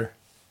sweater. No sweater.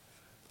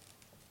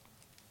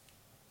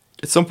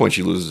 At some point,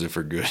 she loses it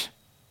for good.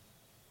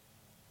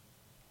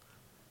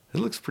 It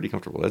looks pretty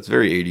comfortable. That's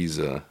very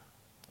 80s.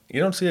 You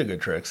don't see a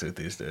good tracksuit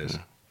these days.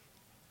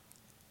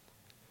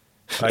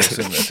 I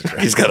assume that's a tracksuit.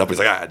 He's got up. He's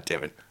like,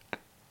 damn it.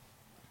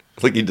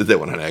 Like he did that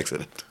one on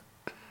accident.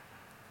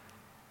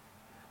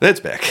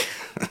 That's back.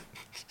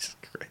 Jesus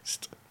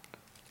Christ.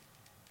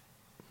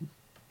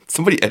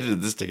 Somebody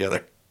edited this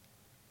together.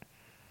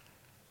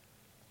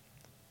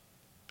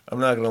 I'm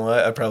not going to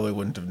lie. I probably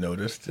wouldn't have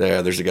noticed.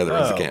 There's the guy that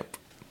runs the camp.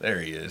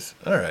 There he is.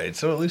 All right.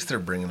 So at least they're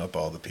bringing up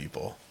all the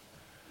people.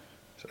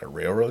 Is that a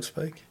railroad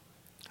spike?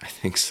 I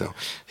think so.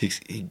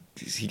 He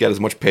got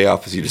as much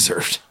payoff as he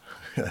deserved.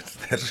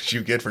 That's what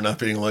you get for not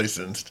being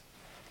licensed.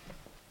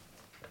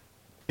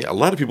 Yeah, a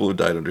lot of people have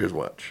died under his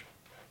watch.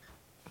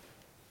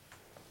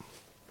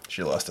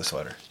 She lost a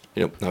sweater.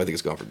 Yep, now I think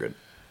it's gone for good.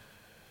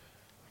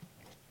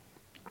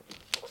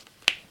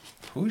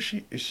 Who is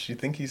she? Does she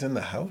think he's in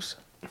the house?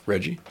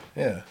 Reggie?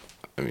 Yeah.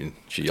 I mean,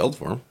 she yelled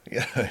for him.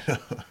 Yeah, I know.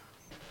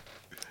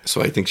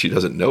 So I think she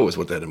doesn't know is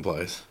what that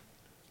implies.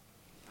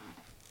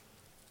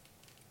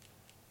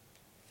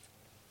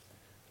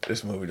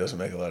 This movie doesn't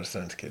make a lot of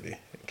sense, Kitty,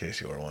 in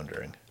case you were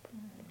wondering.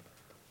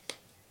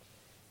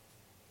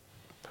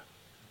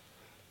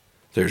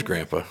 There's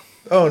Grandpa.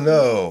 Oh,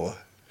 no.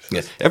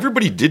 Yeah,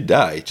 everybody did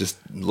die. Just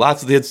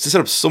lots of, they had to set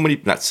up so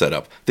many, not set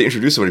up, they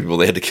introduced so many people,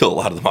 they had to kill a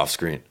lot of them off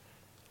screen.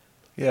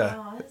 Yeah.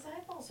 Oh, his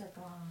eyeballs are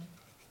gone.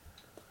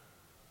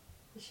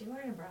 Is she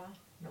wearing a bra?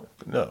 Nope.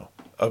 No.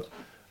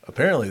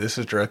 Apparently, this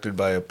is directed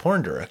by a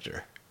porn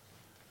director.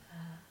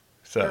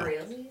 So, For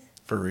realsies?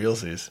 For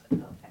realsies.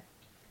 Okay.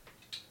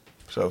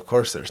 So, of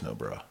course, there's no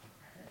bra.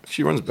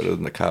 She runs better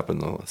than the cop in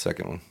the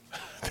second one.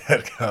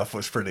 That cop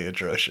was pretty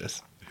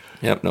atrocious.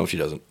 Yep, no, she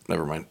doesn't.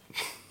 Never mind.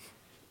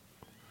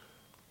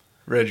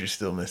 Reggie's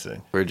still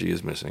missing. Reggie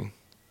is missing.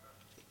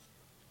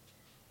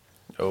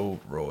 Oh,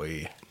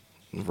 Roy.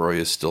 Roy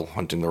is still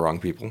hunting the wrong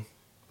people.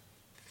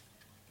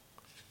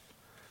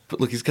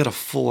 But look, he's got a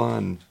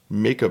full-on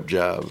makeup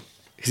job.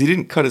 Because he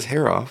didn't cut his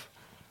hair off.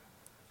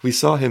 We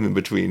saw him in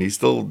between. He's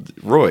still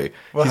Roy.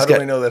 Well, He's how do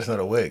we know that's not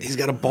a wig? He's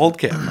got a bald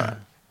cap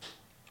on.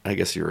 I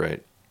guess you're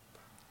right.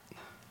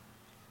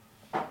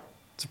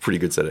 It's a pretty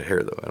good set of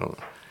hair, though. I don't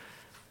know.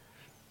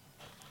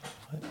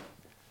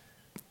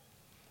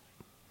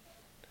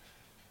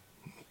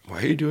 Why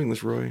are you doing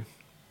this, Roy?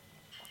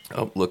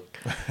 Oh, look.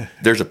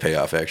 There's a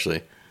payoff,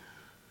 actually.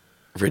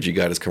 Reggie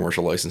got his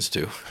commercial license,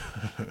 too.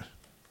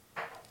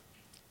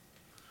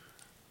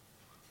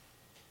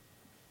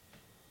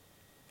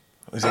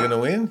 Is he going to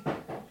win?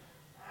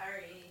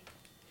 Sorry.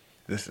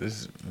 This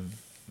is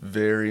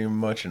very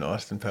much an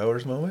Austin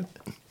Powers moment.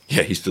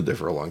 Yeah, he stood there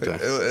for a long time.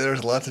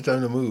 There's lots of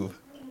time to move.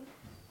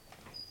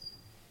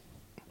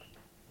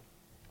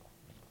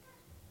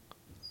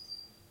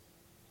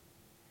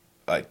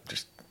 I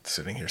just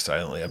sitting here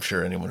silently. I'm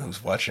sure anyone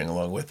who's watching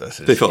along with us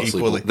is They fell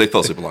asleep. equally. They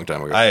fell asleep a long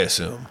time ago. I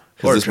assume.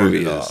 'Cause Or this turned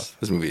movie it is off.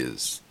 this movie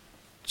is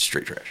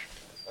straight trash.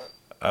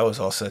 I was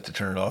all set to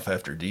turn it off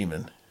after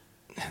Demon.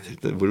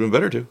 It would have been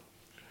better too.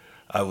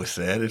 I was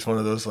sad. It's one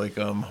of those like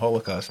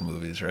Holocaust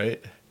movies,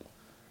 right?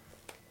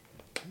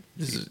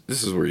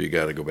 This is where you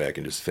got to go back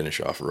and just finish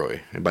off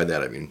Roy, and by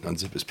that I mean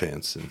unzip his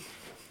pants and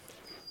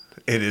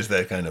It is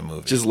that kind of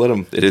movie. just let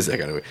him. It is that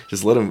kind of way.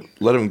 Just let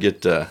him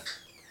get.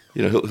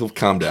 He'll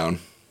calm down.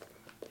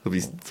 He'll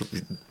be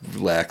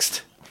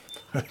relaxed.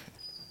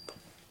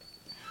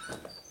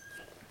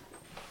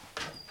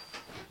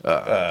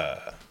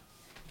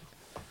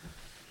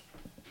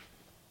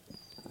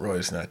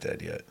 Roy's not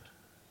dead yet.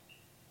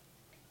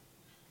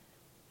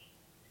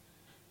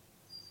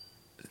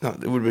 No,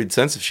 it would have made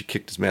sense if she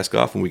kicked his mask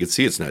off and we could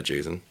see it's not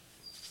Jason.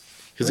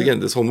 Because again,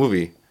 this whole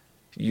movie,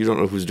 you don't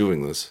know who's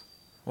doing this,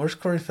 Where's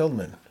Corey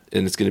Feldman?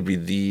 and it's going to be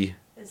the.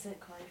 Is it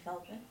Corey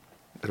Feldman?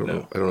 I don't No.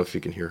 know. I don't know if you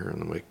can hear her on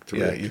the mic.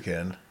 Yeah, you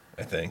can.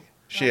 I think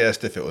she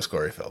asked if it was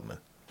Corey Feldman.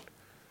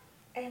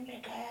 Oh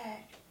my god.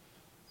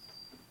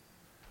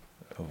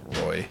 Oh,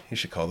 Roy, he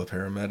should call the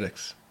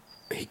paramedics.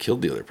 He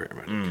killed the other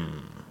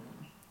paramedic.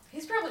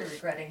 He's probably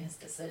regretting his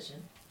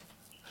decision.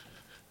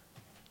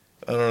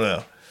 I don't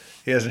know.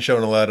 He hasn't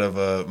shown a lot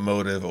of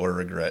motive or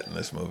regret in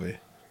this movie.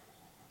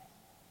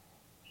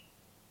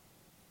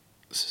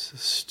 This is the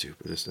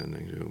stupidest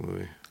ending to a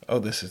movie. Oh,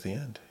 this is the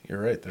end.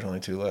 You're right. There's only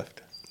 2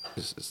 left.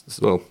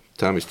 Well,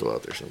 Tommy's still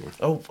out there somewhere.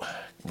 Oh,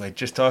 I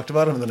just talked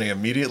about him, and then I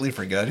immediately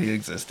forgot he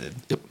existed.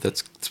 Yep,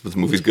 that's what the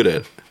movie's good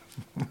at.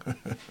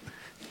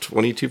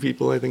 22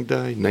 people, I think,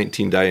 die.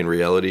 19 die in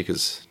reality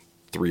because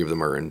 3 of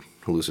them are in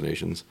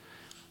hallucinations.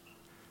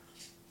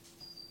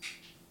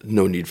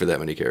 No need for that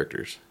many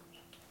characters.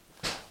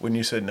 When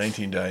you said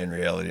 19 die in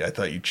reality, I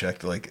thought you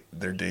checked like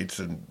their dates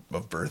of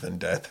birth and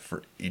death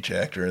for each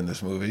actor in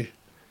this movie.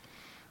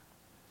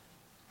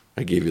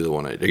 I gave you the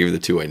one. I gave you the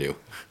 2 I knew.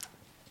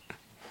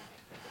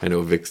 I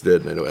know Vic's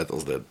dead, and I know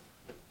Ethel's dead.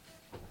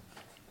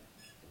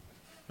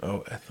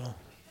 Oh, Ethel.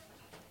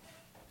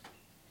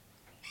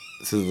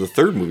 So the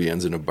 3rd movie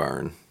ends in a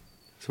barn.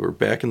 So we're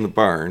back in the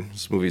barn.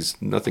 This movie's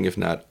nothing if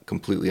not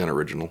completely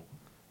unoriginal.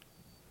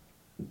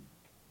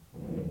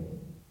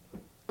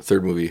 The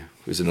 3rd movie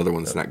is another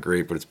one that's not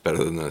great, but it's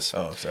better than this.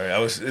 Oh, sorry.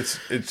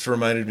 It's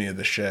reminded me of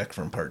the shack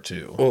from part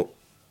 2. Well,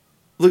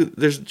 look,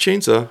 there's a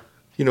chainsaw,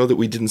 that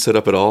we didn't set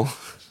up at all.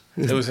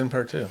 It was in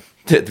part 2.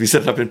 We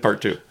set it up in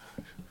part 2.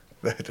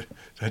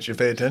 Don't you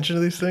pay attention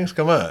to these things?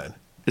 Come on.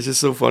 It's just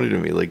so funny to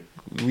me. Like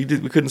we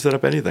couldn't set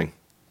up anything.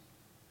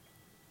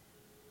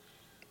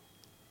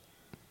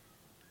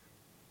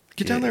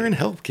 Get down there and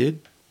help,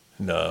 kid.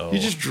 No. You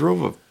just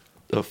drove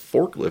a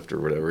forklift or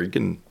whatever. You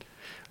can.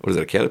 What is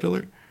that? A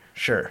caterpillar?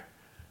 Sure.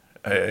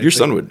 Your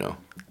son would know.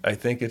 I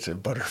think it's a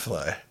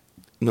butterfly.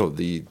 No,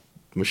 the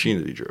machine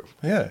that he drove.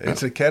 Yeah,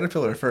 it's a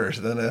caterpillar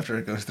first. Then after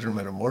it goes through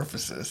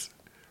metamorphosis,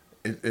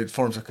 it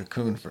forms a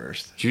cocoon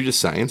first. Did you just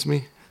science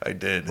me? I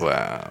did.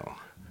 Wow.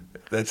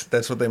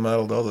 That's what they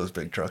modeled all those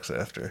big trucks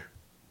after.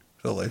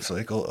 The life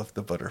cycle of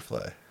the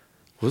butterfly.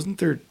 Wasn't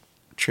there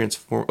the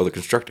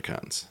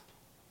Constructicons?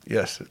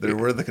 Yes, there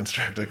were the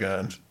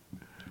Constructicons.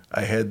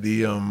 I had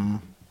the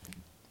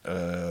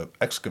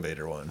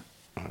excavator one.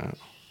 Wow.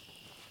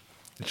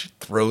 Did you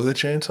throw the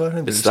chainsaw at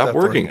him? It stopped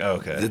working. Oh,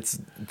 okay.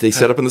 They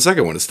set up in the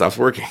second one. It stops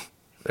working.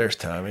 There's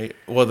Tommy.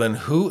 Well, then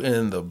who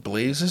in the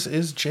blazes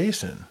is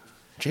Jason?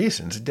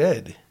 Jason's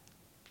dead.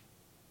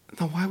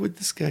 Now, why would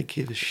this guy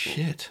give a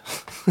shit?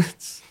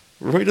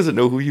 Roy doesn't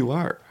know who you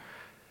are.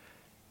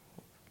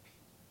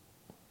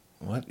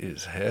 What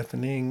is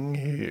happening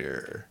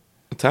here?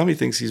 Tommy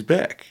thinks he's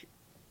back.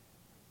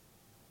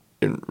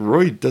 And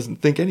Roy doesn't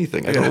think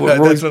anything. I don't know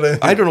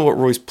I don't know what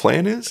Roy's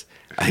plan is.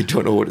 I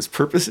don't know what his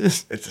purpose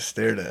is. It's a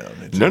stare down.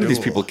 None of these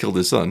people killed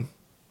his son.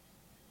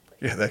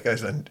 Yeah, that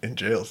guy's in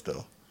jail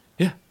still.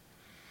 Yeah.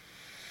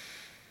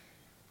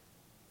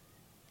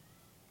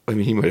 I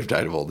mean, he might have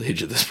died of old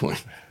age at this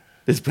point.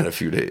 It's been a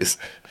few days.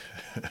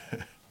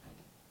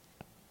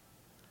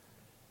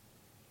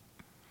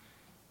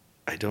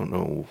 I don't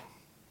know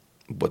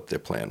what their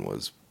plan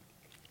was.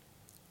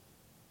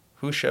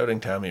 Who's shouting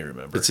Tommy,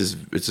 remember? It's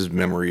his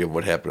memory of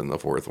what happened in the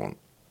fourth one.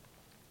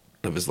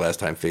 Of his last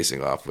time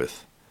facing off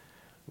with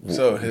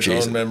So his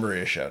Jason. own memory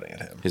is shouting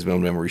at him. His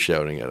own memory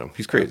shouting at him.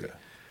 He's crazy. Okay.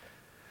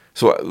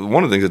 So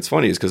one of the things that's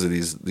funny is because of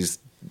these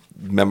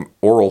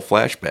oral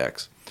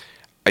flashbacks.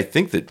 I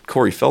think that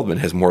Corey Feldman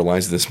has more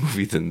lines in this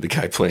movie than the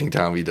guy playing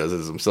Tommy does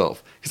as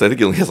himself. Because I think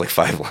he only has like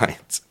 5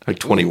 lines, like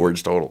 20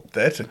 words total.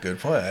 That's a good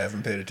point. I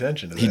haven't paid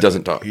attention to that. He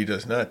doesn't talk. He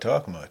does not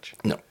talk much.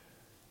 No.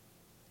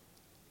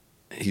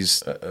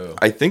 Uh-oh.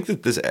 I think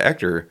that this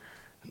actor,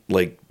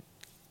 like,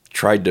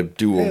 tried to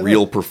do a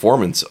real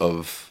performance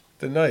of.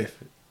 The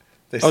knife.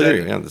 They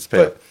That's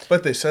bad.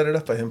 but they set it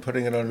up by him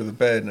putting it under the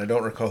bed, and I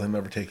don't recall him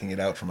ever taking it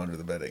out from under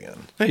the bed again.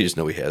 I just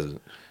know he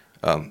hasn't.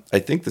 I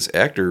think this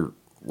actor,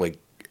 like,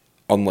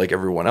 unlike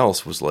everyone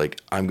else, was like,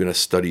 I'm going to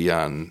study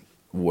on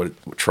what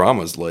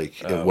trauma's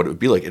like and what it would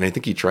be like. And I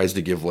think he tries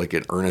to give, like,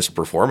 an earnest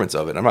performance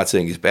of it. I'm not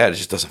saying he's bad. It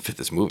just doesn't fit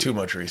this movie. Too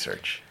much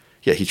research.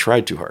 Yeah, he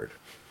tried too hard.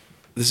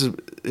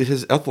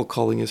 His Ethel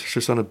calling his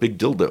son a big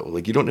dildo.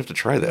 Like, you don't have to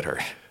try that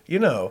hard. You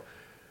know,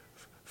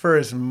 for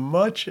as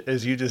much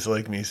as you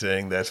dislike me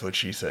saying that's what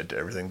she said to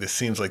everything, this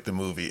seems like the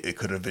movie. It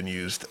could have been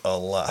used a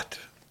lot.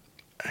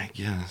 I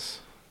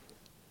guess.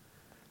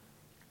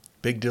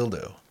 Big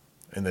dildo.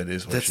 And that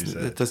is what she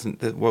said. That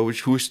doesn't. Who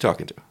is she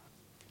talking to?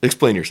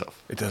 Explain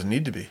yourself. It doesn't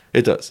need to be.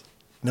 It does.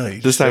 No,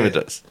 you This time it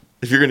does.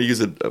 If you're going to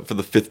use it for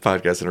the 5th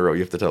podcast in a row,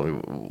 you have to tell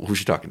me who's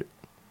she talking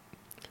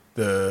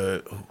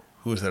to.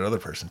 Who was that other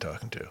person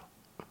talking to?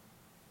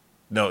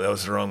 No, that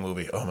was the wrong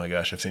movie. Oh my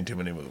gosh, I've seen too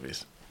many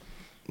movies.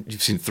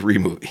 You've seen 3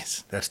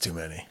 movies. That's too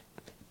many.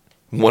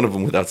 One of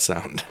them without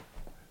sound.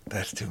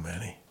 That's too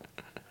many.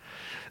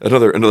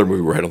 Another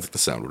movie where I don't think the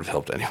sound would have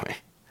helped anyway.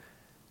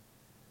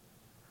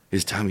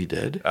 Is Tommy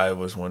dead? I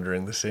was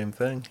wondering the same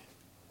thing.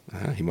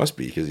 He must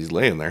be, because he's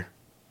laying there.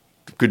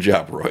 Good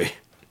job, Roy.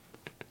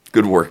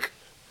 Good work.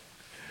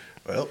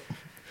 Well,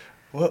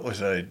 what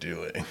was I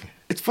doing?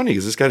 It's funny,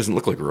 because this guy doesn't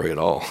look like Roy at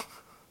all.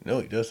 No,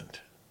 he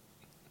doesn't.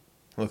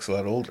 Looks a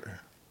lot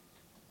older.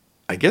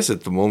 I guess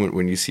at the moment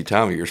when you see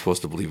Tommy, you're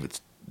supposed to believe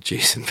it's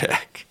Jason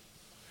back.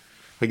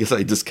 I guess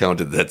I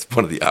discounted that's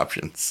one of the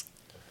options.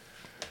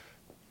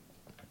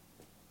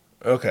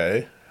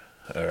 Okay.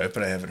 All right,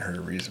 but I haven't heard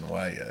a reason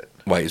why yet.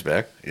 Why he's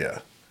back? Yeah.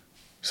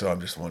 So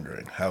I'm just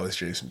wondering, how is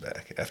Jason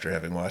back after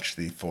having watched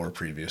the 4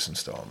 previous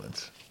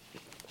installments?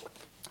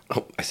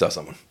 Oh, I saw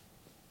someone.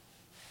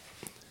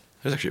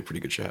 That was actually a pretty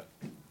good shot.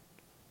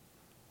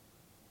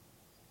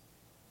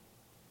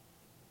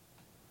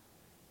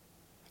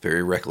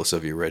 Very reckless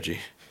of you, Reggie.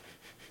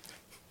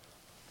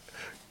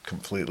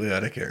 Completely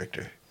out of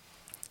character.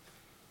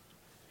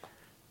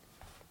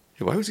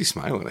 Hey, why was he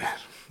smiling at?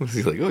 Was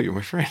he like, oh, you're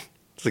my friend?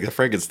 It's like a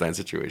Frankenstein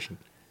situation.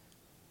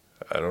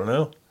 I don't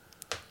know.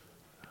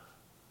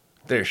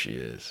 There she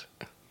is.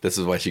 This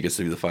is why she gets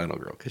to be the final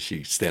girl, because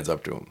she stands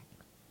up to him.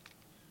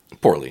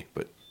 Poorly,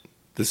 but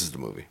this is the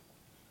movie.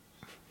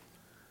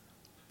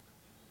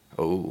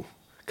 Oh,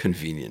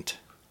 convenient.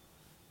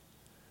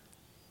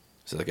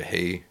 Is it like a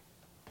hay?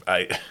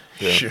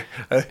 Sure.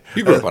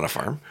 You grew up on a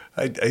farm.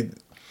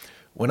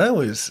 When I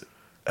was,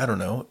 I don't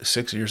know,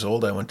 6 years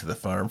old, I went to the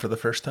farm for the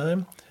first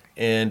time,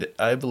 and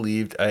I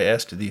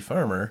asked the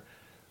farmer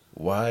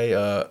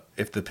why,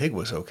 if the pig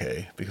was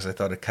okay, because I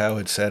thought a cow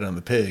had sat on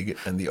the pig,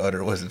 and the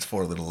udder was its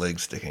 4 little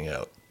legs sticking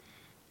out.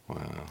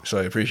 Wow. So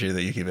I appreciate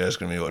that you keep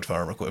asking me what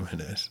farm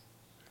equipment is.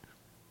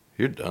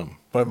 You're dumb.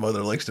 My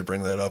mother likes to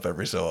bring that up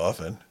every so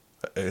often.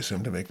 I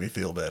assume to make me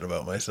feel bad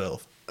about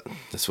myself.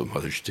 That's what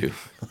mothers do.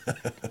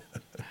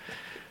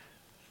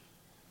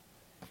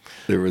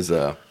 There was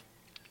I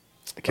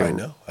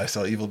know. I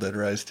saw Evil Dead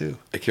Rise too.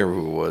 I can't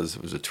remember who it was.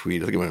 It was a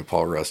tweet. I think it might have been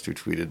Paul Rust who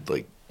tweeted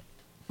like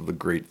the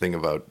great thing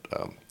about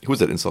who was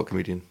that insult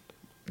comedian?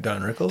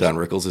 Don Rickles? Don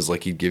Rickles is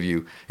like he'd give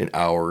you an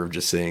hour of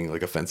just saying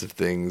like offensive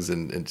things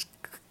and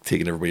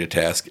taking everybody to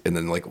task, and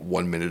then like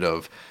 1 minute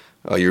of,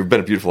 "Oh, you've been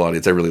a beautiful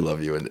audience. I really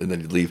love you," and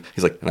then you leave.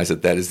 He's like, and I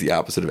said, "That is the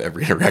opposite of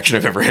every interaction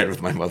I've ever had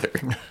with my mother."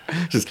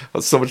 Just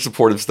so much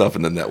supportive stuff,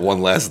 and then that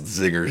one last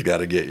zinger's got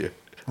to get you,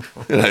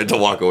 and I had to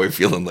walk away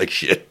feeling like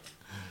shit.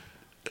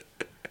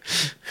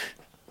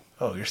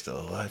 Oh, you're still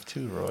alive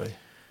too, Roy.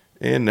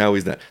 And now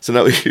he's not. So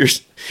now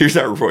here's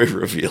our Roy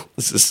reveal.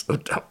 This is so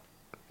dumb.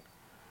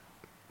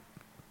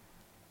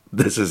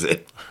 This is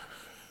it.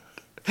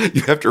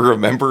 You have to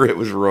remember it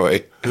was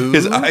Roy. Who?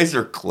 His eyes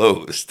are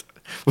closed,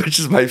 which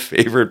is my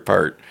favorite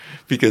part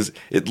because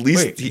at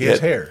least Wait, he has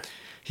hair.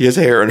 He has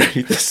hair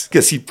underneath this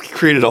because he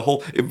created a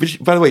whole.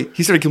 By the way,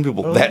 he started killing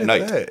people that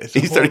night.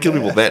 He started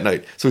killing people that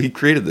night. So he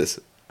created this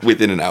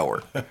within an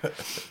hour.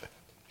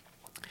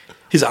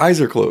 His eyes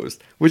are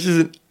closed, which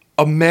is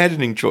a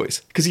maddening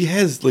choice because he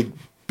has like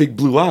big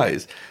blue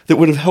eyes that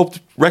would have helped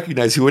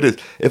recognize who it is.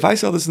 If I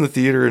saw this in the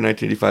theater in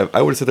 1985,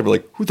 I would have sat there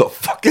like, "Who the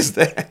fuck is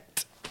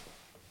that?"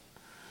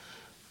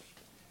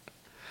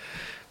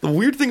 The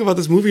weird thing about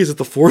this movie is that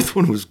the fourth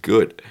one was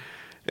good,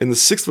 and the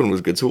sixth one was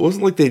good. So it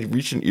wasn't like they'd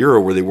reached an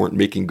era where they weren't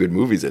making good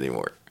movies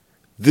anymore.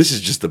 This is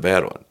just the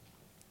bad one.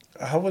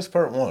 How was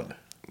part one?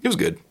 It was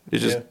good.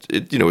 It's just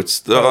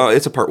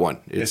it's a part one.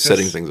 It's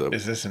setting things up.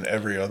 Is this in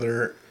every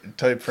other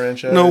type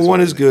franchise? No,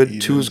 one is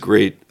good. Two is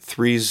great.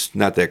 Three's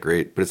not that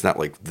great, but it's not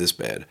like this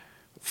bad.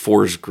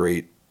 Four is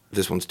great.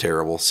 This one's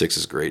terrible. Six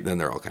is great. And then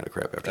they're all kind of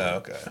crap after that.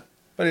 Okay.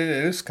 But it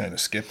is kind of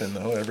skipping,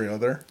 though, every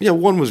other. Yeah,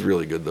 one was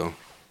really good, though.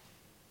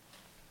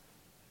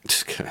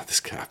 Just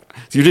this cop.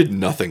 You did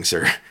nothing,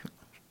 sir.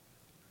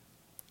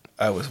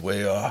 I was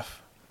way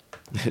off.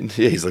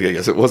 Yeah, he's like, I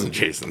guess it wasn't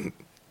Jason.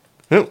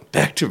 Well,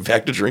 back to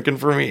drinking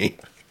for me.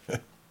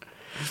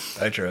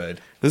 I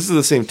tried. This is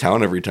the same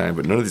town every time,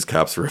 but none of these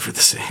cops are ever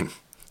the same.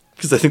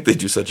 Because I think they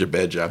do such a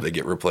bad job, they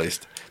get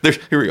replaced.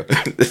 Here we go.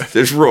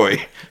 There's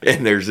Roy,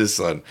 and there's his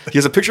son. He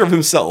has a picture of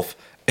himself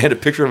and a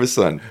picture of his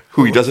son,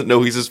 who he doesn't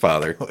know he's his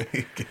father.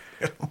 He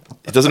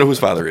doesn't know who his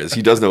father is.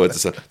 He does know it's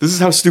his son. This is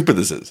how stupid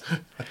this is.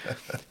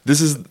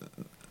 This is...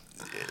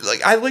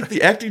 Like, I like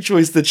the acting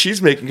choice that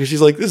she's making, because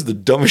she's like, this is the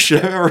dumbest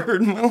shit I've ever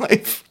heard in my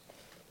life.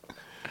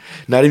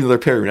 Not even their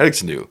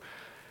paramedics knew.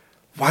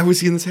 Why was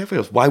he in this halfway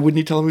house? Why wouldn't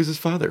he tell him he was his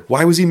father?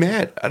 Why was he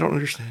mad? I don't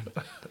understand.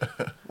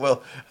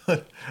 Well,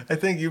 I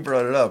think you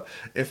brought it up.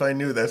 If I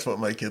knew that's what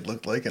my kid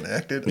looked like and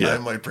acted, Yeah. I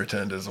might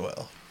pretend as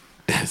well.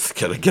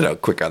 Gotta get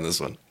out quick on this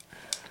one.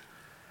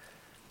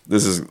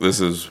 This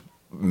is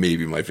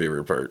maybe my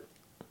favorite part.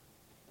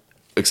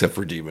 Except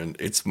for Demon.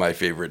 It's my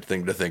favorite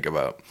thing to think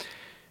about.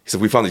 He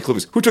said, we found these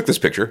clips. Who took this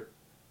picture?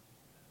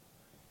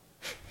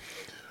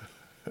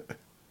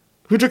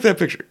 Who took that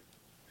picture?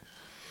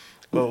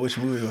 Well, which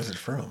movie was it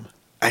from?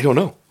 I don't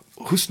know.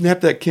 Who snapped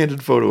that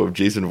candid photo of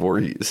Jason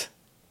Voorhees?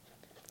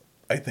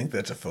 I think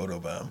that's a photo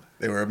bomb.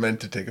 They were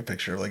meant to take a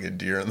picture of like a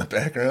deer in the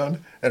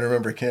background. And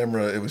remember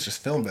camera, it was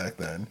just film back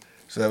then.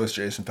 So that was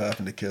Jason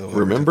popping to kill.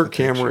 Remember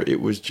camera, it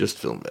was just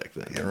film back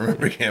then. Yeah,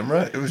 remember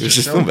camera? It was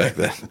just film back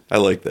then. I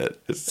like that.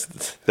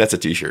 That's a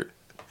t-shirt.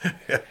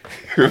 Yeah.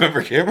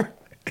 Remember camera?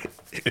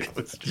 It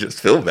was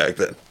just film back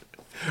then.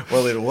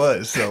 Well, it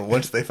was. So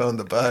once they found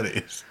the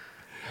bodies,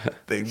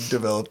 they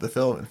developed the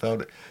film and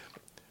found it.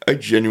 I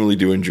genuinely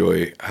do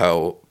enjoy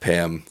how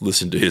Pam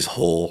listened to his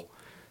whole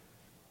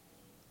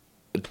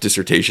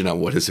dissertation on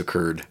what has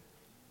occurred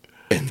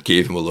and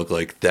gave him a look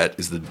like, that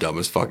is the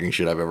dumbest fucking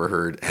shit I've ever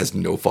heard. Has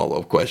no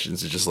follow-up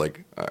questions. It's just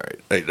like, all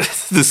right,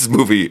 this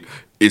movie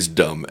is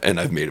dumb and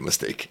I've made a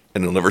mistake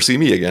and it'll never see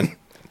me again.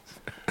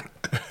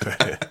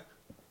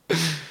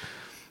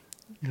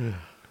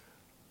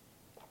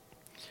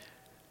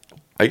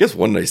 I guess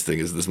one nice thing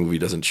is this movie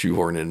doesn't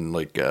shoehorn in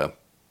like the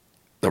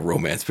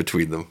romance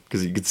between them,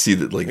 because you can see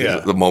that like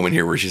there's the moment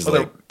here where she's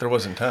like, there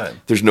wasn't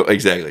time. There's no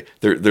exactly.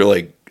 They're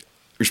like,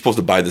 you're supposed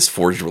to buy this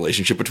forged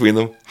relationship between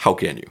them. How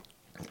can you?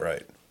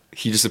 Right.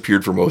 He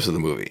disappeared for most of the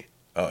movie.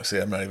 Oh, see,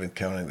 I'm not even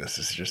counting this.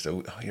 This is just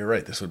you're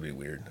right. This would be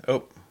weird.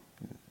 Oh,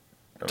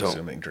 I'm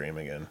assuming dream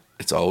again.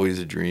 It's always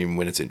a dream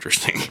when it's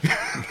interesting.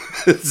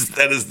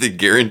 That is the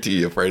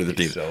guarantee of Friday the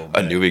 13th. So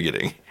a new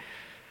beginning.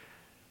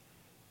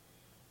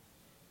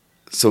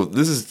 So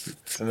this is...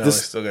 So now I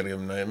still got to give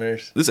him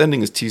nightmares? This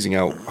ending is teasing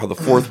out how the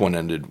fourth one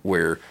ended,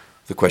 where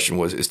the question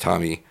was, is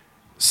Tommy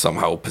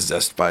somehow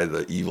possessed by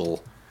the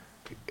evil?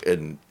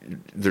 And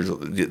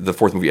the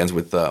fourth movie ends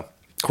with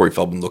Corey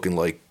Feldman looking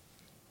like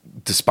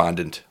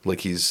despondent,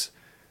 like he's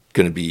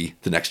going to be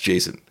the next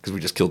Jason, because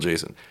we just killed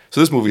Jason. So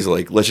this movie's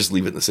like, let's just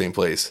leave it in the same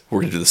place. We're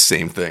going to do the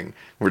same thing.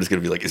 We're just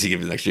going to be like, is he going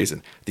to be the next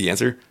Jason? The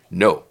answer?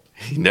 No,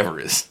 he never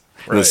is.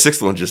 And the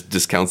sixth one just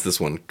discounts this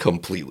one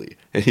completely.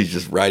 And he's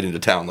just riding into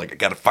town like, I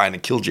got to find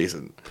and kill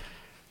Jason.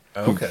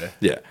 Okay.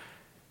 Yeah.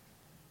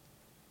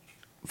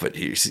 But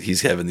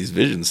he's having these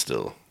visions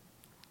still.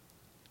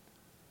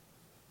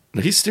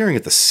 Now he's staring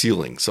at the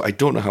ceiling, so I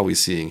don't know how he's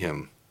seeing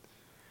him.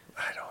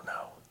 I don't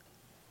know.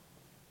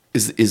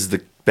 Is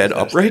the bed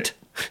upright?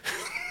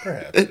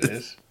 Perhaps it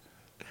is.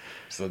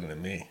 He's looking at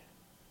me.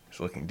 He's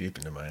looking deep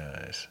into my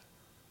eyes.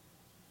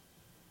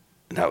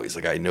 Now he's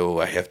like, I know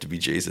I have to be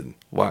Jason.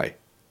 Why?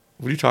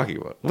 What are you talking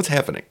about? What's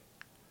happening?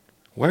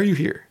 Why are you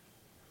here?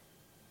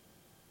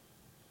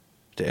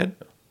 Dad?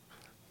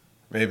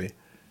 Maybe.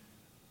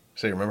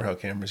 So you remember how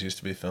cameras used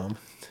to be filmed?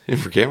 In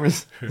for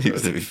cameras? It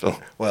used to be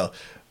filmed. Well,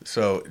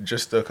 so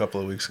just a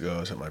couple of weeks ago, I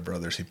was at my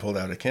brother's. He pulled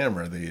out a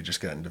camera that he had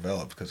just gotten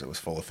developed because it was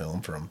full of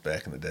film from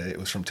back in the day. It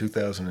was from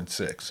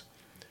 2006.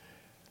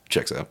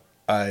 Checks out.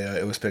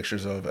 It was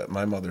pictures of at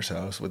my mother's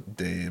house with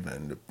Dave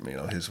and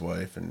his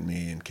wife and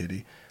me and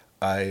Kitty.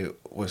 I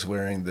was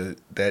wearing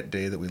that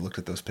day that we looked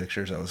at those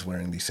pictures. I was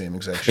wearing the same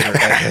exact shirt I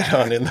had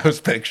on in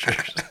those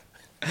pictures.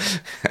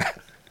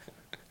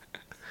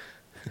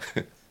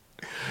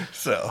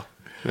 So,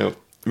 no.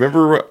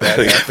 Remember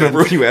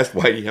when you asked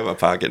why do you have a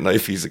pocket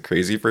knife? He's a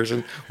crazy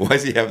person. Why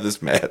does he have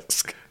this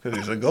mask? Because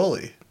he's a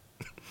goalie.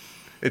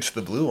 It's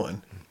the blue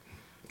one.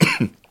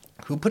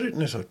 Who put it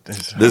in his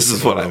This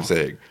is what I'm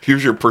saying.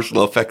 Here's your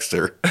personal effects,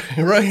 sir.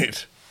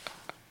 Right.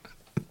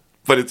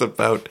 But it's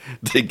about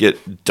to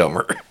get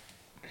dumber.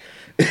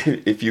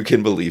 If you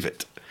can believe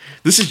it.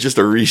 This is just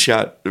a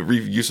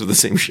reuse of the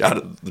same shot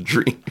of the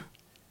dream.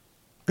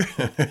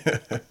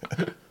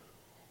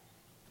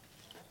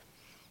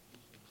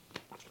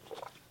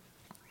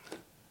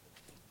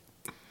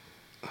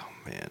 Oh,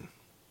 man.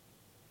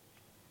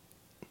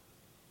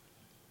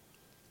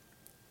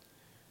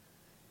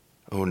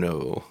 Oh,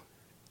 no.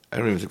 I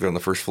don't even think they're on the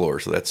first floor,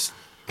 so that's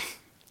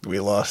We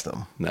lost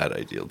them. not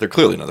ideal. They're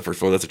clearly not on the first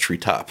floor. That's a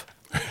treetop.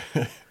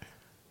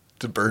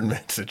 It's a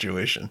Birdman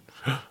situation.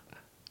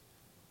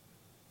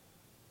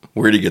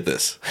 Where'd he get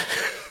this?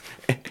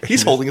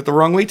 He's holding it the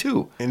wrong way,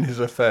 too. In his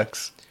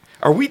effects.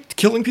 Are we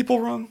killing people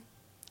wrong?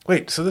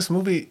 Wait, so this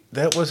movie,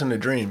 that wasn't a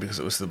dream because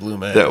it was the blue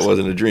mask. That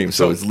wasn't a dream.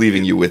 So it's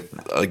leaving you with,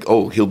 like,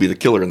 oh, he'll be the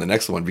killer in the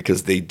next one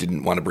because they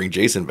didn't want to bring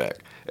Jason back.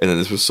 And then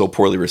this was so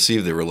poorly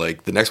received, they were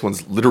like, the next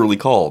one's literally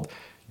called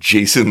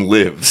Jason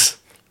Lives,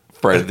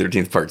 Friday the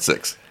 13th, Part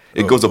 6.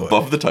 It goes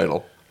above the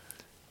title.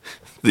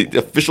 The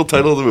official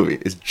title of the movie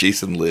is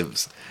Jason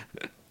Lives.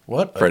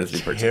 What Friday a the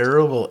 13th, Part 6.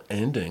 terrible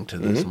ending to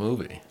this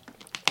movie.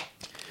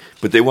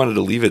 But they wanted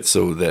to leave it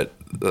so that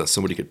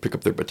somebody could pick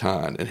up their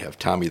baton and have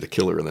Tommy the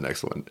killer in the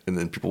next one. And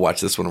then people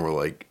watch this one and were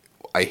like,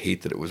 I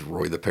hate that it was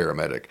Roy the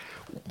paramedic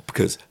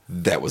because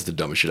that was the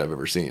dumbest shit I've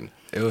ever seen.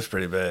 It was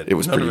pretty bad. It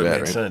was None pretty of it bad,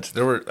 made right?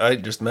 sense. I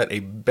just met a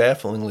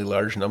bafflingly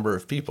large number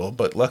of people,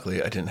 but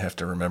luckily I didn't have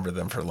to remember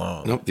them for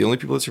long. Nope, the only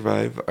people that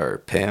survive are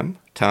Pam,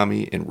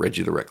 Tommy, and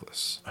Reggie the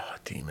Reckless. Oh,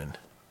 demon.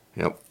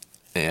 Yep.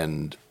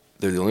 And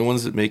they're the only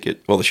ones that make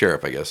it. Well, the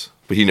sheriff, I guess.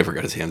 But he never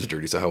got his hands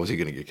dirty, so how was he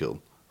going to get killed?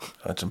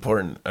 That's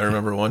important. I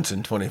remember once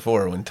in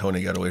 24 when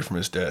Tony got away from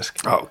his desk.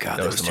 Oh, God,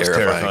 that was was the most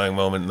terrifying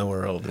moment in the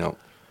world. Yep.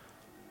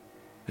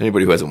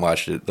 Anybody who hasn't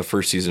watched it, the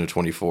first season of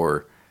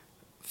 24,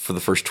 for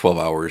the first 12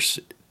 hours,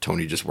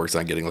 Tony just works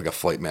on getting like a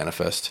flight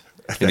manifest.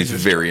 And he's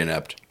very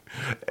inept.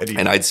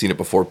 And I'd seen it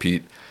before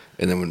Pete.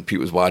 And then when Pete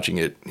was watching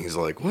it, he's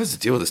like, what is the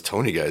deal with this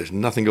Tony guy? There's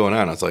nothing going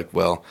on. I was like,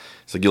 well,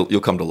 it's like you'll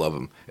come to love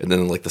him. And then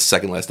in like the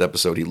second last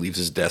episode, he leaves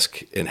his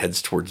desk and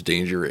heads towards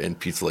danger. And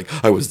Pete's like,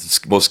 I was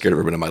the most scared I've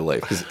ever been in my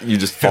life. Because you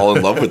just fall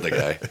in love with the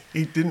guy.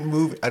 He didn't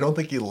move. I don't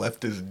think he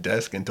left his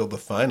desk until the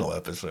final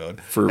episode.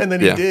 And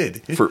then he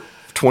did. For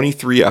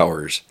 23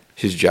 hours,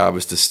 his job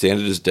is to stand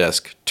at his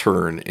desk,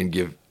 turn, and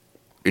give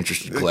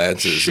interested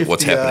glances at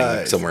what's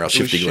happening somewhere else.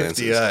 Shifty glances.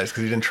 Shifty eyes,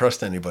 because he didn't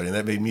trust anybody, and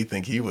that made me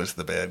think he was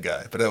the bad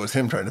guy. But that was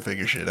him trying to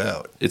figure shit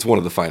out. It's one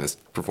of the finest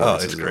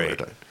performances it's great.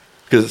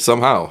 Because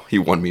somehow he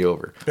won me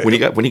over when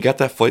he got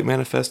that flight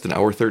manifest in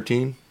hour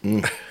 13.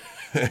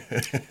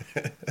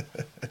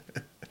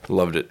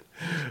 Loved it.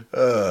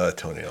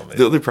 Tony Almeida.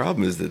 The only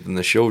problem is that in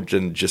the show, we're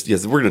going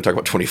to talk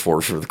about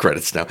 24 for the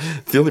credits now.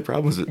 The only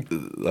problem is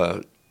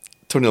that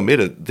Tony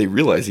Almeida, they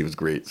realized he was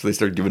great, so they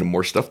started giving him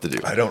more stuff to do.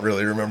 I don't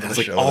really remember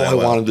the show. All I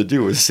wanted to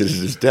do was sit at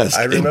his desk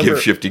and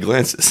give shifty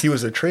glances. He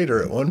was a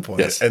traitor at one point,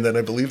 Yes. And then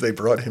I believe they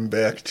brought him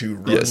back to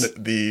run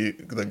the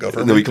government.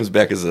 And then he comes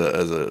back as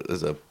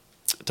a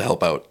to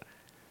help out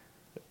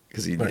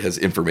because he has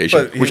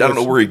information, which I don't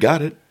know where he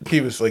got it.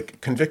 He was like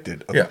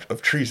convicted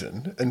of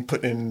treason and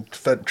put in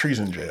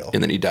treason jail.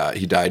 And then he died.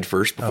 He died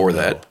first before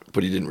that,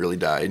 but he didn't really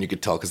die, and you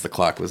could tell because the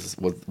clock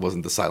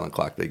wasn't the silent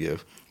clock they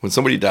give. When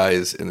somebody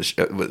dies at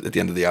the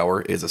end of the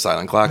hour, is a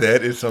silent clock.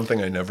 That is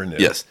something I never knew.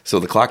 Yes. So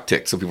the clock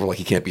ticked. So people were like,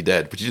 he can't be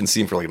dead. But you didn't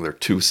see him for like another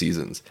 2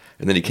 seasons.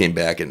 And then he came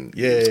back and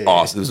it was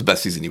awesome. It was the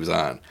best season he was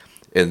on.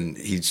 And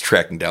he's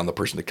tracking down the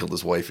person that killed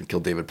his wife and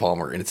killed David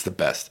Palmer. And it's the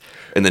best.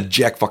 And then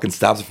Jack fucking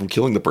stops him from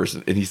killing the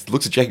person. And he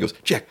looks at Jack and goes,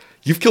 Jack,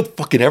 you've killed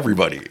fucking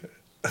everybody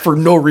for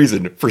no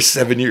reason for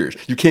 7 years.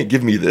 You can't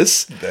give me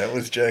this. That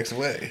was Jack's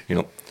way.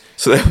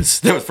 So that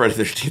was Friday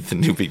the 13th, The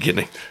New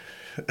Beginning.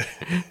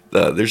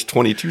 There's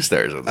 22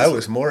 stars on this. I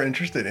was more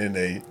interested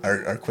in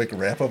our quick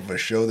wrap up of a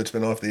show that's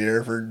been off the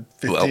air for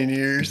 15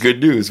 years. Good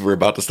news. We're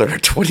about to start our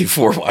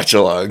 24 watch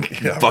along.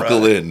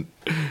 Buckle in.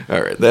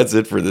 All right. That's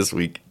it for this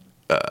week.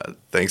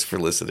 Thanks for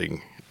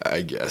listening,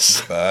 I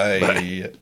guess. Bye.